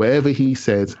around. Wherever he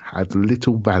says had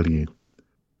little value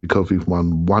because we've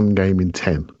won one game in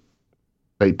 10.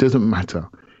 But it doesn't matter.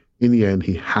 In the end,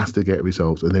 he has to get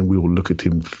results, and then we will look at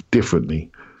him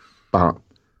differently. But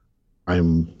I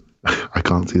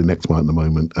can't see the next one at the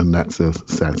moment, and that's a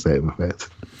sad state of affairs.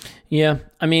 Yeah,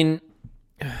 I mean,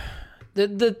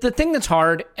 the thing that's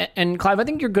hard, and Clive, I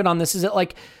think you're good on this, is that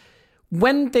like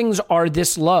when things are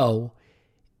this low,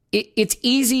 it's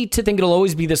easy to think it'll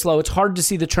always be this low. It's hard to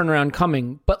see the turnaround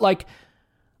coming, but like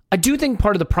I do think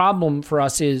part of the problem for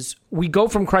us is we go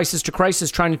from crisis to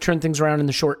crisis trying to turn things around in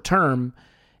the short term,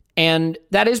 and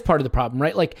that is part of the problem,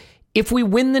 right? Like if we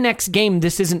win the next game,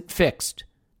 this isn't fixed.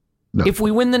 No. If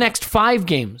we win the next 5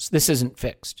 games, this isn't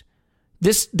fixed.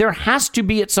 There has to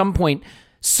be at some point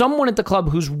someone at the club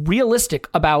who's realistic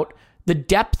about the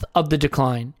depth of the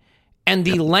decline and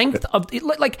the length of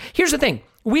like. Here's the thing: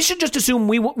 we should just assume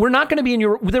we're not going to be in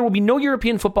Europe. There will be no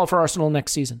European football for Arsenal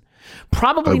next season.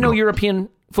 Probably no European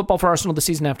football for Arsenal the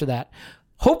season after that.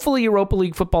 Hopefully Europa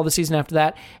League football the season after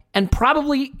that, and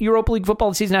probably Europa League football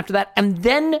the season after that, and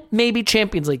then maybe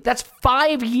Champions League. That's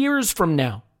 5 years from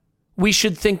now. We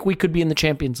should think we could be in the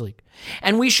Champions League.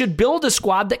 And we should build a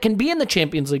squad that can be in the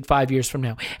Champions League 5 years from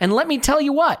now. And let me tell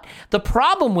you what, the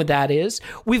problem with that is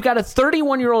we've got a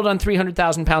 31-year-old on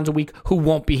 £300,000 a week who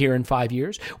won't be here in 5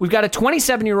 years. We've got a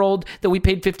 27-year-old that we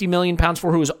paid £50 million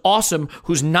for who is awesome,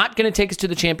 who's not going to take us to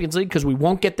the Champions League because we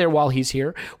won't get there while he's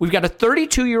here. We've got a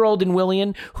 32-year-old in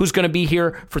Willian who's going to be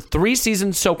here for 3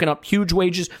 seasons soaking up huge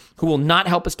wages who will not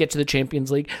help us get to the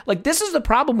Champions League. Like, this is the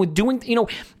problem with doing,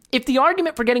 if the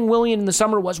argument for getting Willian in the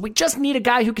summer was we just need a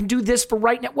guy who can do this for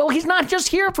right now, well, he's not just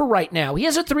here for right now. He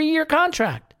has a 3-year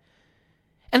contract.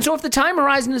 And so if the time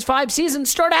horizon is 5 seasons,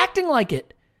 start acting like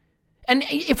it. And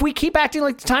if we keep acting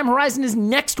like the time horizon is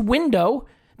next window,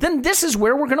 then this is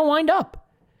where we're going to wind up.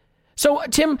 So,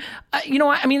 Tim,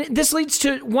 this leads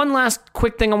to one last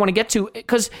quick thing I want to get to,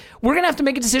 because we're going to have to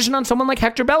make a decision on someone like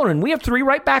Hector Bellerin. We have 3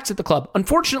 right backs at the club.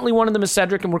 Unfortunately, one of them is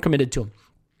Cedric, and we're committed to him.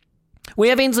 We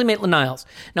have Ainsley Maitland-Niles.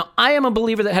 Now, I am a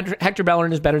believer that Hector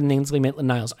Bellerin is better than Ainsley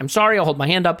Maitland-Niles. I'm sorry, I'll hold my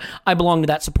hand up. I belong to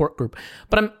that support group.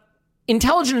 But I'm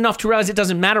intelligent enough to realize it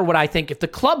doesn't matter what I think. If the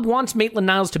club wants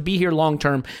Maitland-Niles to be here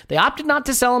long-term, they opted not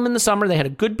to sell him in the summer. They had a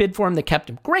good bid for him. They kept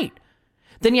him. Great.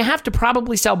 Then you have to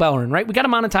probably sell Bellerin, right? We got to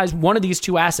monetize one of these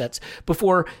 2 assets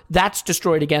before that's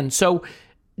destroyed again. So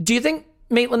do you think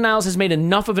Maitland-Niles has made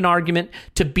enough of an argument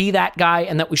to be that guy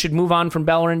and that we should move on from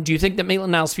Bellerin? Do you think that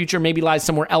Maitland-Niles' future maybe lies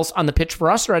somewhere else on the pitch for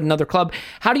us or at another club?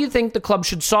 How do you think the club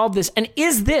should solve this? And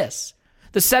is this,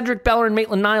 the Cedric Bellerin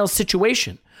Maitland-Niles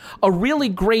situation, a really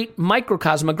great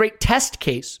microcosm, a great test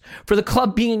case for the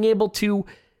club being able to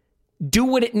do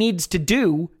what it needs to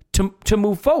do to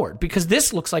move forward? Because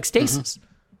this looks like stasis. Mm-hmm.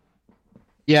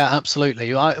 Yeah,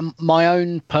 absolutely. My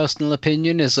own personal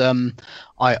opinion is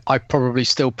I probably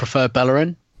still prefer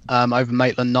Bellerin over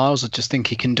Maitland-Niles. I just think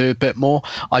he can do a bit more.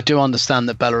 I do understand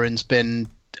that Bellerin's been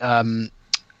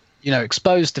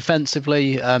exposed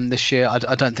defensively this year.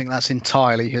 I don't think that's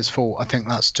entirely his fault. I think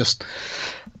that's just,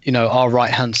 our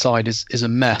right-hand side is a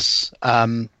mess.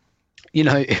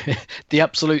 The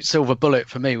absolute silver bullet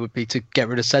for me would be to get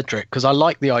rid of Cedric, because I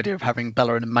like the idea of having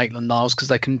Bellerin and Maitland-Niles, because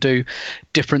they can do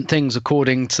different things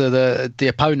according to the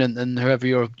opponent and whoever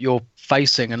you're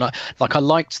facing. And I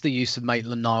liked the use of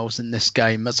Maitland-Niles in this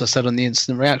game. As I said on the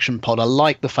instant reaction pod, I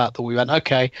like the fact that we went,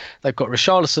 okay, they've got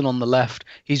Richarlison on the left.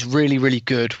 He's really, really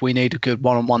good. We need a good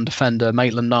one-on-one defender.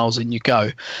 Maitland-Niles, in you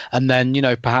go. And then,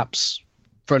 perhaps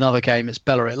for another game it's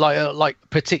Bellerin, like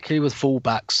particularly with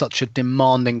fullbacks, such a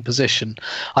demanding position.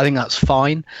 I think that's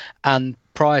fine. And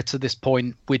prior to this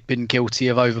point, we'd been guilty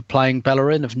of overplaying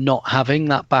Bellerin, of not having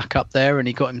that backup there, and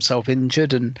he got himself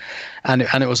injured, and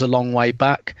it was a long way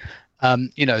back. Well,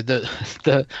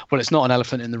 it's not an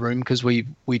elephant in the room, because we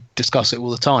discuss it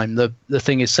all the time. The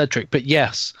thing is Cedric, but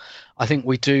yes, I think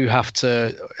we do have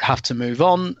to move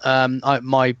on.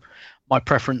 My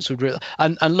preference would really,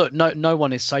 and look, no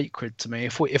one is sacred to me.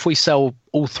 If we sell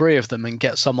all three of them and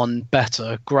get someone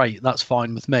better, great, that's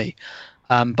fine with me.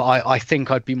 But I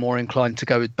think I'd be more inclined to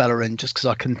go with Bellerin, just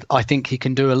because I think he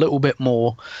can do a little bit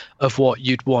more of what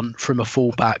you'd want from a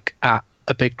fullback at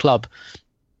a big club.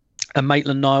 And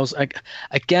Maitland-Niles,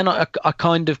 again, I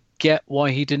kind of get why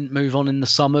he didn't move on in the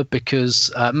summer, because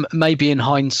maybe in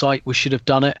hindsight we should have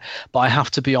done it. But I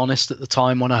have to be honest, at the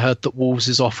time when I heard that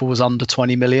Wolves' offer was under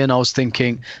 20 million, I was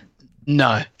thinking,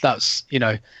 no, that's,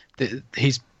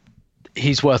 he's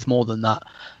worth more than that.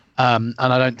 And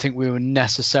I don't think we were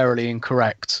necessarily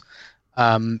incorrect.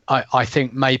 I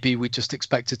think maybe we just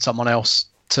expected someone else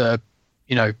to,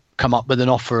 come up with an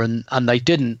offer, and they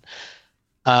didn't.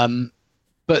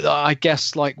 But I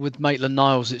guess, like with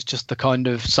Maitland-Niles, it's just the kind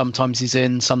of, sometimes he's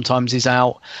in, sometimes he's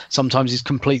out, sometimes he's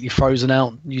completely frozen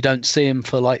out. You don't see him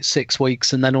for like 6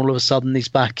 weeks, and then all of a sudden he's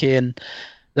back in.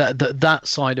 That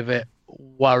side of it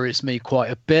worries me quite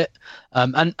a bit.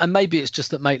 And maybe it's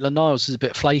just that Maitland-Niles is a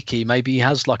bit flaky. Maybe he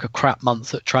has like a crap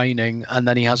month at training, and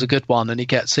then he has a good one and he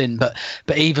gets in. But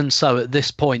even so, at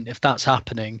this point, if that's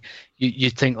happening,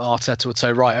 you'd think Arteta would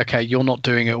say, right, okay, you're not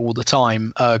doing it all the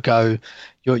time, ergo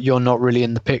you're not really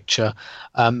in the picture.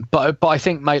 But I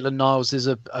think Maitland-Niles is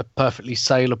a perfectly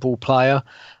saleable player.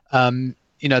 The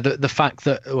fact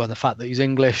that he's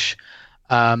English,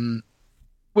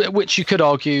 which you could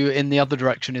argue in the other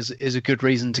direction is a good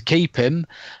reason to keep him,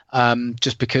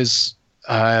 just because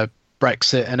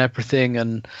Brexit and everything,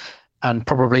 and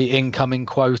probably incoming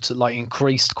quota, like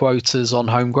increased quotas on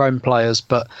homegrown players.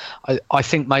 But I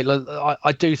think Maitland,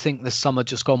 I do think this summer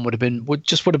just gone would have been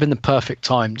the perfect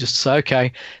time just to say,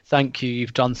 okay, thank you,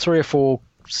 you've done 3 or 4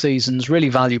 seasons, really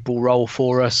valuable role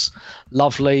for us,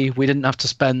 lovely. We didn't have to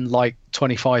spend like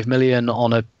 25 million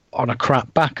on a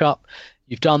crap backup.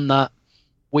 You've done that.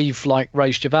 We've like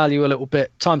raised your value a little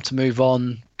bit. Time to move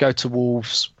on. Go to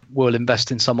Wolves. We'll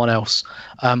invest in someone else.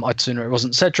 I'd sooner it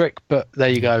wasn't Cedric, but there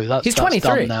you go. He's 23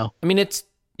 done now. I mean, it's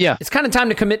kind of time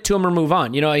to commit to him or move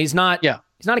on. He's not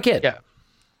a kid. Yeah,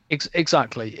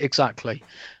 exactly.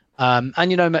 And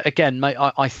again, mate,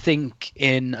 I think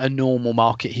in a normal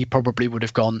market he probably would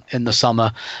have gone in the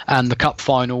summer, and the cup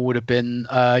final would have been,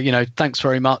 thanks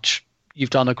very much. You've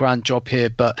done a grand job here,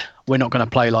 but we're not going to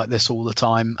play like this all the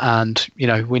time, and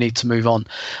we need to move on.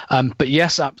 But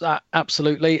yes,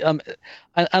 absolutely. And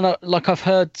like I've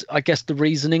heard, I guess the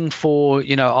reasoning for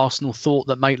Arsenal thought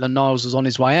that Maitland-Niles was on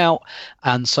his way out,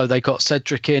 and so they got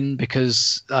Cedric in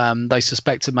because they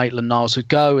suspected Maitland-Niles would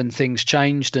go, and things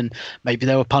changed, and maybe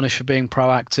they were punished for being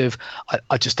proactive.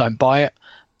 I just don't buy it,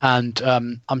 and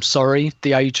I'm sorry,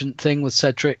 the agent thing with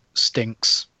Cedric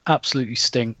stinks. Absolutely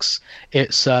stinks.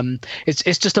 It's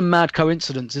just a mad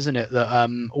coincidence, isn't it,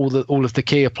 that all of the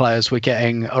Kia players we're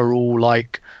getting are all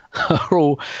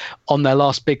on their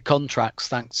last big contracts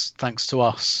thanks to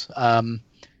us.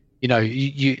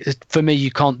 You for me,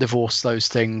 you can't divorce those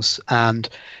things, and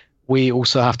we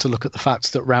also have to look at the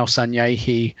fact that Raul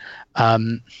Sanllehi,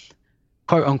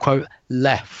 quote unquote,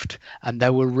 left, and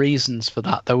there were reasons for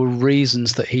that. There were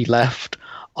reasons that he left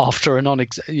after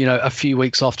a few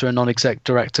weeks after a non-exec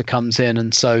director comes in,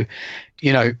 and so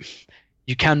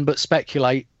you can but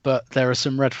speculate, but there are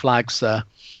some red flags there.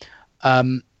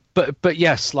 But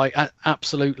yes, like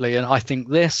absolutely, and I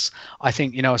think I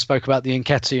spoke about the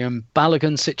Nketiah and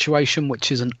Balogun situation,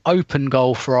 which is an open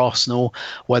goal for Arsenal,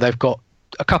 where they've got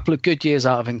a couple of good years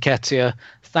out of Nketiah.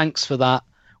 Thanks for that.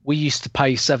 We used to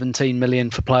pay 17 million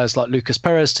for players like Lucas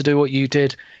Perez to do what you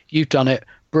did. You've done it.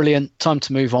 Brilliant. Time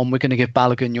to move on. We're going to give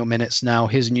Balogun your minutes now.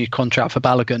 Here's a new contract for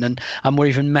Balogun, and we're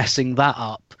even messing that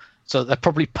up. So they're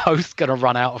probably both going to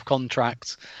run out of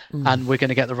contracts, and we're going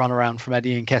to get the runaround from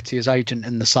Eddie Nketiah's agent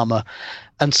in the summer.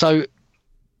 And so,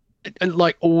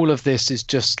 like, all of this is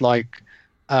just like,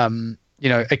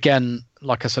 again,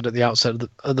 like I said at the outset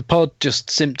of the pod, just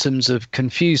symptoms of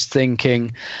confused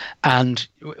thinking, and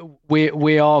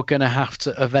we are going to have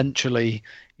to eventually,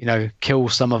 kill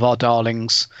some of our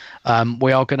darlings.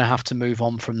 We are going to have to move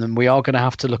on from them. We are going to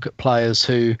have to look at players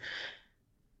who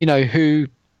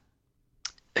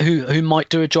might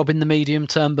do a job in the medium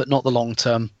term, but not the long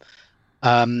term.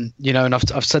 And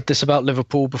I've said this about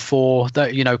Liverpool before,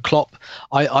 that, Klopp,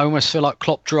 I almost feel like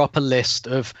Klopp drew up a list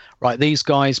of, right, these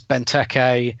guys,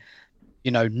 Benteke,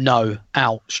 no,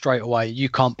 out straight away. You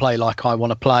can't play like I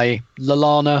want to play.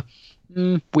 Lallana,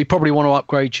 we probably want to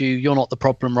upgrade you. You're not the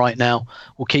problem right now.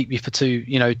 We'll keep you for 2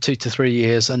 to 3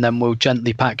 years, and then we'll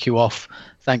gently pack you off.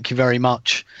 Thank you very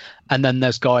much. And then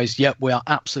there's guys, yep, we are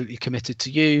absolutely committed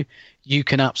to you. You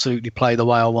can absolutely play the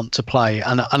way I want to play.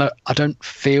 And I don't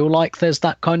feel like there's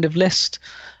that kind of list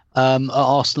at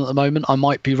Arsenal at the moment. I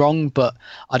might be wrong, but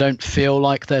I don't feel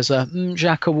like there's a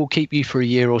Xhaka will keep you for a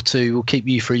year or two. We'll keep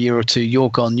you for a year or two. You're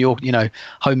gone. You're,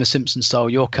 Homer Simpson style.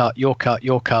 You're cut.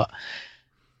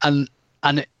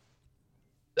 And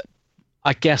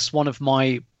I guess one of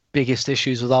my biggest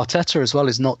issues with Arteta as well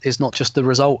is not just the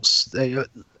results.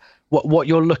 What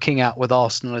you're looking at with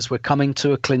Arsenal is we're coming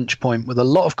to a clinch point with a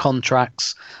lot of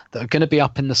contracts that are going to be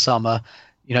up in the summer.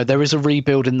 There is a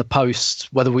rebuild in the post,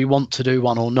 whether we want to do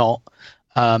one or not.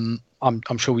 I'm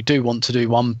sure we do want to do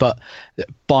one, but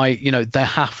there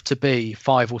have to be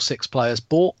 5 or 6 players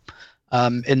bought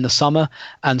in the summer.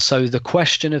 And so the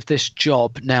question of this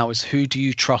job now is, who do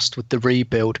you trust with the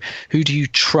rebuild? Who do you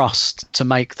trust to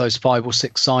make those 5 or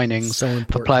 6 signings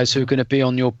for players who are going to be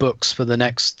on your books for the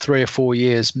next 3 or 4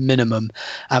 years minimum?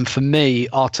 And for me,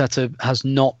 Arteta has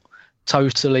not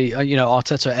totally,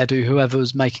 Arteta, Edu, whoever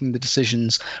was making the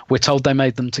decisions, we're told they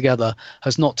made them together,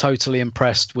 has not totally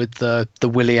impressed with the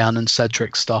Willian and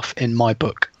Cedric stuff in my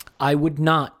book. I would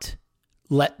not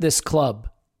let this club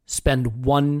spend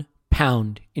 £1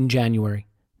 in January.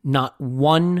 Not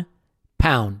 £1.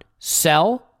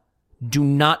 Sell, do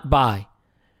not buy.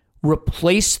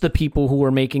 Replace the people who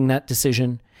are making that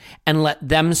decision and let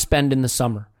them spend in the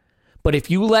summer. But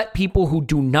if you let people who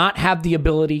do not have the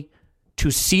ability to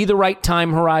see the right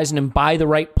time horizon and buy the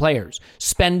right players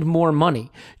spend more money,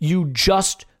 you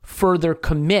just further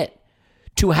commit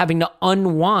to having to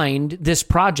unwind this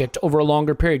project over a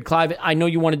longer period. Clive, I know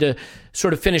you wanted to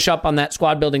sort of finish up on that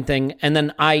squad building thing, and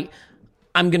then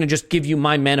I'm going to just give you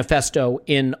my manifesto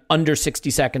in under 60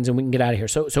 seconds and we can get out of here.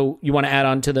 So you want to add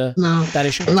on to that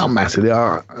issue? Not massively.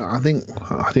 I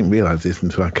didn't realise this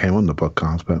until I came on the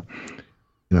podcast, but,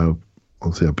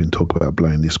 obviously I've been talking about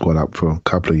blowing this squad up for a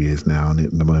couple of years now, and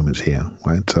the moment's here,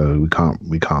 right? So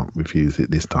we can't refuse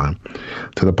it this time.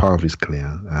 So the path is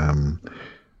clear.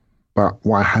 But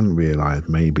what I hadn't realised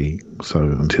maybe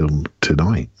until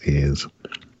tonight is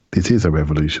this is a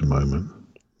revolution moment,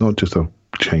 not just a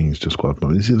change to squad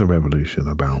moment. This is a revolution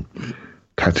about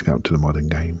catching up to the modern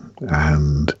game,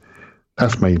 and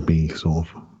that's made me sort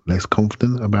of less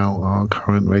confident about our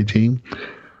current regime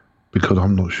because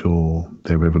I'm not sure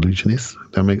they're revolutionists.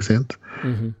 That makes sense.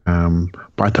 Mm-hmm.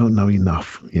 But I don't know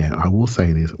enough. Yeah, I will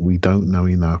say this: we don't know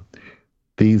enough.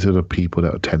 These are the people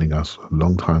that are telling us a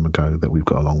long time ago that we've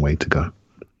got a long way to go.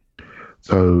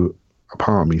 So a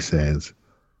part of me says,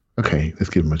 okay,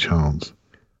 let's give them a chance.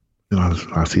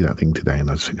 I see that thing today and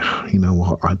I just think, you know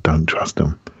what? I don't trust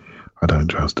them.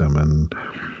 And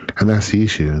that's the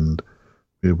issue. And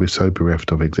we're so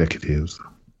bereft of executives.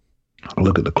 I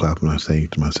look at the club and I say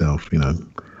to myself,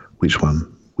 which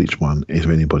one? Is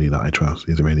there anybody that I trust?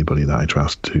 Is there anybody that I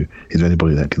trust to? Is there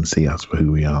anybody that can see us for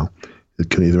who we are?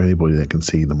 Is there anybody that can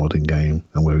see the modern game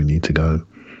and where we need to go?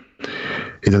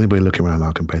 Is anybody looking around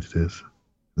our competitors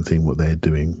and seeing what they're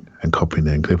doing and copying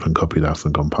them? Cliff and copied us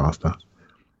and gone past us.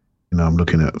 I'm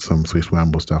looking at some Swiss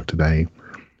Ramble stuff today.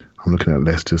 I'm looking at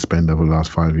Leicester's spend over the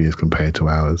last 5 years compared to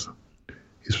ours.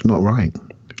 It's not right.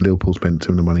 Liverpool spent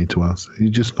similar money to us.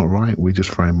 It's just not right. We're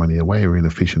just throwing money away. We're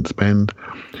inefficient spend,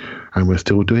 and we're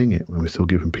still doing it. And we're still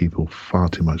giving people far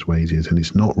too much wages, and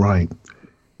it's not right.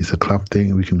 It's a club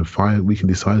thing. We can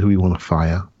decide who we want to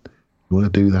fire. You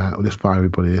want to do that? Let's fire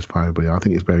everybody. I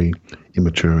think it's very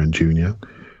immature and junior.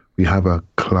 We have a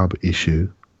club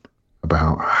issue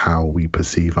about how we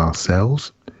perceive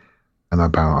ourselves and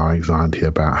about our anxiety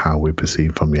about how we're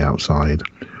perceived from the outside.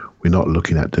 We're not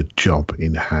looking at the job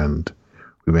in hand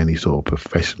with any sort of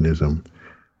professionalism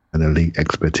and elite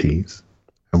expertise.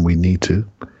 And we need to.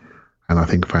 And I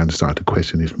think fans start to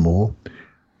question this more,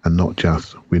 and not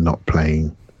just we're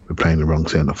playing the wrong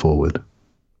centre forward.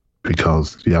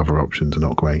 because the other options are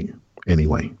not great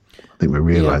anyway. I think we're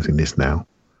realising this now,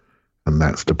 and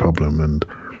that's the problem. And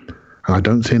I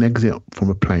don't see an exit from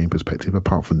a playing perspective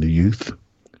apart from the youth,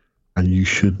 and you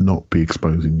should not be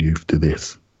exposing youth to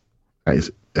this.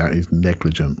 That is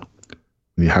negligent.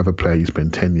 When you have a player you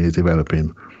spend 10 years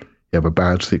developing, you have a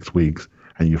bad 6 weeks,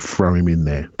 and you throw him in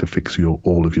there to fix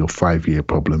all of your 5-year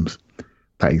problems.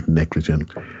 That is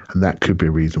negligent, and that could be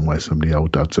a reason why some of the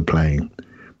old duds are playing.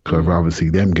 Because I'd rather see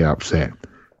them get upset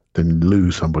than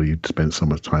lose somebody who'd spent so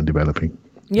much time developing.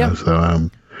 Yeah. So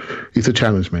it's a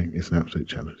challenge, mate. It's an absolute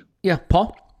challenge. Yeah,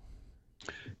 Paul?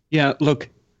 Yeah, look,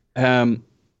 I'm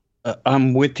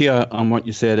with you on what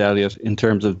you said, Elliot, in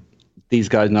terms of these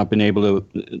guys not been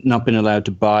allowed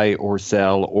to buy or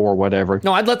sell or whatever.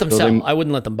 No, I'd let them sell. I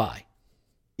wouldn't let them buy.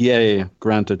 Yeah,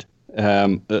 granted.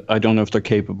 I don't know if they're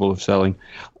capable of selling.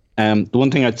 The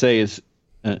one thing I'd say is,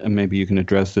 and maybe you can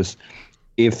address this,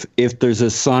 if there's a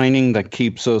signing that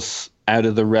keeps us out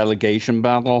of the relegation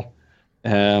battle,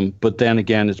 but then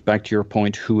again, it's back to your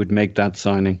point, who would make that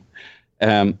signing?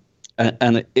 And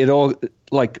it all,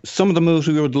 like some of the moves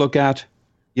we would look at,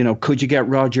 could you get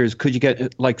Rodgers? Could you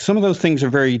get, like, some of those things are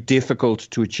very difficult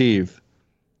to achieve.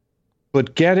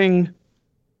 But putting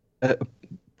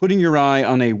your eye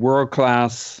on a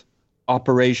world-class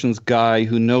operations guy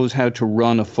who knows how to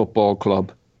run a football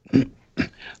club,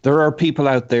 there are people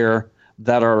out there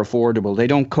that are affordable. They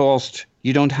don't cost,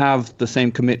 you don't have the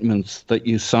same commitments that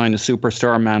you sign a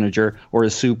superstar manager or a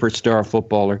superstar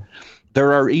footballer.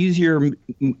 There are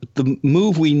the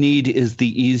move we need is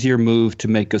the easier move to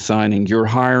make a signing. You're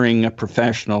hiring a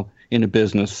professional in a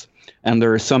business, and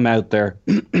there are some out there,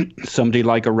 somebody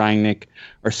like a Rangnick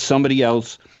or somebody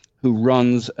else who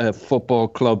runs a football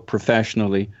club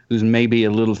professionally, who's maybe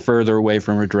a little further away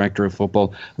from a director of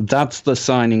football. That's the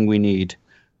signing we need,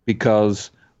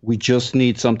 because we just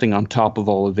need something on top of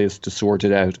all of this to sort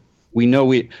it out. We know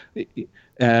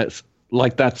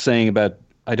like that saying about,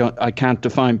 I can't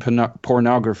define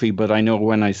pornography, but I know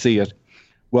when I see it.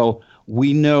 Well,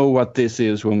 we know what this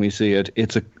is when we see it.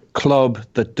 It's a club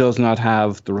that does not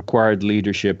have the required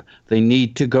leadership. They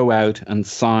need to go out and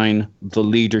sign the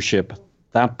leadership,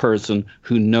 that person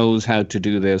who knows how to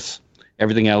do this.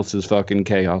 Everything else is fucking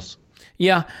chaos.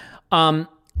 Yeah. I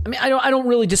don't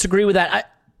really disagree with that.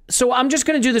 So I'm just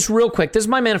going to do this real quick. This is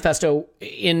my manifesto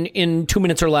in 2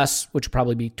 minutes or less, which will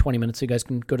probably be 20 minutes so you guys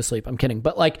can go to sleep. I'm kidding.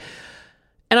 But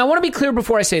and I want to be clear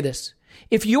before I say this.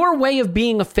 If your way of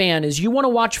being a fan is you want to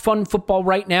watch fun football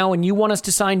right now and you want us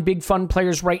to sign big fun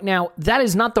players right now, that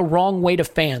is not the wrong way to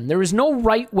fan. There is no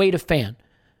right way to fan.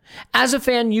 As a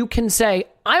fan, you can say,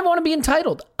 I want to be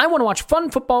entitled. I want to watch fun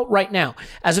football right now.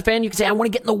 As a fan, you can say, I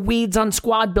want to get in the weeds on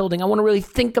squad building. I want to really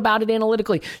think about it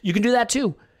analytically. You can do that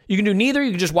too. You can do neither.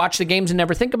 You can just watch the games and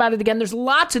never think about it again. There's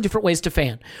lots of different ways to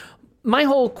fan. My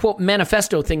whole, quote,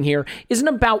 manifesto thing here isn't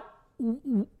about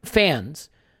fans.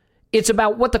 It's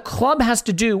about what the club has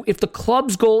to do if the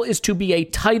club's goal is to be a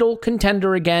title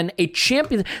contender again, a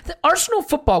champion. The Arsenal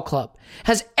Football Club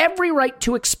has every right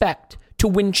to expect to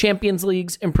win Champions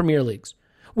Leagues and Premier Leagues.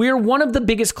 We are one of the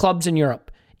biggest clubs in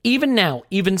Europe, even now,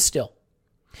 even still.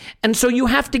 And so you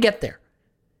have to get there.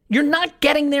 You're not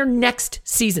getting there next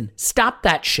season. Stop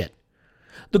that shit.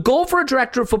 The goal for a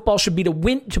director of football should be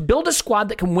to build a squad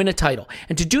that can win a title.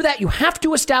 And to do that, you have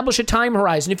to establish a time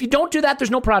horizon. If you don't do that,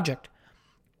 there's no project.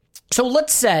 So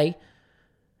let's say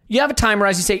you have a time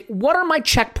horizon. You say, what are my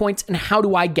checkpoints and how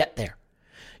do I get there?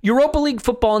 Europa League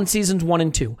football in seasons 1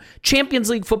 and 2. Champions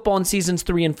League football in seasons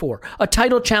 3 and 4. A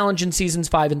title challenge in seasons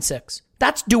 5 and 6.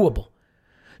 That's doable.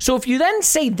 So if you then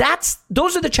say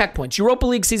those are the checkpoints. Europa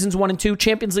League seasons 1 and 2.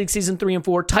 Champions League season 3 and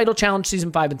 4. Title challenge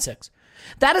season 5 and 6.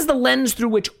 That is the lens through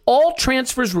which all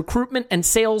transfers, recruitment, and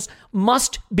sales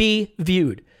must be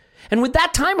viewed. And with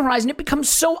that time horizon, it becomes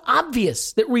so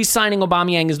obvious that re-signing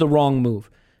Aubameyang is the wrong move.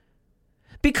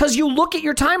 Because you look at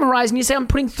your time horizon, you say, I'm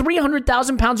putting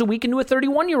 300,000 pounds a week into a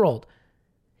 31-year-old.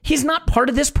 He's not part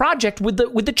of this project with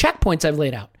the checkpoints I've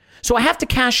laid out. So I have to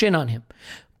cash in on him.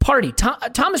 Partey.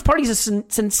 Thomas Partey's a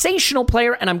sensational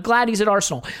player, and I'm glad he's at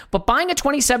Arsenal. But buying a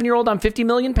 27-year-old on 50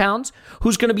 million pounds,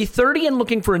 who's going to be 30 and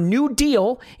looking for a new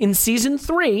deal in season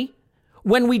 3,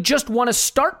 when we just want to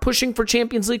start pushing for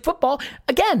Champions League football,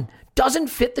 again, doesn't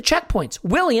fit the checkpoints.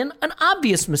 Willian, an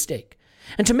obvious mistake.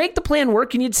 And to make the plan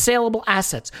work, you need saleable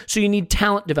assets. So you need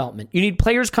talent development. You need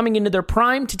players coming into their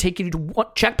prime to take you to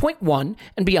checkpoint 1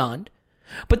 and beyond.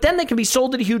 But then they can be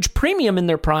sold at a huge premium in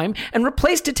their prime and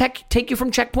replaced to take you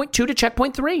from checkpoint 2 to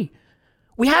checkpoint 3.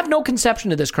 We have no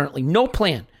conception of this currently, no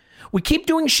plan. We keep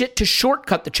doing shit to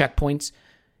shortcut the checkpoints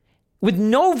with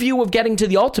no view of getting to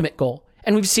the ultimate goal.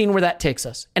 And we've seen where that takes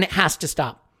us. And it has to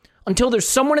stop. Until there's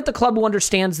someone at the club who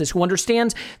understands this, who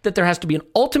understands that there has to be an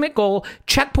ultimate goal,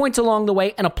 checkpoints along the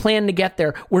way, and a plan to get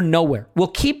there, we're nowhere. We'll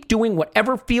keep doing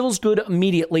whatever feels good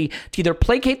immediately to either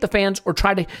placate the fans or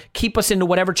try to keep us into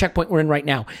whatever checkpoint we're in right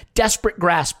now. Desperate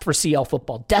grasp for CL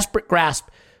football. Desperate grasp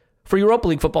for Europa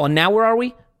League football. And now where are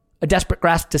we? A desperate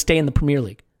grasp to stay in the Premier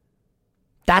League.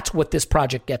 That's what this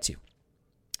project gets you.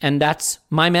 And that's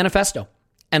my manifesto.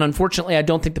 And unfortunately, I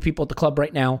don't think the people at the club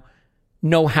right now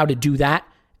know how to do that.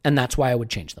 And that's why I would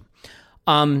change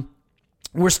them.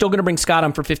 We're still going to bring Scott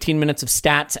on for 15 minutes of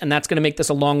stats, and that's going to make this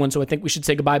a long one, so I think we should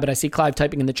say goodbye, but I see Clive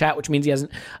typing in the chat, which means he has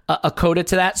a coda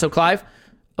to that. So, Clive,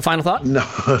 a final thought? No,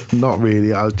 not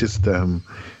really. I'll just,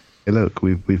 look,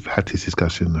 we've had this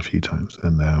discussion a few times,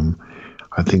 and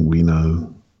I think we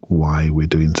know why we're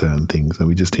doing certain things, and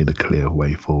we just need a clear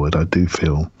way forward. I do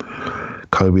feel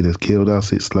COVID has killed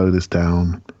us, it slowed us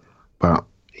down, but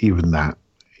even that,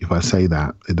 if I say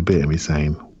that, there's a bit of me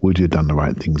saying, would you have done the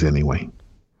right things anyway?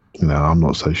 I'm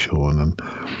not so sure, and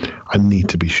I need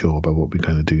to be sure about what we're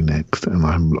going to do next. And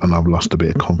I've lost a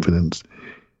bit of confidence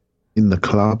in the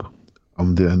club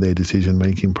and their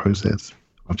decision-making process.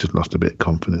 I've just lost a bit of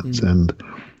confidence, and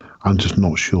I'm just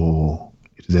not sure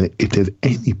if there's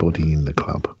anybody in the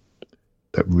club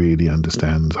that really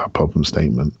understands our problem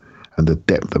statement and the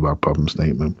depth of our problem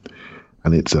statement.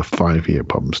 And it's a 5-year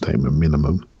problem statement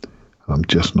minimum. I'm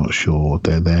just not sure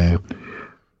they're there.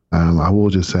 I will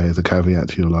just say, as a caveat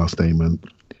to your last statement,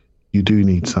 you do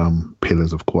need some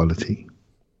pillars of quality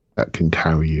that can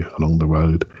carry you along the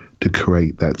road to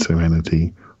create that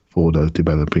serenity for those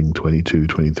developing 22,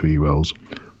 23-year-olds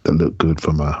that look good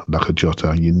from like a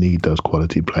Jota. You need those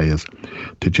quality players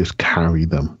to just carry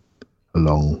them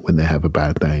along when they have a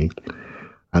bad day.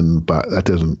 But that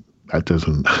doesn't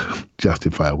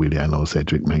justify Willian or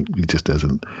Cedric, mate. It just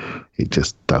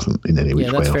doesn't in any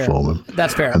which way or form.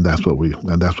 That's fair. And that's what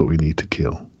we need to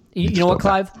kill. You know what,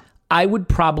 Clive? I would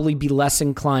probably be less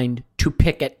inclined to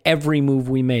pick at every move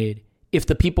we made if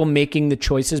the people making the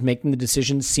choices, making the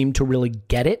decisions seem to really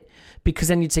get it, because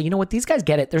then you'd say, you know what, these guys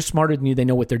get it. They're smarter than you. They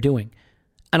know what they're doing.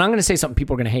 And I'm going to say something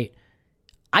people are going to hate.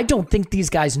 I don't think these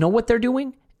guys know what they're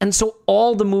doing. And so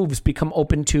all the moves become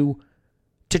open to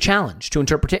challenge, to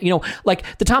interpret.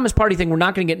 Like the Thomas Partey thing, we're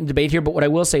not going to get into debate here, but what I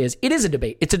will say is it is a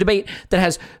debate. It's a debate that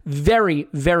has very,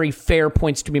 very fair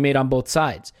points to be made on both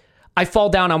sides. I fall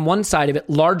down on one side of it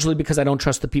largely because I don't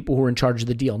trust the people who are in charge of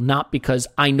the deal, not because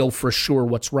I know for sure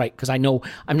what's right, because I know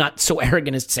I'm not so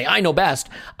arrogant as to say I know best.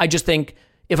 I just think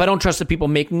if I don't trust the people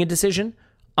making a decision,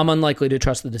 I'm unlikely to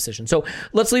trust the decision. So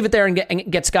let's leave it there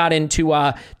and get Scott in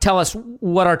to tell us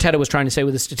what Arteta was trying to say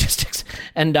with his statistics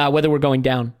and whether we're going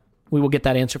down. We will get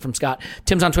that answer from Scott.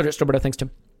 Tim's on Twitter at Stillberto. Thanks,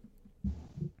 Tim.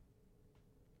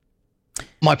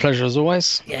 My pleasure as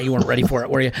always. Yeah, you weren't ready for it,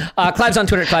 were you? Clive's on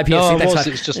Twitter at Clive PFC. No, I was. Clive.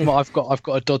 It's just I've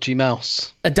got a dodgy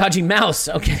mouse. A dodgy mouse.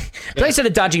 Okay. But I said a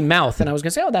dodgy mouth, and I was going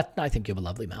to say, I think you have a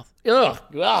lovely mouth. Ugh.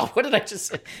 Wow. What did I just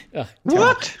say? Ugh,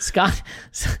 what? Scott's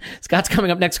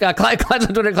coming up next. Clive's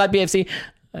on Twitter at Clive PFC.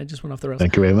 I just went off the rails.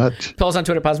 Thank you very much. Paul's on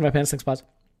Twitter. Pause my pants. Thanks, Pause.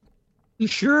 You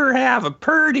sure have a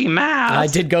purty mouth. I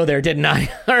did go there, didn't I?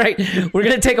 All right. We're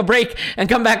going to take a break and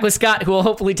come back with Scott, who will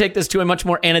hopefully take this to a much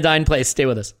more anodyne place. Stay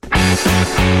with us.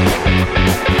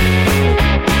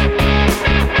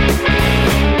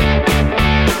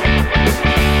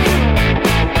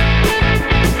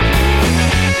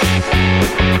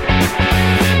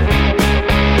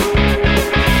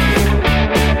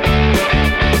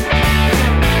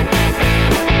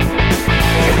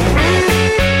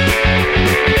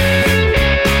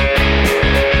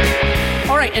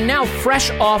 And now,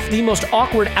 fresh off the most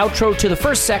awkward outro to the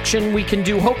first section, we can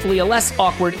do hopefully a less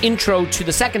awkward intro to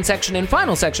the second section and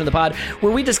final section of the pod,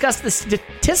 where we discuss the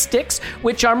statistics,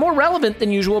 which are more relevant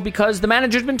than usual because the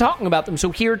manager's been talking about them.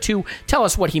 So here to tell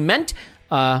us what he meant,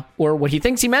 or what he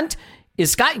thinks he meant,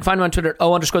 is Scott. You can find him on Twitter at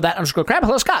 _that_crab.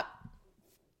 Hello, Scott.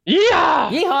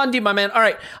 Yeah. Yeehaw, indeed, my man. All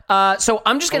right. So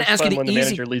I'm just going to ask you the when easy. The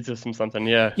manager leads us from something.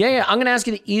 Yeah. Yeah. I'm going to ask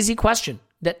you the easy question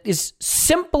that is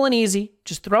simple and easy.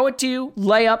 Just throw it to you,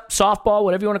 layup, softball,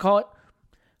 whatever you want to call it.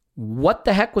 What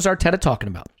the heck was Arteta talking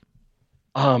about?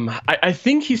 I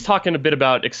think he's talking a bit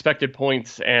about expected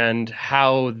points and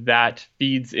how that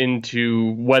feeds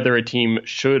into whether a team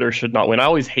should or should not win. I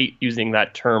always hate using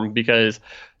that term because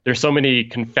there's so many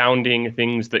confounding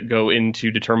things that go into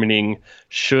determining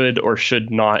should or should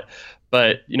not.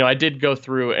 But, I did go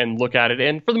through and look at it.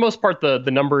 And for the most part, the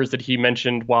numbers that he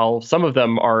mentioned, while some of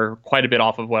them are quite a bit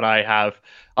off of what I have,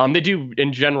 they do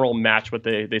in general match what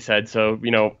they said. So,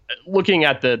 looking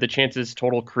at the chances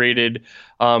total created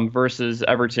versus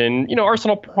Everton,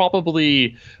 Arsenal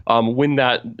probably win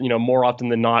that, more often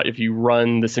than not if you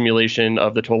run the simulation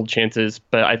of the total chances.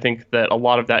 But I think that a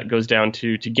lot of that goes down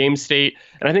to game state.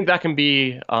 And I think that can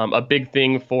be a big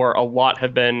thing for a lot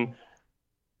have been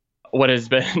what has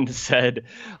been said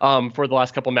for the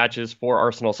last couple matches for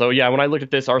Arsenal. So yeah, when I looked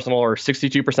at this, Arsenal are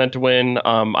 62% to win.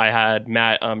 I had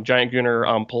Matt Giant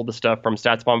Gooner pulled the stuff from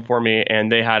StatsBomb for me,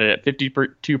 and they had it at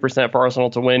 52% for Arsenal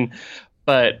to win.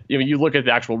 But you look at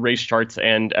the actual race charts,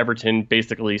 and Everton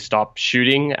basically stopped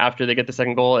shooting after they get the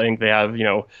second goal. I think they have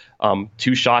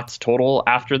 2 shots total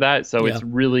after that. So It's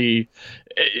really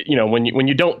when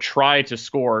you don't try to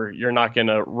score, you're not going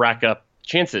to rack up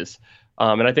chances.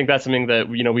 And I think that's something that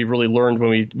we've really learned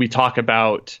when we talk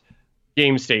about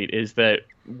game state, is that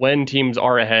when teams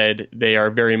are ahead, they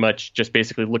are very much just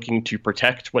basically looking to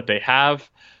protect what they have.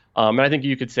 And I think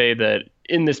you could say that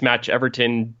in this match,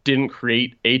 Everton didn't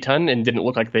create a ton and didn't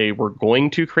look like they were going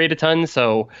to create a ton.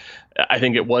 So I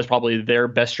think it was probably their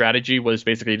best strategy was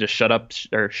basically just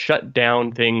shut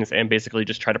down things and basically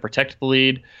just try to protect the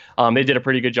lead. They did a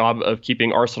pretty good job of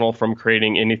keeping Arsenal from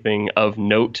creating anything of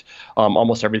note.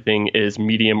 Almost everything is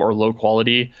medium or low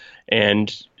quality,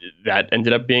 and that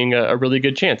ended up being a really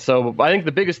good chance. So I think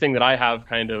the biggest thing that I have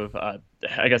kind of,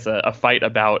 a fight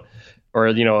about,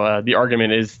 or the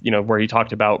argument is where he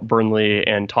talked about Burnley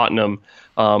and Tottenham.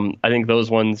 I think those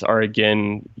ones are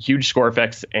again huge score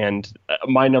effects, and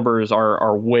my numbers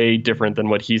are way different than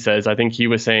what he says. I think he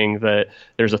was saying that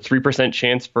there's a 3%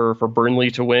 chance for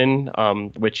Burnley to win,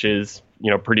 which is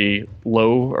pretty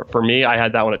low for me. I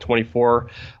had that one at 24.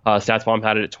 StatsBomb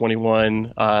had it at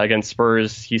 21. Against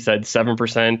Spurs, he said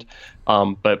 7%,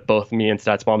 but both me and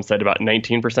StatsBomb said about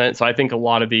 19%. So I think a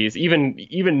lot of these,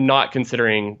 even not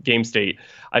considering game state,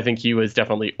 I think he was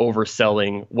definitely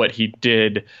overselling what he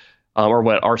did. Or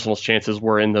what Arsenal's chances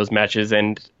were in those matches,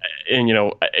 and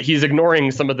he's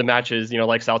ignoring some of the matches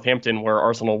like Southampton, where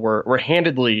Arsenal were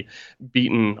handedly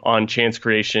beaten on chance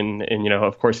creation, and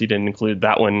of course he didn't include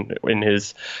that one in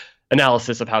his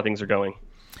analysis of how things are going.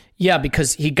 Yeah,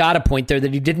 because he got a point there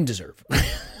that he didn't deserve.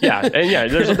 There's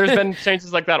been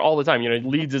chances like that all the time.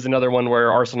 Leeds is another one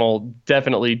where Arsenal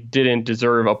definitely didn't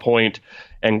deserve a point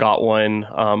and got one.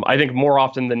 I think more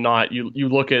often than not, you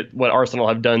look at what Arsenal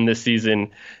have done this season,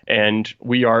 and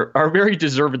we are very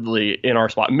deservedly in our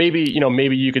spot. Maybe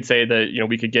you could say that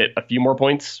we could get a few more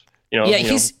points.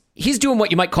 He's doing what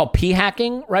you might call p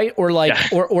hacking, right? Or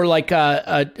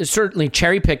certainly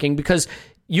cherry picking, because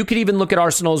you could even look at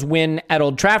Arsenal's win at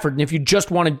Old Trafford, and if you just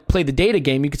want to play the data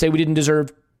game, you could say we didn't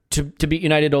deserve to beat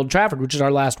United at Old Trafford, which is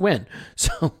our last win.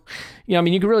 So, you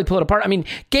can really pull it apart.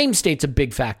 Game state's a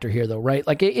big factor here, though, right?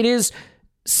 Like, it is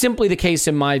simply the case,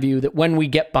 in my view, that when we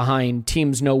get behind,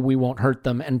 teams know we won't hurt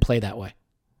them and play that way.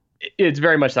 It's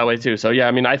very much that way, too. So, yeah,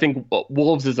 I think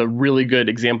Wolves is a really good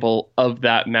example of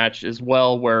that match as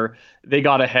well, where they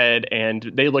got ahead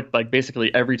and they looked like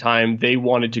basically every time they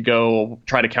wanted to go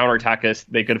try to counterattack us,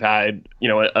 they could have had,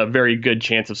 a very good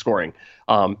chance of scoring.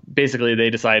 Basically,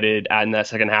 they decided in that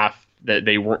second half that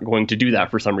they weren't going to do that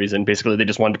for some reason. Basically, they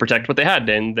just wanted to protect what they had,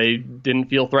 and they didn't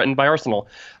feel threatened by Arsenal.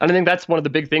 And I think that's one of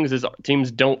the big things is teams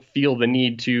don't feel the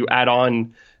need to add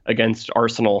on against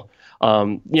Arsenal.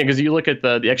 Because you look at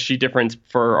the XG difference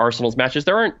for Arsenal's matches,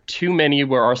 there aren't too many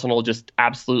where Arsenal just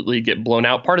absolutely get blown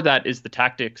out. Part of that is the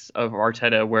tactics of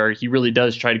Arteta, where he really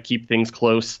does try to keep things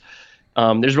close.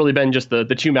 There's really been just the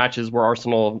 2 matches where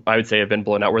Arsenal, I would say, have been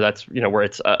blown out, where that's where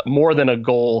it's more than a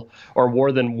goal or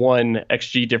more than 1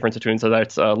 XG difference between. So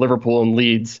that's Liverpool and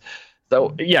Leeds.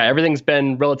 So yeah, everything's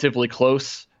been relatively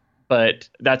close. But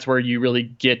that's where you really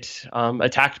get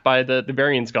attacked by the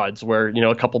variance gods, where,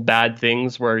 a couple bad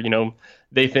things where,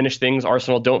 they finish things,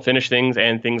 Arsenal don't finish things,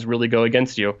 and things really go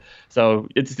against you. So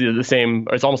it's the same,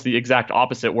 it's almost the exact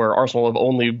opposite, where Arsenal have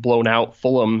only blown out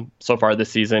Fulham so far this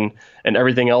season, and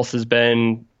everything else has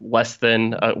been less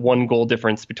than 1 goal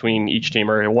difference between each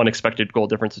team, or 1 expected goal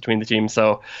difference between the teams.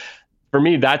 So for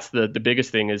me, that's the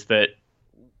biggest thing, is that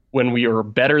when we are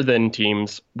better than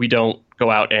teams, we don't go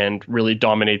out and really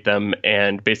dominate them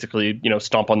and basically,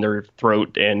 stomp on their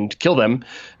throat and kill them.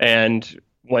 And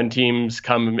when teams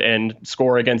come and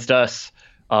score against us,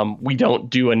 we don't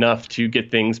do enough to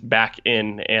get things back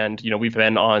in. And,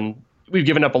 we've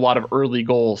given up a lot of early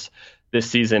goals this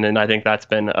season. And I think that's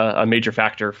been a major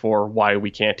factor for why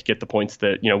we can't get the points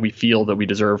that, we feel that we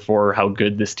deserve for how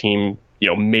good this team,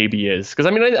 maybe is. Because,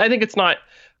 I think it's not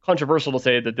controversial to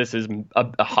say that this is an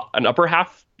upper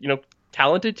half,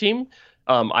 talented team.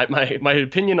 My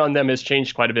opinion on them has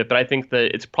changed quite a bit, but I think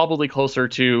that it's probably closer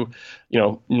to,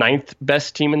 ninth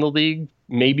best team in the league,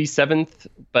 maybe seventh,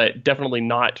 but definitely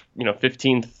not,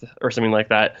 15th or something like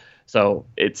that. So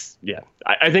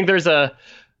I think there's a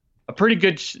pretty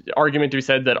good argument to be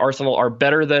said that Arsenal are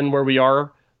better than where we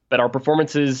are, but our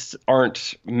performances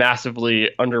aren't massively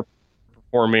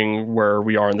underperforming where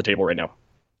we are on the table right now.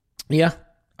 Yeah.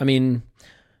 I mean,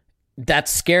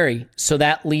 that's scary. So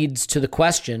that leads to the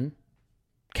question,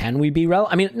 can we be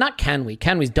relevant? I mean, not can we.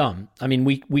 Can we's dumb. I mean,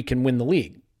 we can win the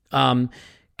league.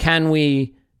 Can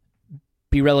we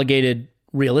be relegated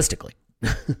realistically?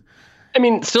 I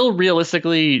mean, still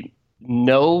realistically,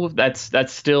 no. That's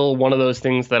still one of those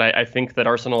things that I think that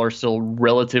Arsenal are still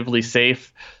relatively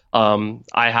safe. I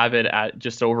have it at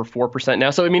just over 4%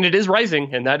 now. So, I mean, it is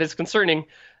rising, and that is concerning.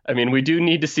 I mean, we do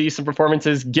need to see some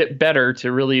performances get better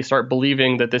to really start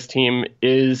believing that this team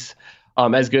is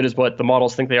as good as what the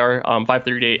models think they are.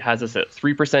 538 has us at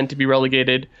 3% to be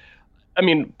relegated. I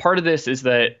mean, part of this is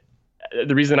that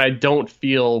the reason I don't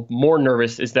feel more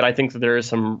nervous is that I think that there are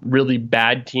some really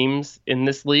bad teams in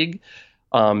this league.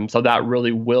 So that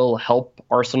really will help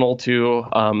Arsenal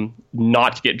to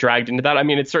not get dragged into that. I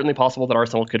mean, it's certainly possible that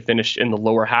Arsenal could finish in the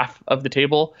lower half of the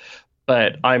table,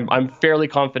 but I'm fairly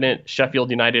confident Sheffield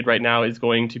United right now is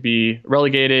going to be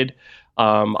relegated.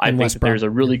 I think there's a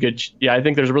really good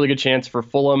chance for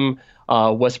Fulham.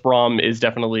 West Brom is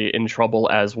definitely in trouble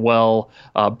as well.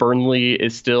 Burnley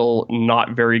is still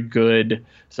not very good.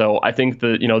 So I think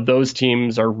that, those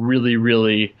teams are really,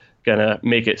 really going to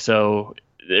make it so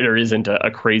there isn't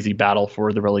a crazy battle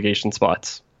for the relegation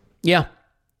spots. Yeah.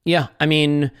 Yeah. I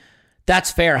mean,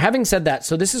 that's fair. Having said that,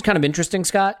 so this is kind of interesting,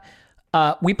 Scott.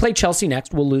 We play Chelsea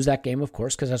next. We'll lose that game, of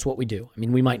course, because that's what we do. I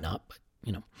mean, we might not, but,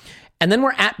 And then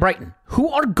we're at Brighton, who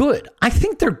are good. I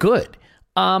think they're good.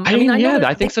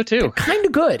 I think so too. They're kind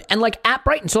of good. And at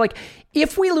Brighton. So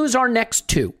if we lose our next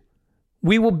two,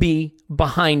 we will be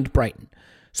behind Brighton.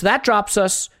 So that drops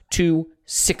us to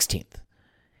 16th.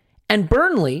 And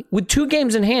Burnley, with 2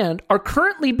 games in hand, are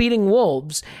currently beating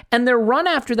Wolves. And their run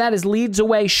after that is Leeds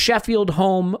away, Sheffield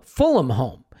home, Fulham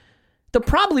home. They'll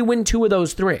probably win 2 of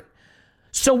those 3.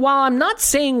 So while I'm not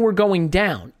saying we're going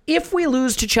down, if we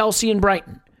lose to Chelsea and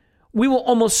Brighton, we will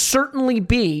almost certainly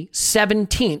be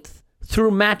 17th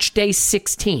through match day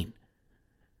 16.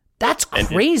 That's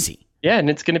crazy. And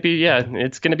it's going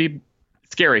to be,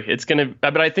 scary.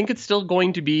 But I think it's still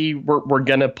going to be, we're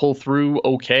going to pull through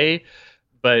okay.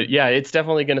 But yeah, it's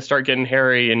definitely going to start getting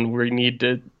hairy, and we need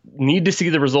to see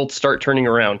the results start turning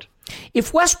around.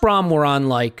 If West Brom were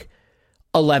on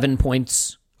 11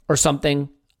 points or something,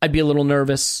 I'd be a little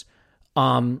nervous.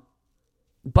 But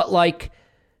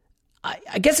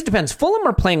I guess it depends. Fulham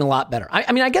are playing a lot better.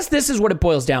 I mean, I guess this is what it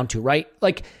boils down to, right?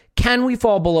 Can we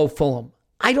fall below Fulham?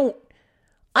 I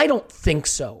don't think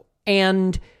so.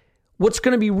 And what's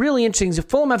going to be really interesting is if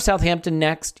Fulham have Southampton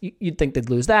next, you'd think they'd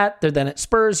lose that. They're then at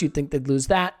Spurs, you'd think they'd lose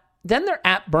that. Then they're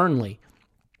at Burnley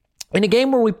in a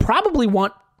game where we probably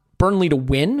want Burnley to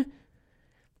win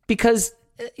because,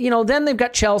 then they've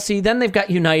got Chelsea, then they've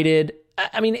got United.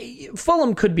 I mean,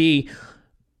 Fulham could be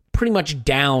pretty much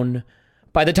down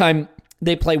by the time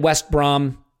they play West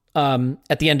Brom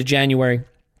at the end of January.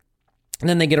 And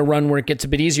then they get a run where it gets a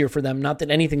bit easier for them. Not that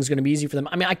anything's going to be easy for them.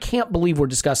 I mean, I can't believe we're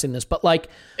discussing this, but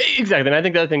Exactly. And I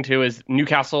think the other thing, too, is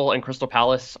Newcastle and Crystal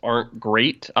Palace aren't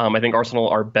great. I think Arsenal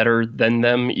are better than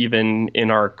them, even in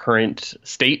our current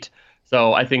state.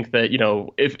 So I think that,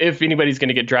 if anybody's going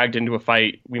to get dragged into a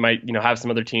fight, we might, have some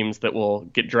other teams that will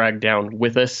get dragged down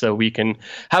with us so we can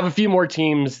have a few more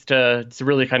teams to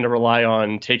really kind of rely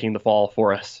on taking the fall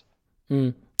for us.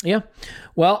 Yeah.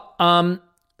 Well,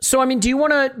 so, I mean, do you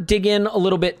want to dig in a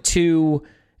little bit to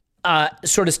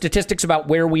sort of statistics about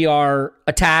where we are,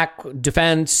 attack,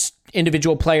 defense,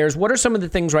 individual players? What are some of the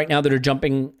things right now that are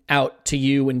jumping out to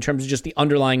you in terms of just the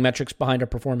underlying metrics behind our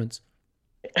performance?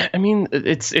 I mean,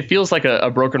 it feels like a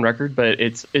broken record, but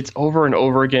it's over and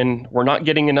over again. We're not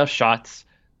getting enough shots.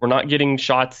 We're not getting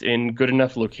shots in good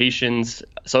enough locations.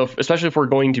 So especially if we're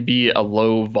going to be a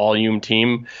low volume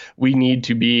team, we need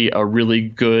to be a really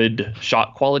good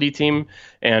shot quality team.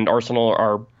 And Arsenal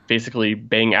are basically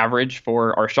bang average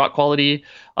for our shot quality.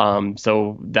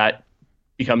 So that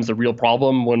becomes a real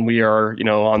problem when we are,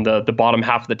 on the bottom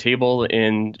half of the table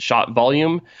in shot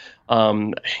volume.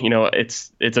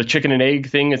 It's a chicken and egg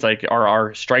thing. It's are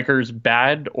our strikers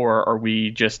bad, or are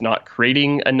we just not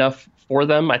creating enough for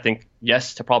them? I think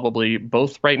yes to probably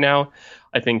both right now.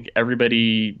 I think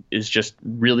everybody is just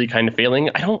really kind of failing.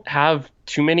 I don't have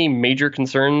too many major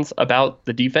concerns about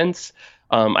the defense.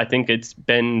 I think it's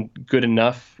been good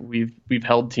enough. We've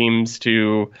held teams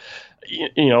to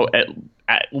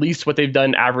at least what they've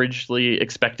done averagely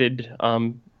expected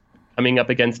coming up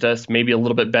against us, maybe a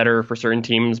little bit better for certain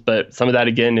teams. But some of that,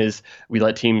 again, is we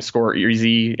let teams score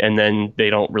easy and then they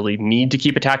don't really need to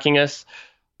keep attacking us.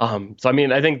 So, I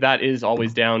mean, I think that is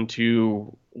always down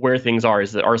to where things are,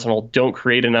 is that Arsenal don't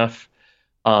create enough.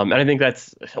 And I think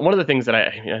that's one of the things that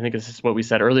I think this is what we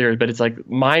said earlier, but it's like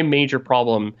my major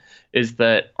problem is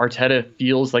that Arteta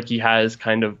feels like he has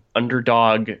kind of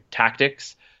underdog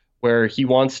tactics where he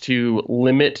wants to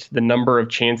limit the number of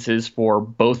chances for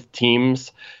both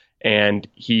teams. And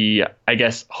he, I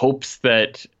guess, hopes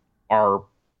that our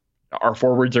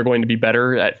forwards are going to be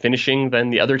better at finishing than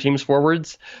the other team's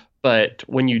forwards. But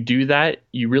when you do that,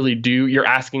 you're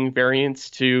asking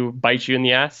variance to bite you in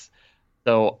the ass.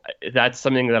 So that's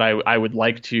something that I would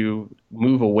like to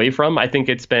move away from. I think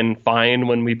it's been fine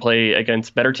when we play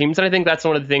against better teams. And I think that's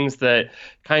one of the things that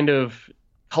kind of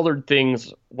colored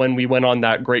things when we went on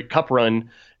that great cup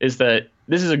run, is that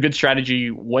this is a good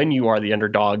strategy when you are the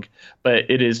underdog, but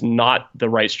it is not the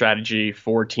right strategy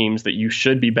for teams that you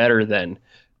should be better than.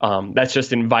 That's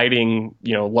just inviting,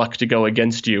 luck to go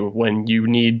against you when you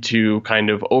need to kind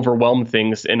of overwhelm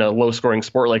things in a low scoring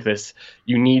sport like this.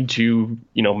 You need to,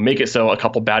 make it so a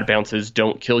couple bad bounces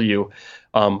don't kill you.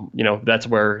 That's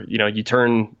where, you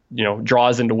turn,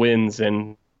 draws into wins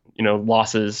and,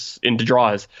 losses into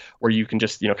draws, where you can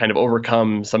just, kind of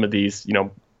overcome some of these,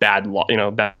 bad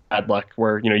luck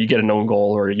where, you get an own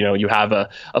goal or, you have a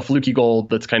fluky goal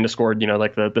that's kind of scored,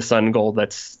 like the Sun goal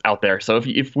that's out there. So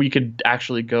if we could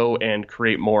actually go and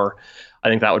create more, I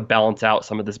think that would balance out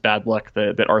some of this bad luck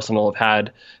that Arsenal have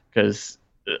had, because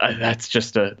that's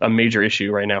just a major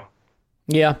issue right now.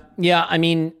 Yeah. I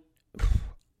mean,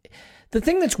 the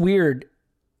thing that's weird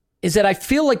is that I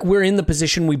feel like we're in the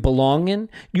position we belong in.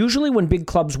 Usually when big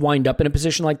clubs wind up in a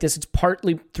position like this, it's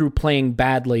partly through playing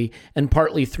badly and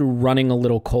partly through running a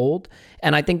little cold.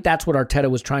 And I think that's what Arteta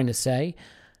was trying to say.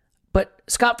 But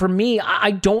Scott, for me,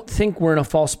 I don't think we're in a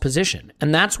false position.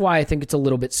 And that's why I think it's a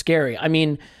little bit scary. I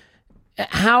mean,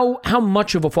 how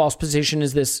much of a false position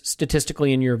is this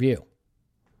statistically in your view?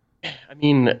 I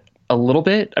mean, a little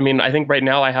bit. I mean, I think right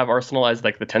now I have Arsenal as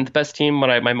like the 10th best team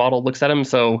when my model looks at them.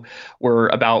 So we're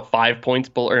about 5 points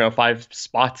below, or 5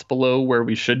 spots below where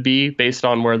we should be based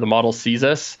on where the model sees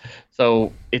us.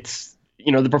 So it's,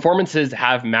 the performances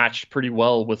have matched pretty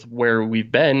well with where we've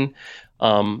been.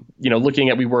 Looking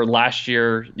at we were last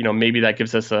year, maybe that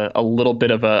gives us a little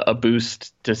bit of a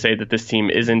boost to say that this team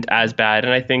isn't as bad.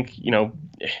 And I think,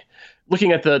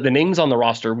 looking at the names on the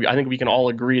roster, I think we can all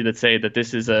agree that say that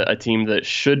this is a team that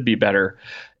should be better.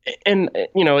 And,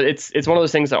 it's one of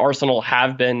those things that Arsenal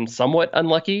have been somewhat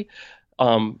unlucky.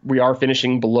 We are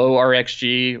finishing below our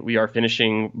XG. We are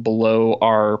finishing below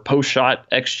our post-shot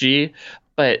XG.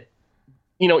 But,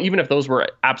 even if those were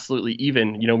absolutely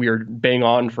even, we were bang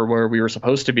on for where we were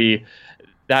supposed to be,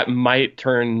 that might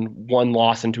turn one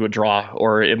loss into a draw,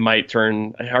 or it might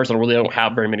turn Arsenal really don't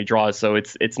have very many draws. So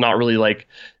it's not really like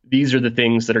these are the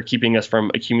things that are keeping us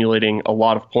from accumulating a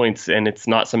lot of points. And it's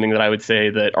not something that I would say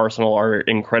that Arsenal are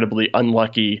incredibly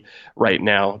unlucky right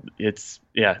now.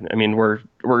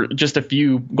 We're just a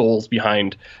few goals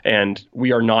behind, and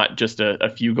we are not just a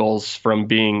few goals from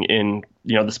being in,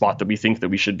 the spot that we think that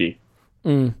we should be.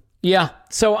 Yeah.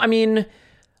 So, I mean,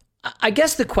 I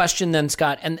guess the question then,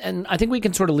 Scott, and I think we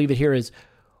can sort of leave it here, is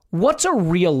what's a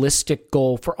realistic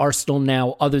goal for Arsenal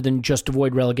now other than just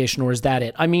avoid relegation, or is that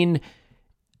it? I mean,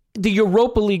 the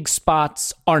Europa League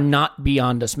spots are not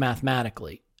beyond us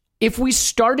mathematically. If we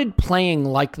started playing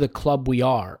like the club we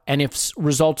are, and if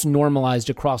results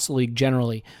normalized across the league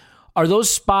generally, are those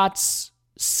spots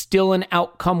still an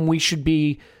outcome we should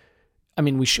be? I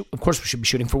mean, of course we should be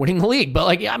shooting for winning the league,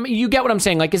 but you get what I'm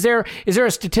saying. Like, is there a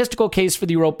statistical case for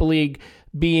the Europa League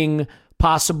being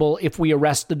possible if we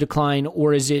arrest the decline,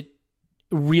 or is it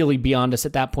really beyond us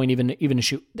at that point, even to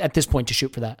shoot at this point to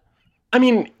shoot for that? I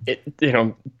mean,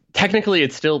 technically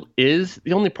it still is.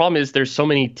 The only problem is there's so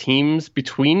many teams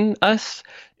between us.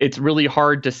 It's really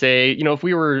hard to say, if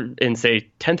we were in, say,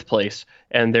 10th place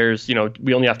and there's,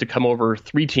 we only have to come over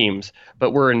 3 teams,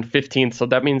 but we're in 15th. So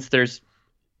that means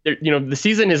the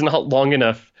season is not long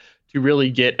enough to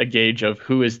really get a gauge of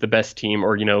who is the best team,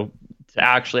 or, to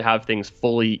actually have things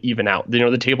fully even out.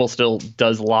 The table still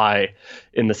does lie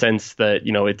in the sense that,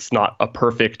 it's not a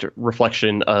perfect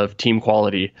reflection of team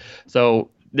quality. So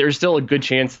there's still a good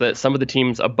chance that some of the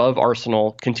teams above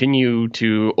Arsenal continue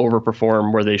to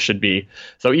overperform where they should be.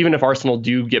 So even if Arsenal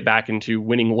do get back into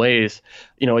winning ways,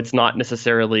 it's not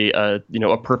necessarily a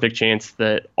perfect chance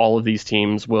that all of these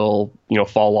teams will,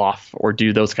 fall off or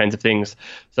do those kinds of things.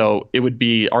 So it would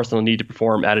be Arsenal need to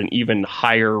perform at an even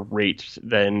higher rate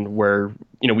than where,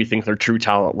 we think their true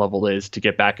talent level is to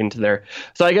get back into there.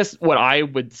 So I guess what I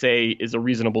would say is a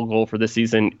reasonable goal for this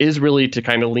season is really to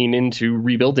kind of lean into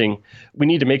rebuilding. We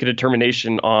need to make a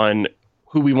determination on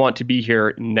who we want to be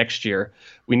here next year.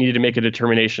 We need to make a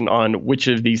determination on which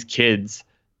of these kids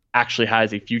actually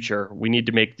has a future. We need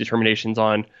to make determinations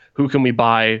on who can we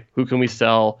buy, who can we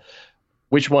sell,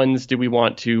 which ones do we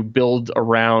want to build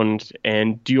around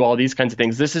and do all these kinds of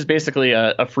things. This is basically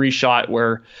a free shot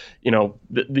where,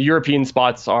 the European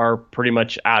spots are pretty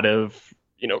much out of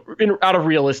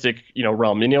realistic,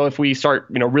 realm. If we start,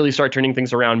 really start turning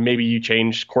things around, maybe you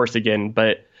change course again,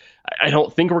 but I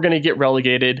don't think we're going to get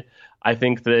relegated. I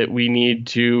think that we need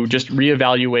to just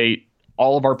reevaluate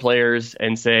all of our players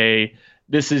and say,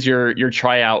 this is your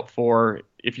tryout for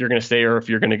if you're going to stay or if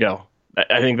you're going to go.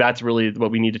 I think that's really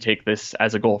what we need to take this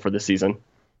as a goal for this season.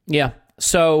 Yeah.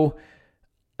 So,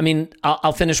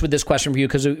 I'll finish with this question for you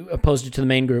because I posed it to the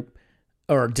main group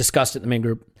or discussed it in the main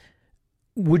group.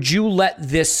 Would you let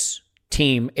this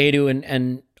team, Edu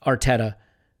and Arteta,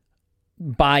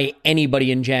 buy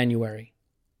anybody in January?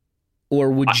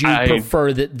 Or would you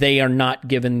prefer that they are not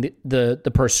given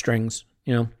the purse strings?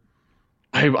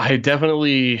 I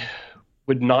definitely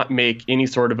would not make any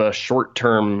sort of a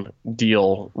short-term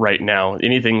deal right now,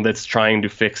 anything that's trying to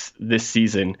fix this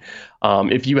season.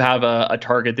 If you have a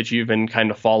target that you've been kind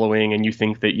of following and you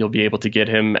think that you'll be able to get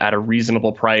him at a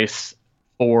reasonable price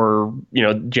for,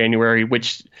 January,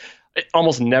 which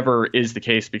almost never is the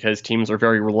case because teams are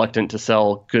very reluctant to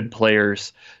sell good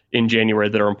players in January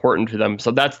that are important to them.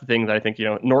 So that's the thing that I think,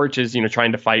 Norwich is,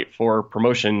 trying to fight for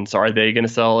promotion. So are they going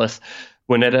to sell us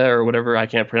Wineta or whatever? I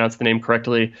can't pronounce the name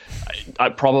correctly.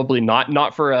 Probably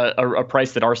not for a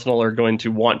price that Arsenal are going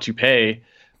to want to pay.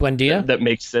 Buendia? That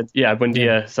makes sense. Yeah,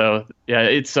 Buendia.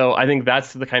 Yeah. So I think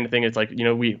that's the kind of thing. It's like,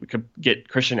 we could get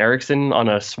Christian Eriksen on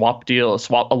a swap deal,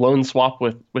 a loan swap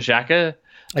with Xhaka.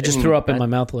 I just threw up in my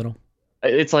mouth a little.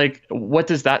 It's like, what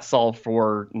does that solve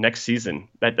for next season?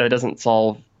 That doesn't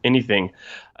solve anything.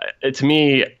 To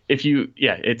me,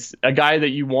 it's a guy that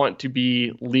you want to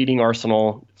be leading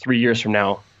Arsenal 3 years from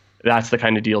now. That's the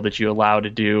kind of deal that you allow to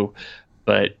do,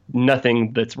 but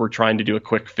nothing we're trying to do a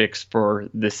quick fix for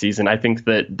this season. I think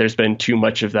that there's been too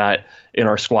much of that in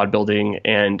our squad building,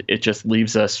 and it just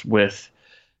leaves us with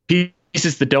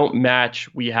pieces that don't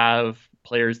match. We have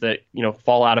players that,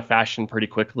 fall out of fashion pretty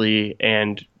quickly,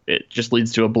 and it just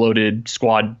leads to a bloated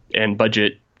squad and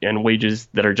budget and wages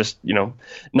that are just,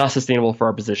 not sustainable for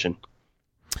our position.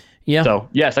 Yeah. So,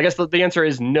 yes, I guess the answer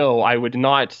is no. I would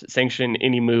not sanction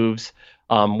any moves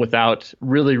without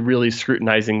really, really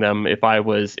scrutinizing them if I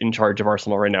was in charge of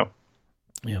Arsenal right now.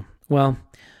 Yeah. Well,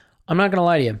 I'm not going to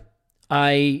lie to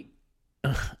you.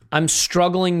 I'm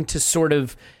struggling to sort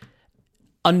of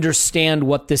understand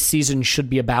what this season should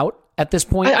be about at this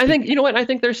point. I think, I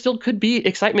think there still could be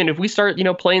excitement if we start,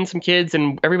 playing some kids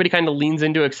and everybody kind of leans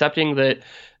into accepting that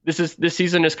this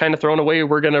season is kind of thrown away.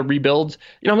 We're going to rebuild.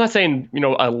 I'm not saying,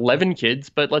 11 kids,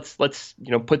 but let's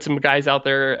put some guys out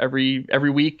there every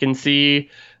week and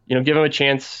see, give them a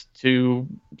chance to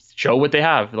show what they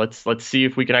have. Let's see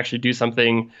if we can actually do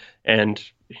something and,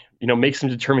 make some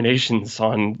determinations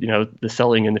on, the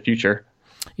selling in the future.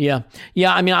 Yeah.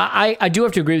 I do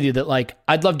have to agree with you that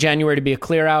I'd love January to be a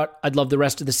clear out. I'd love the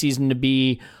rest of the season to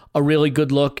be a really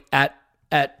good look at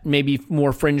maybe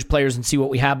more fringe players and see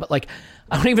what we have. But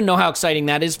I don't even know how exciting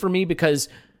that is for me because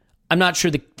I'm not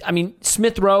sure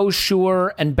Smith Rowe,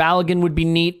 sure, and Balogun would be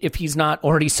neat if he's not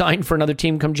already signed for another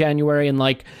team come January.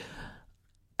 And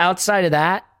outside of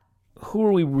that, who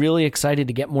are we really excited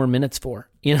to get more minutes for?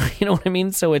 You know what I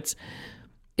mean? So it's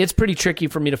pretty tricky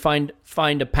for me to find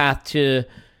a path to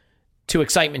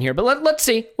excitement here. But let's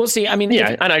see. We'll see. And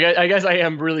I guess I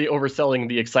am really overselling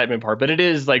the excitement part, but it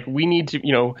is we need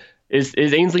to, is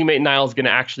Ainsley Maitland-Niles going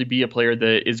to actually be a player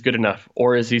that is good enough,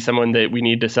 or is he someone that we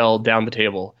need to sell down the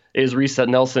table? Is Reece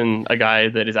Nelson a guy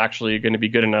that is actually going to be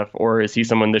good enough, or is he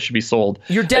someone that should be sold?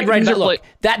 You're dead right. Look,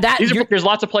 there's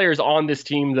lots of players on this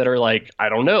team that are I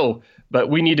don't know, but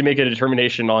we need to make a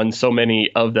determination on so many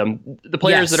of them. The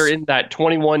players that are in that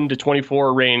 21 to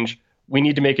 24 range, we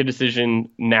need to make a decision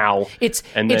now. It's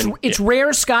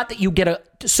rare, Scott, that you get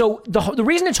so the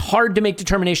reason it's hard to make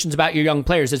determinations about your young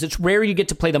players is it's rare you get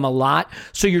to play them a lot.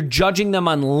 So you're judging them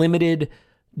on limited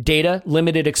data,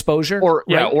 limited exposure. Or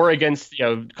right? or against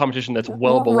competition that's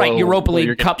well below. Right, Europa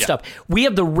League Cup yeah. stuff. We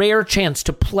have the rare chance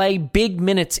to play big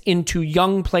minutes into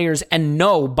young players and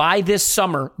know by this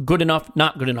summer, good enough,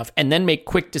 not good enough, and then make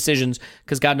quick decisions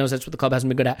because God knows that's what the club hasn't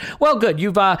been good at. Well, good.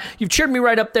 You've cheered me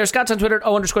right up there. Scott's on Twitter at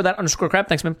 @O_that_crap.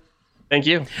 Thanks, man. Thank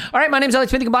you. All right, my name's Elliot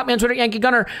Smith. You can block me on Twitter, Yankee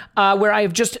Gunner, where I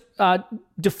have just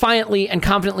defiantly and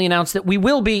confidently announced that we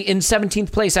will be in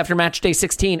 17th place after match day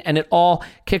 16, and it all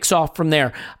kicks off from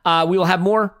there. We will have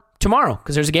more tomorrow,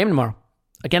 because there's a game tomorrow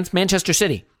against Manchester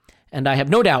City, and I have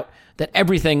no doubt that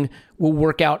everything will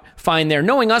work out fine there.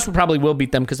 Knowing us, we probably will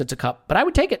beat them because it's a cup, but I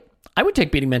would take it. I would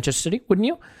take beating Manchester City, wouldn't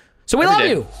you? So we love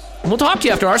you, and we'll talk to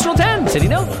you after Arsenal 10, City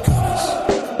 0.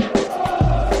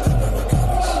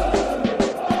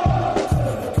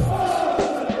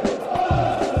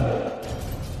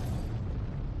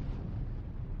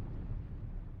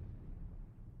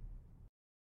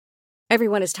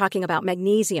 Everyone is talking about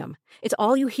magnesium. It's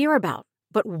all you hear about.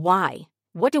 But why?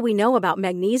 What do we know about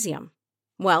magnesium?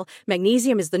 Well,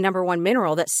 magnesium is the number one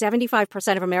mineral that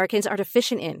 75% of Americans are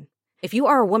deficient in. If you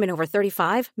are a woman over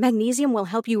 35, magnesium will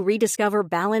help you rediscover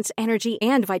balance, energy,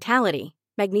 and vitality.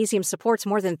 Magnesium supports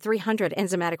more than 300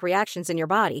 enzymatic reactions in your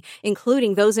body,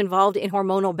 including those involved in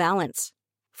hormonal balance.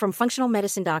 From functional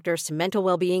medicine doctors to mental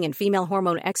well-being and female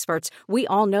hormone experts, we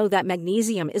all know that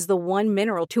magnesium is the one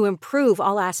mineral to improve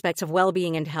all aspects of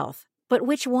well-being and health. But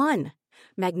which one?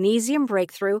 Magnesium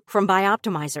Breakthrough from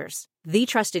Bioptimizers, the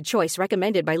trusted choice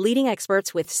recommended by leading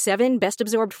experts with 7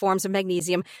 best-absorbed forms of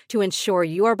magnesium to ensure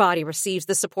your body receives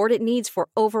the support it needs for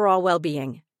overall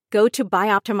well-being. Go to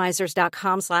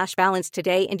bioptimizers.com/balance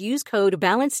today and use code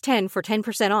BALANCE10 for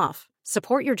 10% off.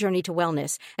 Support your journey to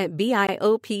wellness at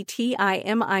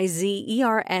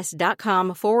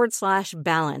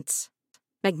bioptimizers.com/balance.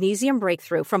 Magnesium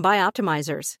Breakthrough from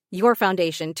Bioptimizers, your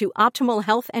foundation to optimal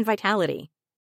health and vitality.